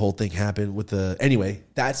 that little whole thing happened with anyway,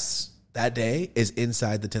 that day is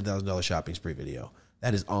inside the $10,000 shopping spree video.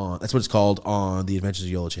 That's what it's called on the Adventures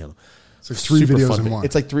of YOLO channel. So 3 videos in one.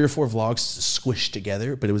 It's like 3 or 4 vlogs squished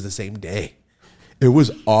together, but it was the same day. It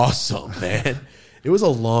was awesome, man. It was a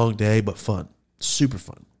long day, but fun. Super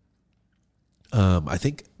fun. I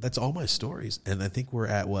think that's all my stories. And I think we're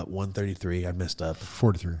at 133. I messed up.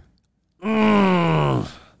 43. You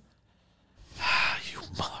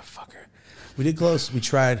motherfucker. We did close. We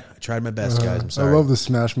tried. I tried my best, guys. I'm sorry. I love the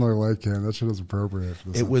Smash Miller Light Can. That shit is appropriate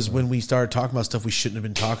for this. It was when we started talking about stuff we shouldn't have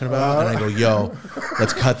been talking about. And I go, yo,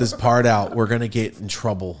 let's cut this part out. We're going to get in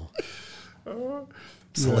trouble.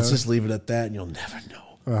 So let's just leave it at that and you'll never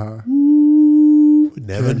know.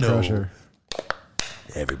 Never know. Crusher.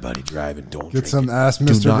 Everybody driving, don't get drink some it. ass Do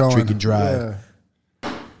Mr. not going. drink and drive.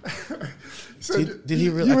 Yeah. Did he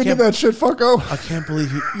really? You into that shit, fucko? I can't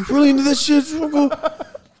believe you really into this shit, fucko?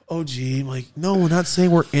 Oh, gee, I'm like, no, we're not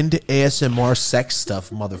saying we're into ASMR sex stuff,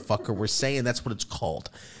 motherfucker. We're saying that's what it's called.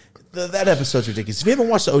 That episode's ridiculous. If you haven't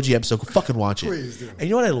watched the OG episode, go fucking watch it. Please do. And you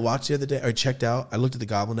know what I watched the other day, or checked out? I looked at the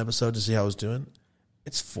Goblin episode to see how I was doing.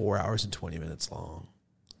 It's 4 hours and 20 minutes long.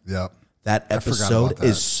 Yep. That episode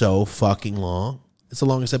is so fucking long. It's the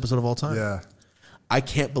longest episode of all time. Yeah. I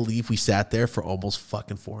can't believe we sat there for almost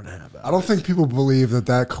fucking 4.5 hours. I don't think people believe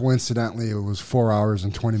that coincidentally it was 4 hours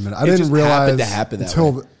and 20 minutes. I didn't realize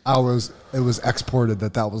until it was exported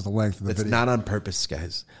that was the length of the video. It's not on purpose,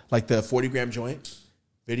 guys. Like the 40-gram joint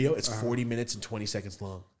video, it's 40 minutes and 20 seconds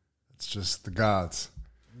long. It's just the gods.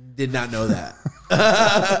 Did not know that.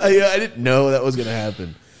 I didn't know that was going to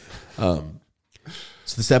happen. So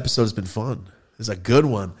this episode has been fun. It's a good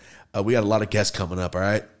one. We got a lot of guests coming up, all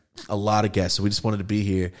right? A lot of guests. So we just wanted to be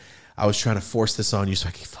here. I was trying to force this on you so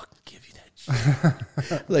I could fucking give you that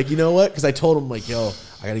shit. Like, you know what? Because I told him, like, yo,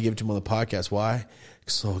 I got to give it to him on the podcast. Why?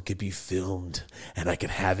 So it could be filmed and I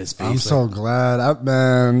could have his face. I'm so glad.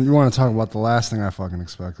 Man, you want to talk about the last thing I fucking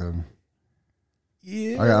expected.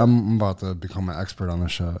 Yeah. I'm about to become an expert on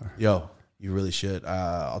this shit. Yo, you really should.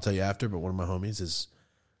 I'll tell you after, but one of my homies is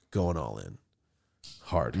going all in.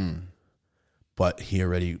 Hard. But he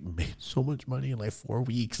already made so much money in like 4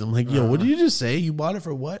 weeks. I'm like, yo, what did you just say? You bought it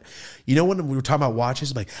for what? You know, when we were talking about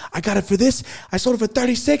watches, I'm like, I got it for this. I sold it for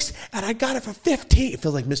 36 and I got it for 15. It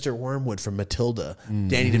feels like Mr. Wormwood from Matilda.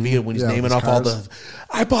 Danny DeVito when he's naming off all the,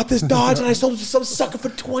 I bought this Dodge and I sold it to some sucker for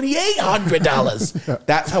 $2,800.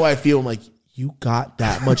 That's how I feel. I'm like, you got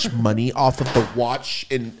that much money off of the watch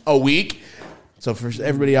in a week? So for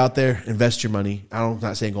everybody out there, invest your money. I'm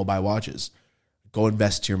not saying go buy watches. Go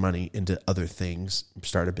invest your money into other things.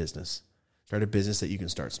 Start a business. Start a business that you can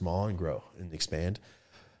start small and grow and expand.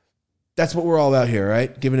 That's what we're all about here,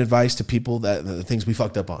 right? Giving advice to people that the things we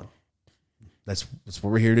fucked up on. That's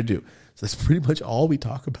what we're here to do. So that's pretty much all we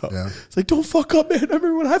talk about. Yeah. It's like, don't fuck up, man. I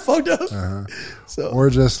remember when I fucked up. So we're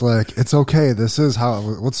just like, it's okay. This is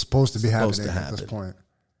what's supposed to be happening at this point.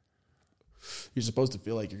 You're supposed to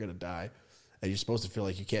feel like you're going to die. And you're supposed to feel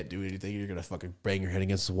like you can't do anything. You're going to fucking bang your head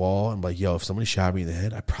against the wall. And be like, yo, if somebody shot me in the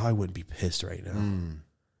head, I probably wouldn't be pissed right now.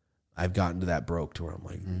 I've gotten to that broke to where I'm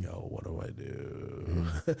like, yo, what do I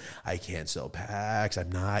do? I can't sell packs.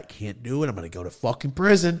 Can't do it. I'm going to go to fucking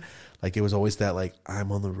prison. Like, it was always that, like,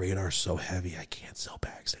 I'm on the radar so heavy, I can't sell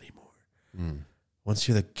packs anymore. Once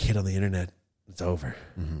you're the kid on the internet, it's over.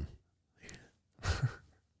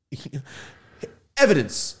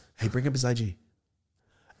 Evidence. Hey, bring up his IG.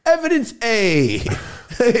 Evidence A.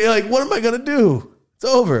 Like, what am I going to do? It's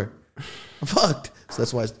over. I'm fucked. So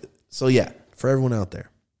that's why. So yeah, for everyone out there,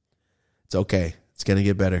 it's okay. It's going to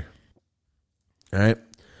get better. All right.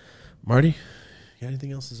 Marty, you got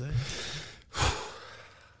anything else to say?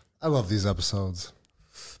 I love these episodes.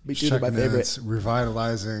 Me too, they're my favorite. It's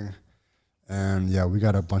revitalizing. And yeah, we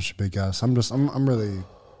got a bunch of big guests. I'm really,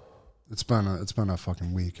 it's been a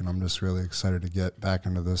fucking week, and I'm just really excited to get back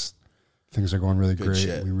into this. Things are going really great.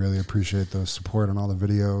 Shit. We really appreciate the support on all the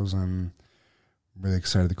videos, and I'm really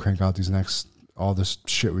excited to crank out all this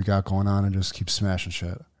shit we got going on and just keep smashing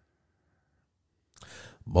shit.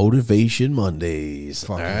 Motivation Mondays.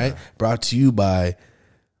 All right. Brought to you by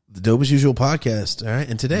the Dope as Usual podcast. All right.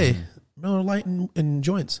 And today, Miller Lite and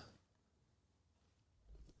joints.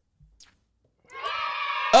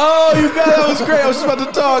 Oh, you got that was great. I was just about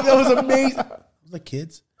to talk. That was amazing. Was that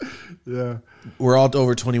kids? Yeah. We're all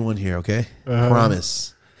over 21 here, okay?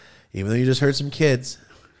 Promise. Even though you just heard some kids,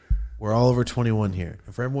 we're all over 21 here.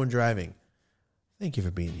 And for everyone driving, thank you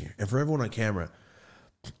for being here. And for everyone on camera,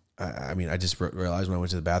 I just realized when I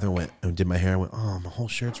went to the bathroom, went and did my hair, I went, oh, my whole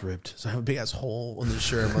shirt's ripped. So I have a big ass hole in the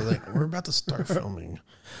shirt. I was like, we're about to start filming.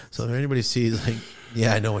 So if anybody sees, like,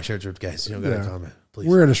 yeah, I know my shirt's ripped, guys. You don't got to comment, please.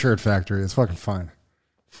 We're in a shirt factory. It's fucking fine.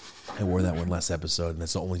 I wore that one last episode, and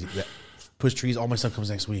that's the only Push Trees. All my stuff comes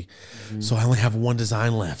next week, so I only have one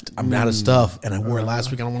design left. I'm out of stuff, and I wore it last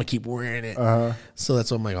week. I don't want to keep wearing it, so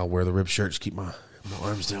that's why I'm like, I'll wear the ripped shirt, just keep my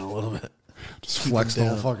arms down a little bit, just flex the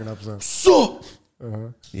whole fucking episode. So,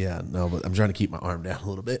 yeah, no, but I'm trying to keep my arm down a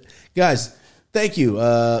little bit, guys. Thank you.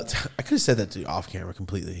 I could have said that to you off camera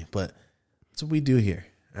completely, but that's what we do here.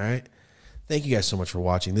 All right. Thank you guys so much for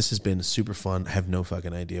watching. This has been super fun. I have no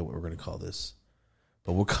fucking idea what we're going to call this,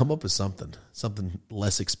 but we'll come up with something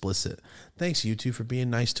less explicit. Thanks, YouTube, for being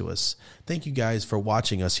nice to us. Thank you guys for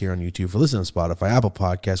watching us here on YouTube, for listening to Spotify, Apple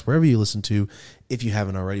Podcasts, wherever you listen to. If you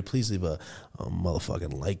haven't already, please leave a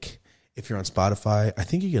motherfucking like. If you're on Spotify, I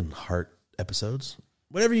think you can heart episodes.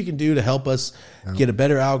 Whatever you can do to help us get a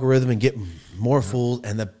better algorithm and get more fools.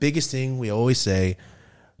 And the biggest thing we always say,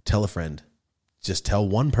 tell a friend. Just tell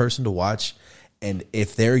one person to watch. And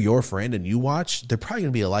if they're your friend and you watch, they're probably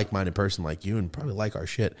going to be a like-minded person like you and probably like our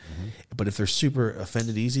shit. But if they're super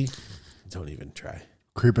offended easy, don't even try.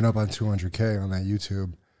 Creeping up on 200K on that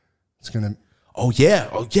YouTube. It's going to... Oh, yeah.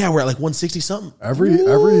 We're at like 160 something. Every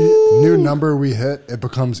new number we hit, it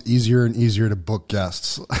becomes easier and easier to book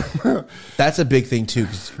guests. That's a big thing, too,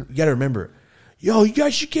 because you got to remember, yo, you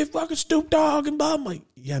guys should get fucking Snoop Dogg and Bob. I'm like,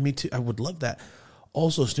 yeah, me too. I would love that.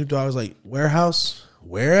 Also, Snoop Dogg was like, warehouse?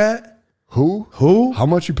 Where at? Who? How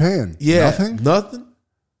much you paying? Yeah. Nothing?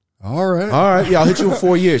 All right. Yeah, I'll hit you in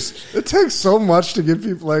 4 years. It takes so much to get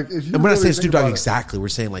people like... If you and we're not saying Snoop Dogg exactly. We're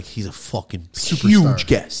saying like he's a fucking huge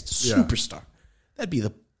guest. Superstar. That'd be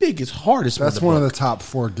the biggest, hardest one to book. That's one of the top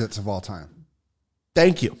 4 gets of all time.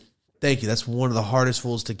 Thank you. That's one of the hardest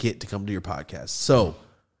fools to get to come to your podcast. So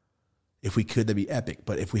if we could, that'd be epic.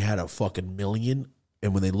 But if we had a fucking million...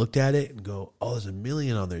 And when they looked at it and go, oh, there's 1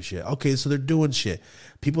 million on their shit. Okay, so they're doing shit.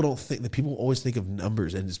 People don't think that people always think of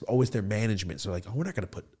numbers and it's always their management. So they're like, oh, we're not going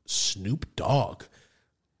to put Snoop Dogg,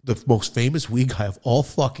 the most famous weed guy of all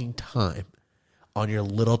fucking time, on your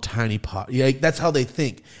little tiny pot. Yeah, that's how they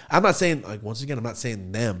think. I'm not saying, like, once again, I'm not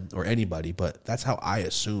saying them or anybody, but that's how I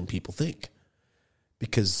assume people think.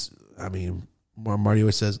 Because, I mean, Marty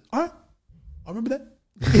always says, all right, I'll remember that.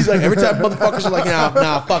 He's like, every time motherfuckers are like,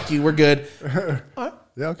 nah, fuck you, we're good. All right.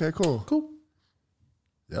 Yeah, okay, cool.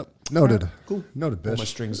 Yep. Noted. Right, cool. Noted, bitch. My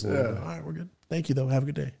strings a little bit. All right, we're good. Thank you, though. Have a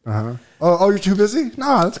good day. Oh, you're too busy?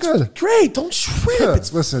 Nah, that's good. Great. Don't trip.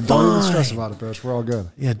 It's Listen, fine. Don't even stress about it, bitch. We're all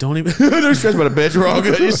good. Yeah, don't stress about it, bitch. We're all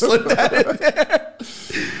good. You slip that in there.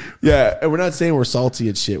 Yeah, and we're not saying we're salty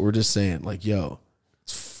and shit. We're just saying, like, yo,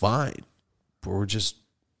 it's fine. But we're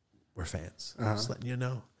fans. Just letting you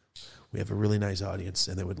know. We have a really nice audience,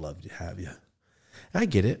 and they would love to have you. I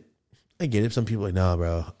get it. Some people are like, nah,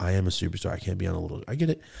 bro, I am a superstar. I can't be on a little. I get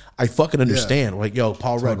it. I fucking understand. Like, yo,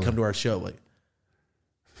 Paul Rudd, come to our show. Like,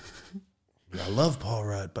 I love Paul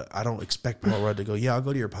Rudd, but I don't expect Paul Rudd to go, yeah, I'll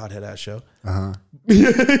go to your pothead ass show.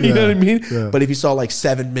 You know what I mean? Yeah. But if you saw like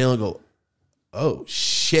 7 mil and go, oh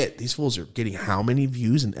shit, these fools are getting how many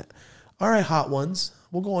views? And all right, hot ones.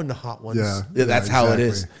 We'll go into hot ones. Yeah, that's how it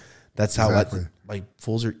is. That's how like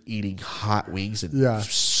fools are eating hot wings and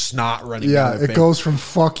snot running. Yeah, it goes from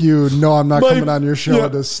fuck you, no, I'm not coming on your show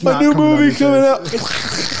to snot. My new movie coming out.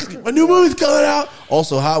 My new movie's coming out.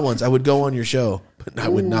 Also, hot ones. I would go on your show, but I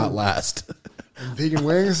would not last. Vegan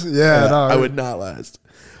wings? Yeah, no, I would not last.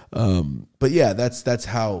 But yeah, that's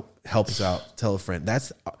how help us out. Tell a friend.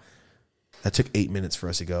 That took 8 minutes for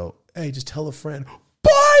us to go, hey, just tell a friend.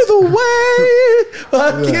 By the way,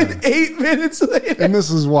 fucking 8 minutes later. And this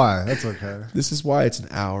is why. That's okay. This is why it's an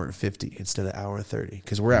hour and 50 instead of hour and 30.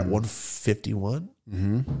 Because we're at 151.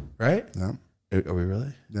 Right? Yeah. Are we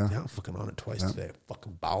really? Yeah. I'm fucking on it twice today. I'm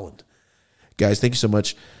fucking balling. Guys, thank you so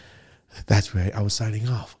much. That's right. I was signing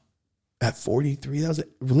off. At 43, that was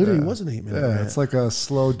literally was an 8 minute. Yeah, it's like a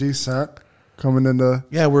slow descent coming into.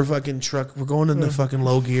 Yeah, we're going into fucking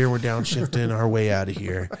low gear. We're downshifting our way out of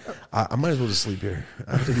here. I might as well just sleep here.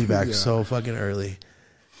 I have to be back so fucking early,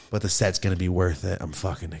 but the set's gonna be worth it. I'm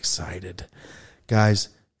fucking excited, guys.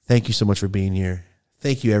 Thank you so much for being here.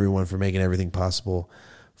 Thank you everyone for making everything possible.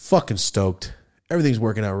 Fucking stoked. Everything's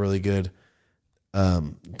working out really good.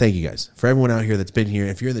 Thank you guys for everyone out here that's been here.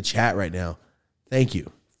 If you're in the chat right now, thank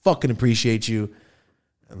you. Fucking appreciate you.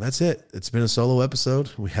 And that's it. It's been a solo episode.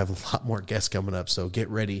 We have a lot more guests coming up, so get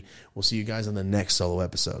ready. We'll see you guys on the next solo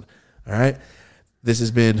episode. All right? This has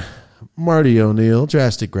been Marty O'Neill,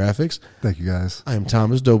 Drastic Graphics. Thank you, guys. I am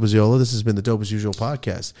Thomas Dopaziola. This has been the Dope As Usual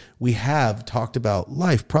podcast. We have talked about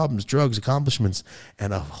life, problems, drugs, accomplishments,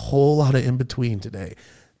 and a whole lot of in between today.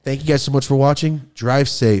 Thank you guys so much for watching. Drive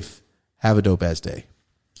safe. Have a dope-ass day.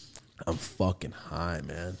 I'm fucking high,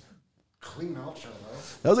 man. Clean outro, though.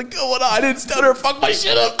 That was a good one. I didn't stutter. Fuck my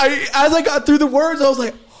shit up. As I got through the words, I was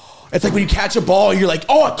like, oh. It's like when you catch a ball, you're like,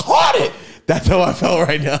 oh, I caught it. That's how I felt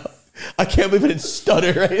right now. I can't believe I didn't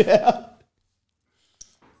stutter right now.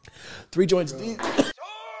 3 joints deep.